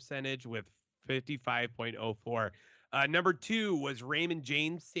violation percentage with 55.04. Number 2 was Raymond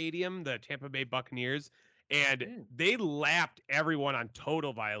James Stadium, the Tampa Bay Buccaneers, and they lapped everyone on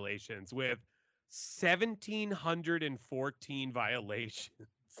total violations with 1,714 violations.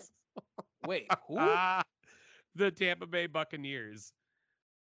 Wait, who? The Tampa Bay Buccanearers.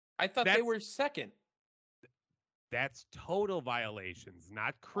 I thought they were second. That's total violations,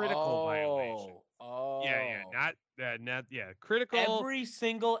 not critical violations. Oh, yeah, not critical. Every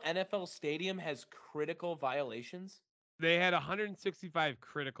single NFL stadium has critical violations. They had 165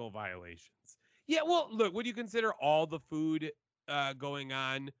 critical violations. Yeah, well, look, would you consider all the food going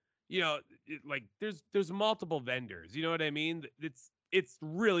on, like there's multiple vendors. You know what I mean? It's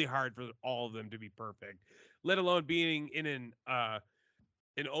really hard for all of them to be perfect, let alone being in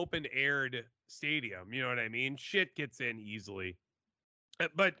an open aired stadium. You know what I mean? Shit gets in easily.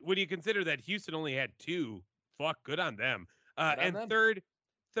 But when you consider that Houston only had 2, fuck, good on them. Good on And them.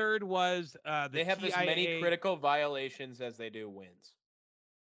 third was the They have as many TIAA critical violations as they do wins.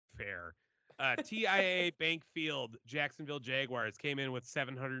 fair. TIAA Bank Field, Jacksonville Jaguars came in with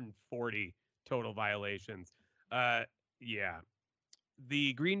 740 total violations. Yeah.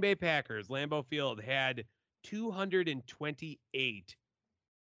 The Green Bay Packers, Lambeau Field, had 228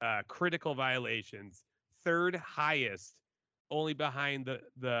 critical violations, third highest, only behind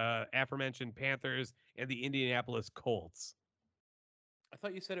the aforementioned Panthers and the Indianapolis Colts. I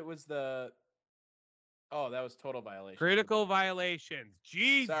thought you said it was the. Oh, that was total violation. Critical violations.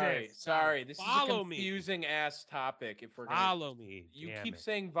 Jesus. Sorry. This is a Follow me. confusing ass topic. If we're gonna Follow me. you damn keep it.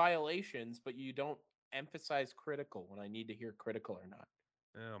 saying violations, but you don't emphasize critical when I need to hear critical or not.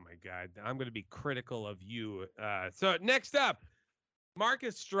 Oh my God. I'm going to be critical of you. So next up,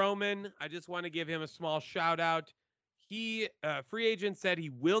 Marcus Stroman. I just want to give him a small shout out. He, free agent, said he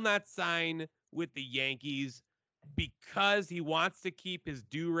will not sign with the Yankees because he wants to keep his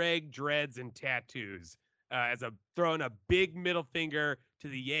do-rag, dreads, and tattoos, throwing a big middle finger to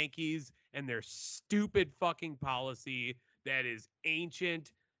the Yankees and their stupid fucking policy that is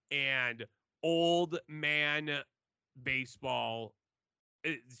ancient and old man baseball.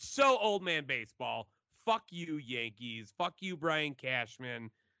 It's so old man baseball. Fuck you, Yankees. Fuck you, Brian Cashman.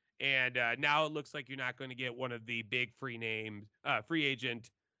 And now it looks like you're not going to get one of the big free agent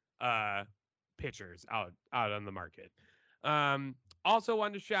pitchers out on the market. Also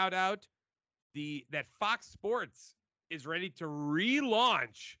wanted to shout out that Fox Sports is ready to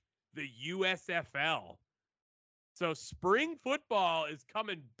relaunch the USFL. So spring football is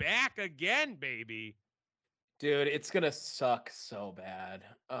coming back again, baby. Dude, it's gonna suck so bad.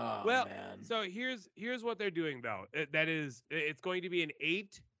 Oh man. So here's what they're doing though. It's going to be an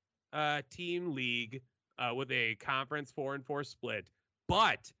 8 team league with a conference 4-4 split,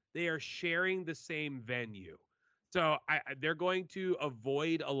 but they are sharing the same venue. So they're going to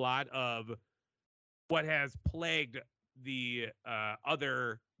avoid a lot of what has plagued the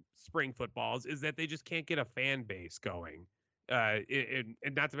other spring footballs, is that they just can't get a fan base going. And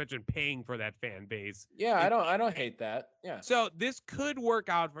not to mention paying for that fan base. Yeah, I don't hate that. Yeah. So this could work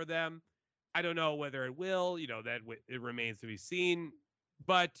out for them. I don't know whether it will. It remains to be seen.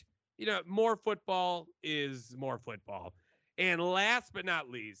 But more football is more football. And last but not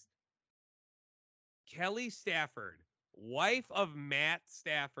least, Kelly Stafford, wife of Matt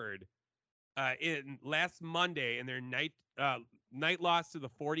Stafford, in last Monday in their night loss to the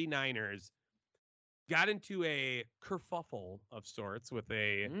 49ers, got into a kerfuffle of sorts with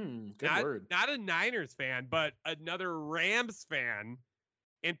not a Niners fan, but another Rams fan,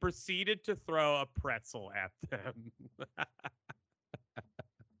 and proceeded to throw a pretzel at them.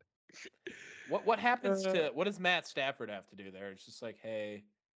 What happens what does Matt Stafford have to do there? It's just like, hey,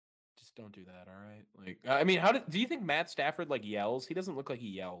 just don't do that, all right? Like, I mean, do you think Matt Stafford yells? He doesn't look like he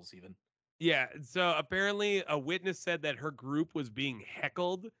yells even. Yeah, so apparently a witness said that her group was being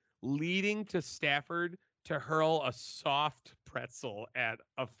heckled, leading to Stafford to hurl a soft pretzel at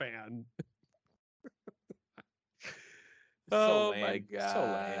a fan. So my God.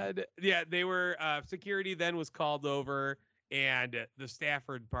 So lame. Yeah, they were security then was called over, and the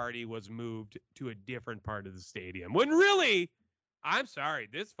Stafford party was moved to a different part of the stadium. When really, I'm sorry,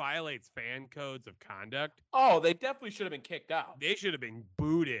 this violates fan codes of conduct. Oh, they definitely should have been kicked out. They should have been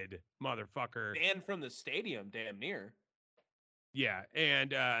booted, motherfucker. Banned from the stadium, damn near. Yeah,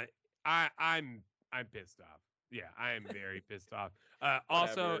 and I'm pissed off. Yeah, I am very pissed off.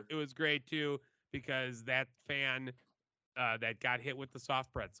 Also, it was great too because that fan that got hit with the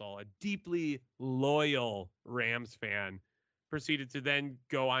soft pretzel, a deeply loyal Rams fan, proceeded to then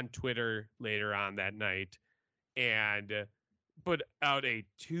go on Twitter later on that night and put out a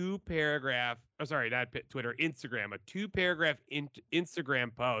 2-paragraph, not Twitter, Instagram, a 2-paragraph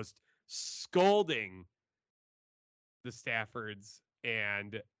Instagram post scolding the Staffords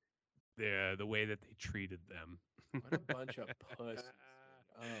and the way that they treated them. What a bunch of pussies.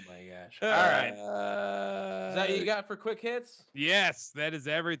 Oh my gosh. All right. Is that what you got for quick hits? Yes, that is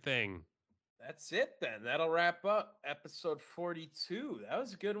everything. That's it then. That'll wrap up episode 42. That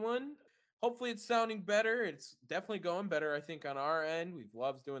was a good one. Hopefully it's sounding better. It's definitely going better, I think, on our end. We've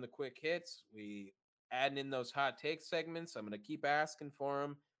loved doing the quick hits. We adding in those hot take segments. I'm going to keep asking for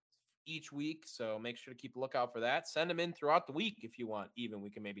them each week, so make sure to keep a lookout for that. Send them in throughout the week if you want. Even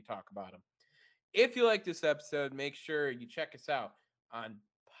we can maybe talk about them. If you like this episode, make sure you check us out on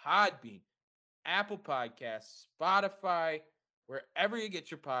Podbean, Apple Podcasts, Spotify, wherever you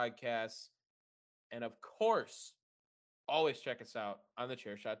get your podcasts. And of course, always check us out on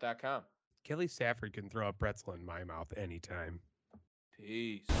thechairshot.com. Kelly Safford can throw a pretzel in my mouth anytime.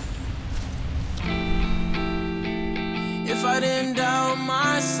 Peace. If I didn't doubt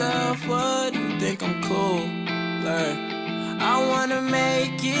myself, wouldn't think I'm cool. Like, I wanna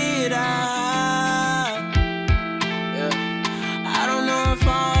make it out. Yeah. I don't know if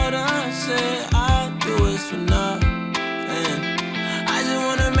all the shit I do is for nothing. I just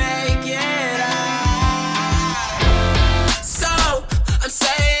wanna make it out. So, I'm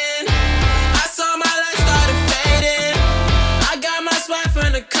saying, I saw my life started fading. I got my swag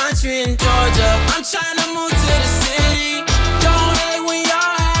from the country in Georgia. I'm trying to move to the city. Don't hate when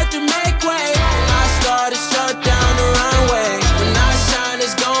y'all had to make way. When I started, shut down the runway. When I shine,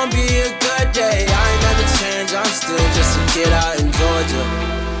 it's gonna be a good day. I ain't never changed, I'm still just a kid out in Georgia.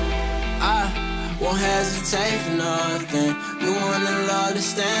 I won't hesitate for nothing. You wanna love to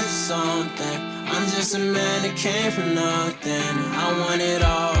stand for something. I'm just a man that came from nothing. I want it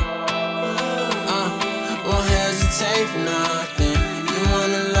all. Won't hesitate for nothing. You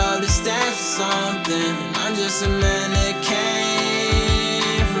wanna love to stand for something. I'm just a man that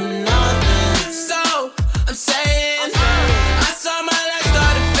came from nothing. So, I'm saying, I saw my life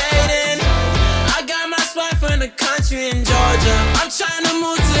started fading. I got my swag from the country in Georgia. I'm trying to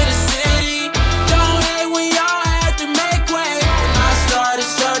move to the city. Don't hate when y'all had to make way. When I started,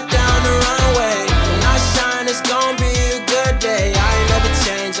 shut down the runway. When I shine, it's gonna be a good day. I ain't never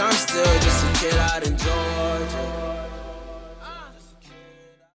changed, I'm still just a kid out in Georgia.